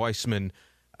Andrew Weissman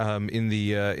in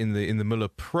the Mueller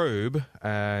probe.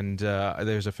 And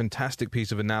there's a fantastic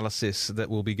piece of analysis that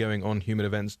will be going on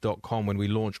humanevents.com when we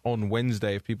launch on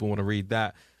Wednesday. If people want to read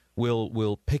that,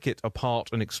 we'll pick it apart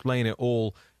and explain it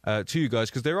all to you guys,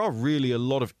 because there are really a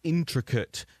lot of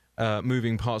intricate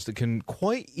moving parts that can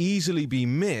quite easily be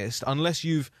missed unless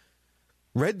you've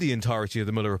read the entirety of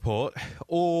the Mueller report,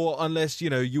 or unless,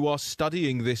 you are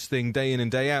studying this thing day in and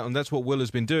day out, and that's what Will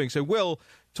has been doing. So, Will,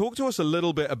 talk to us a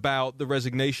little bit about the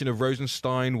resignation of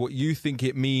Rosenstein, what you think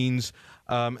it means,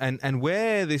 and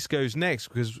where this goes next,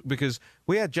 because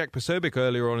we had Jack Posobiec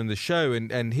earlier on in the show,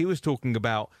 and he was talking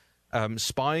about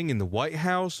spying in the White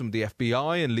House and the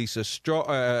FBI and Lisa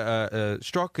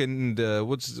Strzok and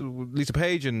Lisa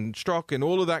Page and Strzok and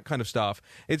all of that kind of stuff.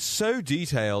 It's so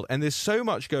detailed, and there's so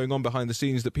much going on behind the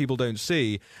scenes that people don't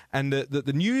see, and that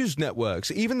the news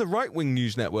networks, even the right-wing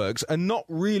news networks, are not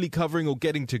really covering or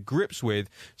getting to grips with.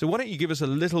 So why don't you give us a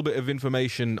little bit of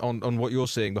information on what you're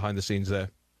seeing behind the scenes there?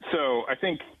 So I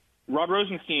think Rod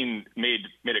Rosenstein made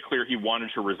it clear he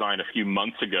wanted to resign a few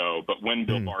months ago, but when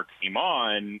Bill Barr came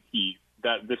on,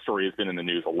 this story has been in the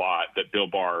news a lot, that Bill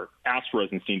Barr asked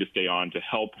Rosenstein to stay on to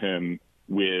help him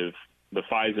with the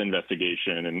FISA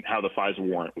investigation and how the FISA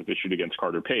warrant was issued against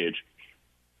Carter Page.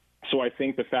 So I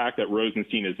think the fact that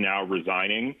Rosenstein is now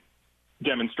resigning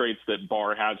demonstrates that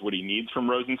Barr has what he needs from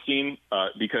Rosenstein,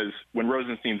 because when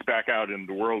Rosenstein's back out in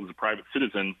the world as a private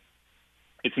citizen,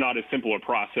 it's not as simple a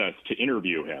process to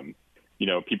interview him.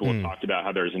 People have talked about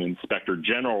how there's an inspector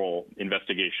general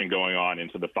investigation going on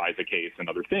into the FISA case and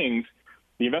other things.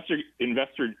 The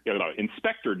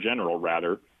inspector general,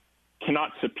 rather,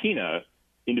 cannot subpoena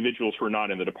individuals who are not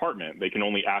in the department. They can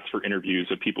only ask for interviews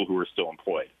of people who are still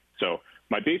employed. So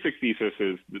my basic thesis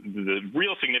is the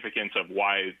real significance of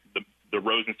why the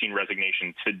Rosenstein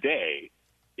resignation today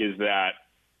is that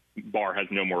Barr has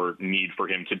no more need for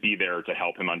him to be there to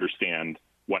help him understand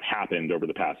what happened over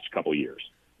the past couple of years.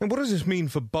 And what does this mean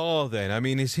for Barr then? I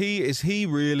mean, is he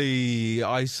really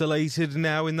isolated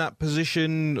now in that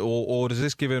position, or does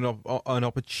this give him an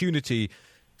opportunity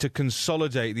to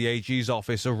consolidate the AG's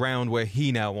office around where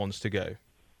he now wants to go?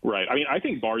 Right. I mean, I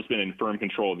think Barr's been in firm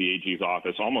control of the AG's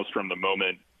office almost from the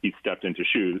moment he stepped into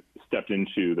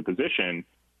the position.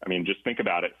 I mean, just think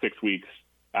about it. 6 weeks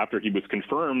after he was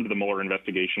confirmed, the Mueller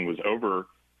investigation was over,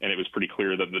 and it was pretty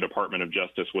clear that the Department of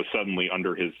Justice was suddenly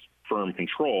under his firm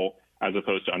control, as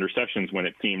opposed to under Sessions when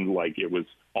it seemed like it was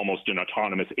almost an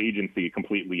autonomous agency,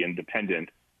 completely independent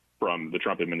from the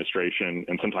Trump administration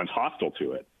and sometimes hostile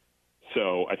to it.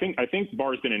 So I think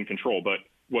Barr's been in control, but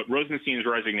what Rosenstein's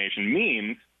resignation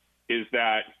means is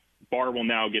that Barr will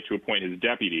now get to appoint his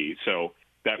deputy. So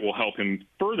that will help him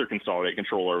further consolidate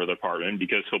control over the department,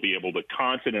 because he'll be able to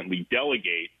confidently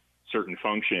delegate certain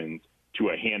functions to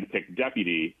a hand-picked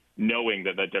deputy, knowing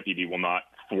that that deputy will not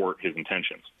thwart his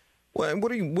intentions. Well, and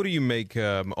what do you make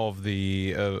of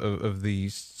the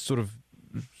sort of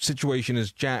situation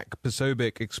as Jack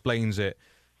Posobiec explains it,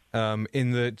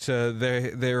 in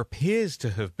that there appears to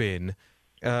have been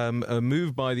a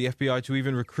move by the FBI to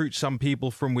even recruit some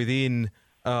people from within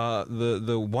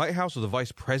the White House or the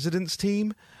vice president's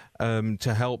team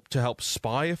to help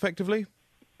spy effectively?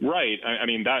 Right. I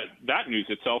mean, that news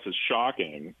itself is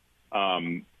shocking.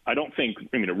 I don't think,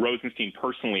 Rosenstein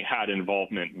personally had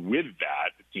involvement with that.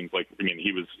 It seems like,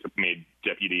 he was made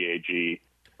deputy AG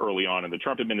early on in the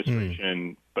Trump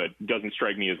administration, but doesn't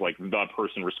strike me as like the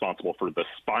person responsible for the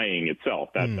spying itself.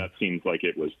 That seems like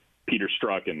it was Peter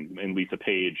Strzok and Lisa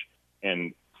Page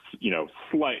and,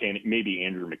 and maybe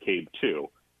Andrew McCabe too,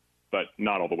 but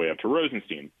not all the way up to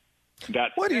Rosenstein.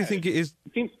 Why do you think it is?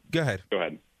 Go ahead. Go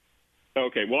ahead.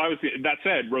 Okay, well, that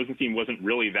said, Rosenstein wasn't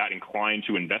really that inclined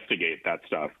to investigate that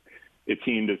stuff. It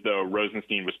seemed as though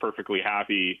Rosenstein was perfectly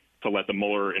happy to let the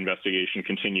Mueller investigation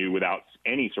continue without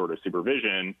any sort of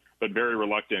supervision, but very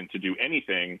reluctant to do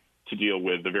anything to deal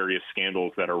with the various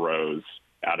scandals that arose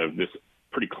out of this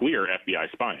pretty clear FBI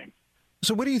spying.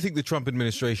 So where do you think the Trump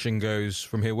administration goes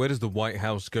from here? Where does the White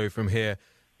House go from here?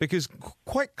 Because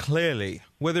quite clearly,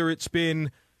 whether it's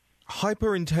been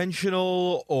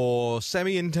hyper-intentional or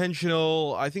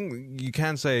semi-intentional, I think you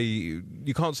can't say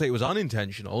it was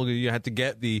unintentional. You had to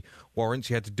get the warrants,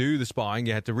 you had to do the spying,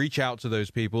 you had to reach out to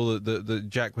those people that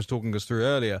Jack was talking us through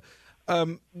earlier.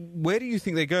 Where do you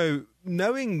think they go,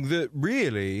 knowing that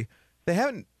really they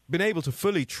haven't been able to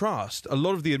fully trust a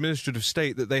lot of the administrative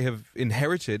state that they have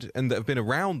inherited and that have been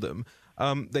around them?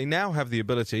 they now have the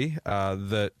ability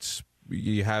that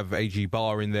you have AG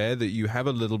Barr in there, that you have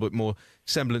a little bit more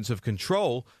semblance of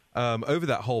control over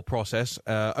that whole process,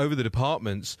 over the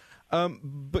departments.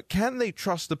 But can they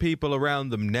trust the people around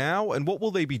them now? And what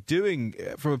will they be doing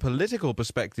from a political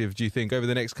perspective, do you think, over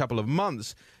the next couple of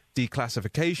months?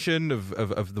 Declassification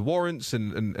of the warrants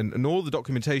and all the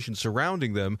documentation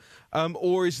surrounding them?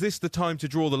 Or is this the time to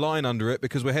draw the line under it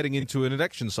because we're heading into an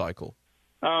election cycle?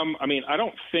 I mean, I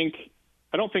don't think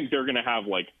they're going to have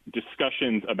like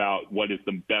discussions about what is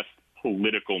the best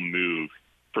political move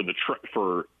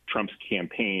for Trump's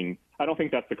campaign. I don't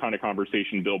think that's the kind of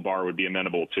conversation Bill Barr would be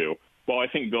amenable to. While I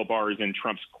think Bill Barr is in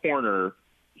Trump's corner,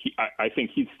 I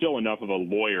think he's still enough of a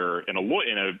lawyer and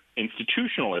an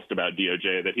institutionalist about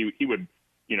DOJ that he would,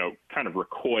 kind of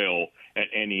recoil at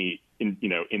any,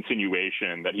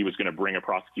 insinuation that he was going to bring a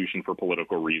prosecution for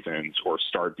political reasons or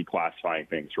start declassifying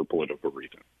things for political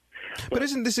reasons. But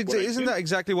isn't that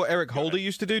exactly what Eric Holder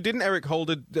used to do? Didn't Eric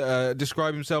Holder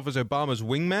describe himself as Obama's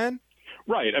wingman?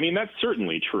 Right. I mean, that's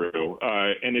certainly true.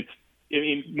 And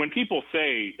when people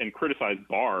say and criticize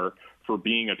Barr for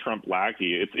being a Trump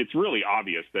lackey, it's really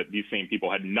obvious that these same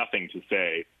people had nothing to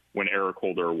say when Eric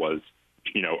Holder was,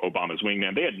 Obama's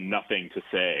wingman. They had nothing to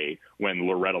say when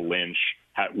Loretta Lynch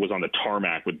was on the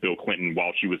tarmac with Bill Clinton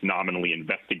while she was nominally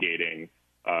investigating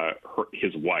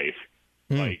his wife.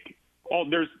 Like,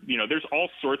 there's all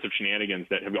sorts of shenanigans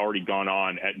that have already gone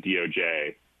on at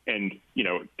DOJ, and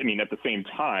at the same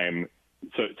time.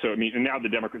 So and now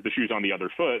the shoe's on the other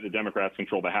foot. The Democrats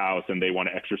control the House, and they want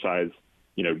to exercise,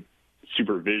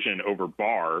 supervision over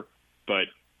Barr. But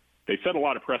they set a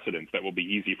lot of precedents that will be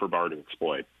easy for Barr to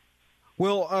exploit.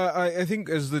 Well, I think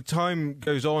as the time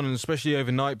goes on, and especially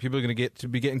overnight, people are going to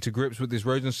be getting to grips with this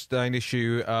Rosenstein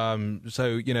issue.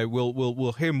 So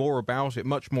we'll hear more about it,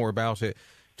 much more about it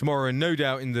tomorrow, and no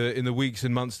doubt in the weeks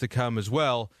and months to come as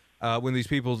well. When these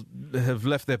people have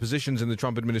left their positions in the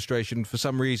Trump administration, for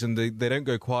some reason they don't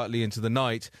go quietly into the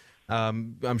night.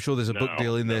 I'm sure there's a book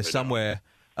deal in there somewhere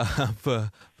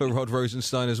for Rod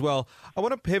Rosenstein as well. I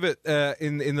want to pivot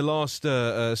in the last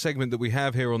segment that we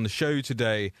have here on the show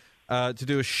today to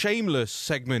do a shameless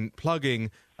segment plugging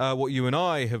what you and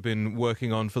I have been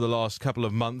working on for the last couple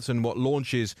of months and what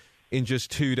launches in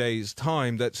just 2 days'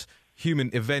 time. That's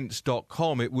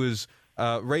humanevents.com. It was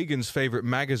Reagan's favorite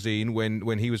magazine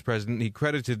when he was president. He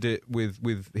credited it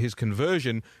with his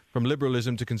conversion from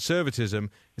liberalism to conservatism.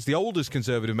 It's the oldest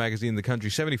conservative magazine in the country,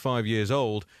 75 years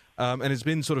old, and it's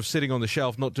been sort of sitting on the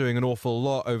shelf, not doing an awful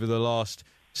lot over the last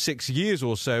 6 years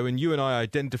or so. And you and I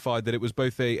identified that it was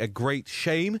both a great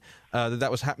shame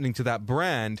that was happening to that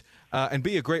brand, and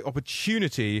be a great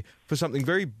opportunity for something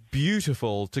very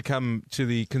beautiful to come to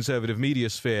the conservative media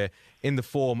sphere in the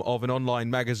form of an online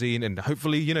magazine and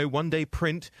hopefully, one day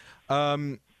print,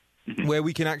 where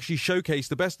we can actually showcase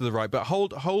the best of the right. But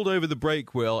hold over the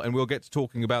break, Will, and we'll get to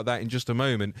talking about that in just a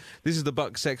moment. This is the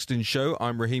Buck Sexton Show.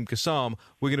 I'm Raheem Kassam.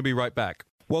 We're going to be right back.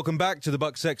 Welcome back to the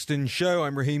Buck Sexton Show.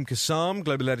 I'm Raheem Kassam,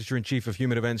 Global Editor-in-Chief of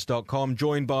HumanEvents.com,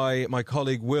 joined by my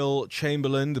colleague Will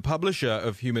Chamberlain, the publisher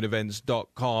of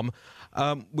HumanEvents.com.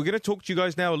 We're going to talk to you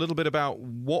guys now a little bit about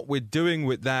what we're doing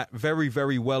with that very,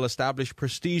 very well-established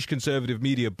prestige conservative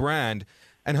media brand,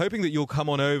 and hoping that you'll come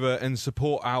on over and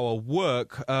support our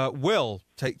work. Will,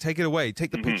 take it away.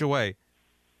 Take the pitch away.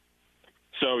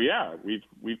 So yeah,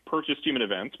 we've purchased Human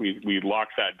Events. We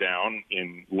locked that down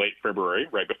in late February,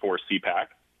 right before CPAC.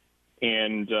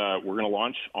 And we're going to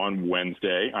launch on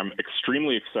Wednesday. I'm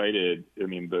extremely excited. I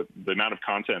mean, the amount of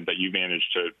content that you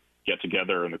managed to get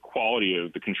together and the quality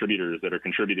of the contributors that are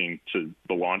contributing to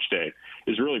the launch day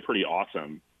is really pretty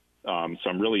awesome. So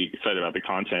I'm really excited about the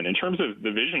content. In terms of the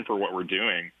vision for what we're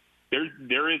doing,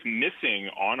 there is missing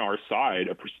on our side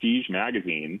a prestige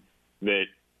magazine that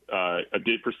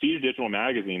prestige digital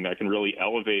magazine that can really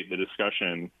elevate the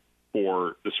discussion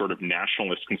for the sort of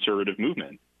nationalist conservative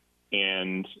movement.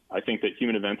 And I think that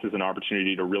Human Events is an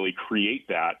opportunity to really create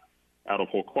that out of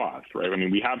whole cloth, right? I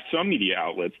mean, we have some media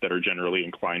outlets that are generally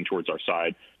inclined towards our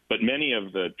side, but many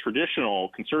of the traditional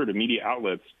conservative media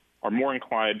outlets are more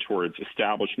inclined towards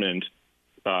establishment,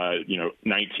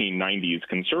 1990s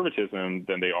conservatism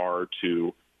than they are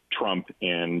to Trump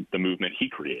and the movement he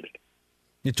created.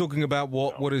 You're talking about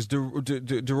what is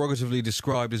derogatively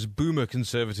described as boomer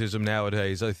conservatism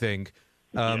nowadays, I think.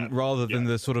 Rather than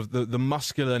the sort of the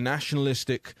muscular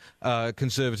nationalistic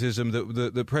conservatism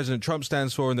that President Trump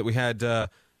stands for, and that we had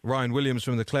Ryan Williams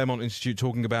from the Claremont Institute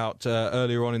talking about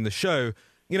earlier on in the show.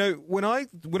 When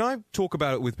I talk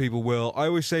about it with people, Will, I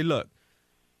always say, look,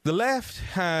 the left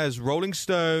has Rolling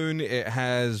Stone, it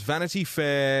has Vanity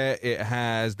Fair, it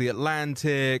has The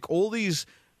Atlantic, all these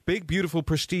big, beautiful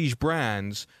prestige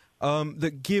brands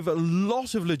that give a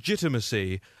lot of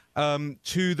legitimacy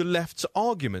to the left's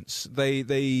arguments.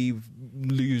 They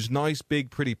use nice,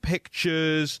 big, pretty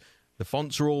pictures. The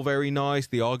fonts are all very nice.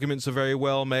 The arguments are very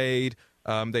well made.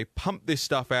 They pump this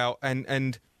stuff out,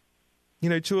 and you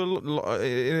know,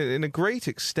 in a great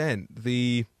extent,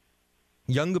 the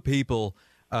younger people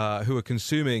who are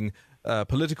consuming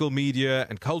political media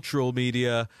and cultural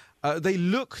media, they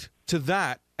look to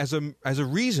that as a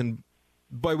reason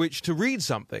by which to read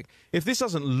something. If this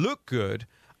doesn't look good,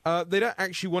 they don't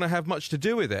actually want to have much to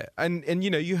do with it. And you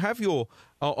know, you have your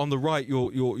on the right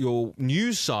your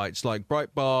news sites like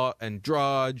Breitbart and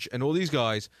Drudge and all these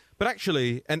guys. But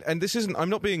actually, and this isn't, I'm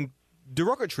not being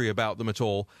derogatory about them at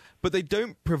all, but they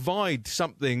don't provide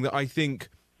something that I think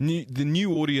the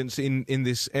new audience in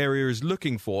this area is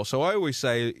looking for. So I always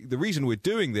say the reason we're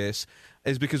doing this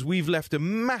is because we've left a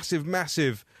massive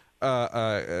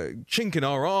chink in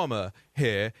our armor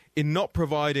here in not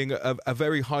providing a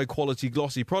very high quality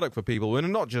glossy product for people.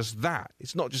 And not just that,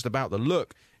 it's not just about the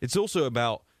look, it's also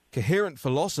about coherent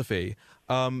philosophy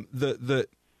that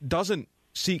doesn't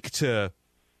seek to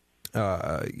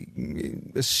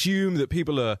assume that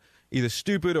people are either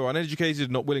stupid or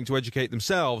uneducated, not willing to educate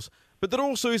themselves, but that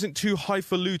also isn't too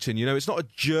highfalutin. You know, it's not a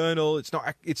journal, it's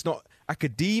not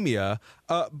academia,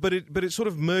 but it sort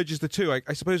of merges the two.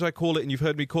 I suppose I call it, and you've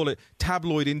heard me call it,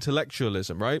 tabloid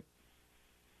intellectualism, right?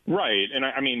 Right, and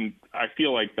I mean, I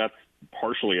feel like that's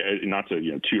partially, not to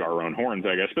toot our own horns,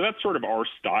 I guess, but that's sort of our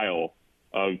style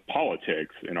of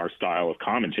politics and our style of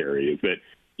commentary. Is that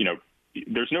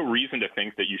there's no reason to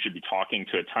think that you should be talking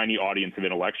to a tiny audience of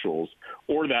intellectuals,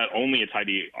 or that only a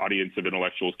tiny audience of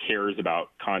intellectuals cares about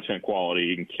content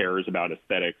quality and cares about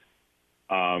aesthetics.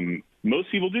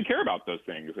 Most people do care about those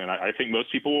things, and I think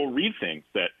most people will read things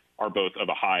that are both of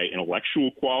a high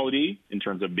intellectual quality in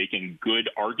terms of making good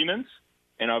arguments,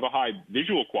 and of a high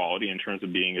visual quality in terms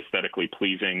of being aesthetically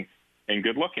pleasing and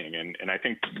good looking. And I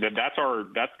think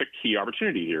that's the key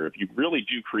opportunity here. If you really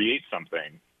do create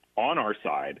something on our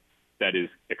side that is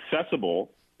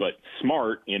accessible but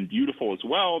smart and beautiful as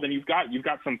well, then you've got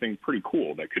something pretty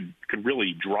cool that could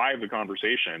really drive the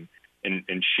conversation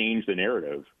and change the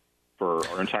narrative for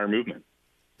our entire movement.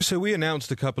 So we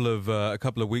announced a couple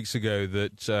of weeks ago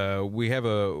that we have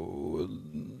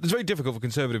it's very difficult for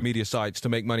conservative media sites to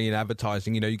make money in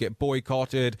advertising. You know, you get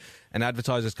boycotted, and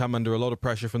advertisers come under a lot of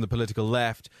pressure from the political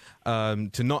left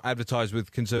to not advertise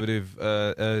with conservative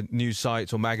news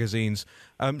sites or magazines.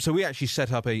 So we actually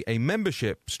set up a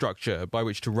membership structure by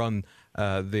which to run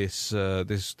this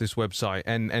website,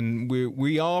 and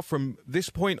we are from this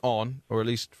point on, or at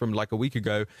least from like a week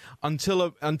ago,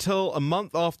 until a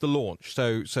month after launch.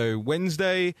 So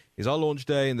Wednesday is our launch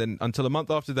day, and then until a month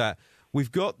after that,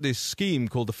 we've got this scheme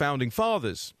called the Founding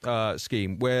Fathers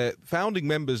scheme, where founding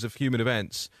members of Human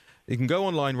Events, you can go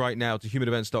online right now to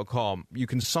humanevents.com. You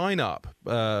can sign up.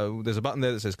 There's a button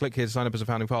there that says click here to sign up as a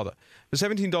founding father for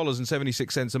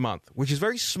 $17.76 a month, which is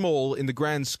very small in the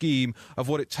grand scheme of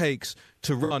what it takes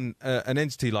to run an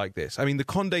entity like this. I mean, the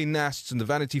Condé Nasts and the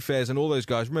Vanity Fairs and all those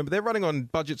guys, remember, they're running on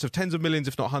budgets of tens of millions,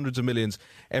 if not hundreds of millions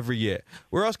every year.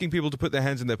 We're asking people to put their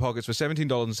hands in their pockets for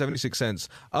 $17.76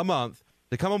 a month.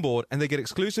 They come on board and they get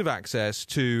exclusive access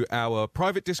to our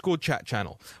private Discord chat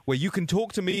channel where you can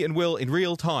talk to me and Will in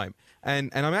real time.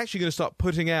 And I'm actually going to start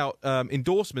putting out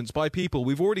endorsements by people.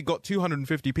 We've already got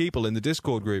 250 people in the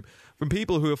Discord group from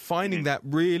people who are finding that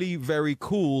really very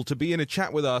cool to be in a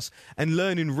chat with us and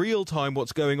learn in real time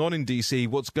what's going on in DC,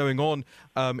 what's going on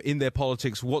in their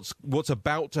politics, what's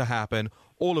about to happen.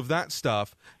 All of that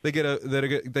stuff. They get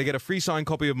a free signed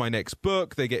copy of my next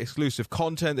book. They get exclusive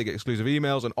content. They get exclusive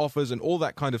emails and offers and all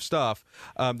that kind of stuff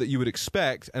that you would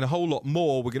expect, and a whole lot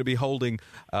more. We're going to be holding,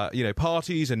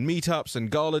 parties and meetups and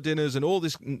gala dinners and all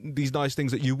these nice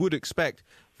things that you would expect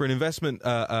for an investment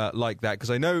like that.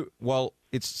 Because I know, while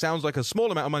it sounds like a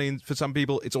small amount of money for some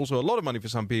people, it's also a lot of money for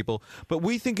some people. But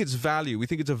we think it's value. We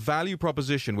think it's a value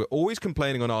proposition. We're always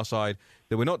complaining on our side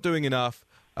that we're not doing enough.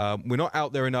 We're not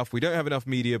out there enough. We don't have enough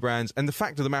media brands. And the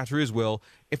fact of the matter is, Will,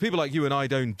 if people like you and I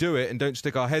don't do it and don't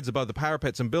stick our heads above the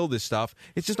parapets and build this stuff,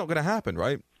 it's just not going to happen,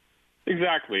 right?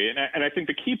 Exactly. And I think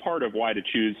the key part of why to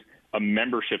choose a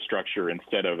membership structure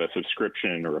instead of a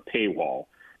subscription or a paywall,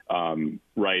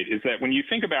 right, is that when you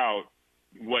think about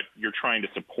what you're trying to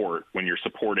support when you're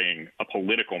supporting a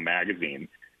political magazine,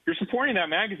 you're supporting that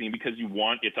magazine because you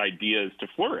want its ideas to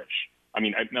flourish. I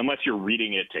mean, unless you're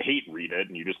reading it to read it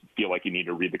and you just feel like you need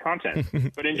to read the content.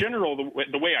 But in general,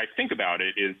 the way I think about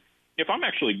it is, if I'm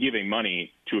actually giving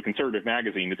money to a conservative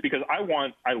magazine, it's because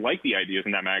I like the ideas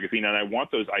in that magazine, and I want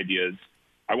those ideas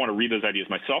I want to read those ideas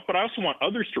myself, but I also want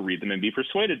others to read them and be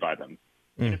persuaded by them.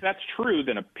 And if that's true,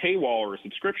 then a paywall or a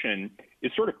subscription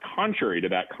is sort of contrary to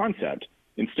that concept.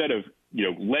 Instead of,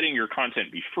 letting your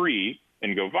content be free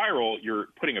and go viral, you're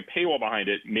putting a paywall behind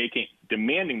it,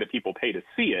 demanding that people pay to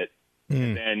see it.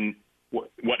 And then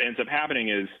what ends up happening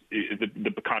is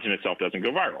the content itself doesn't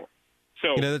go viral.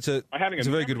 So that's a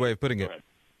very good way of putting it.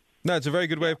 No, it's a very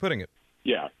good way of putting it.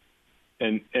 Yeah.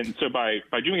 And so by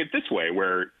doing it this way,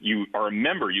 where you are a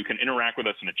member, you can interact with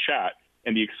us in a chat,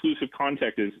 and the exclusive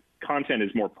content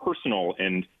is more personal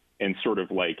and sort of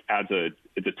like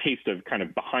it's a taste of kind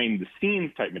of behind the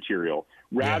scenes type material,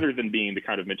 rather than being the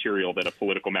kind of material that a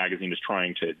political magazine is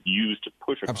trying to use to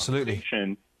push a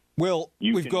conversation. Will,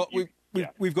 we've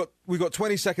got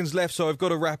 20 seconds left, so I've got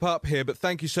to wrap up here, but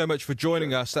thank you so much for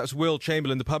joining us. That's Will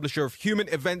Chamberlain, the publisher of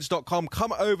humanevents.com.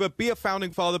 Come over, be a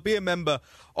founding father, be a member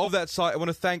of that site. I want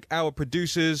to thank our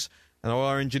producers and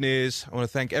our engineers. I want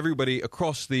to thank everybody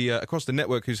across the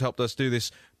network who's helped us do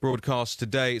this broadcast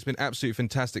today. It's been absolutely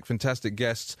fantastic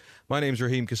guests. My name's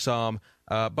Raheem Kassam.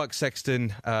 Buck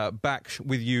Sexton back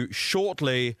with you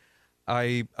shortly.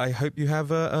 I hope you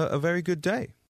have a very good day.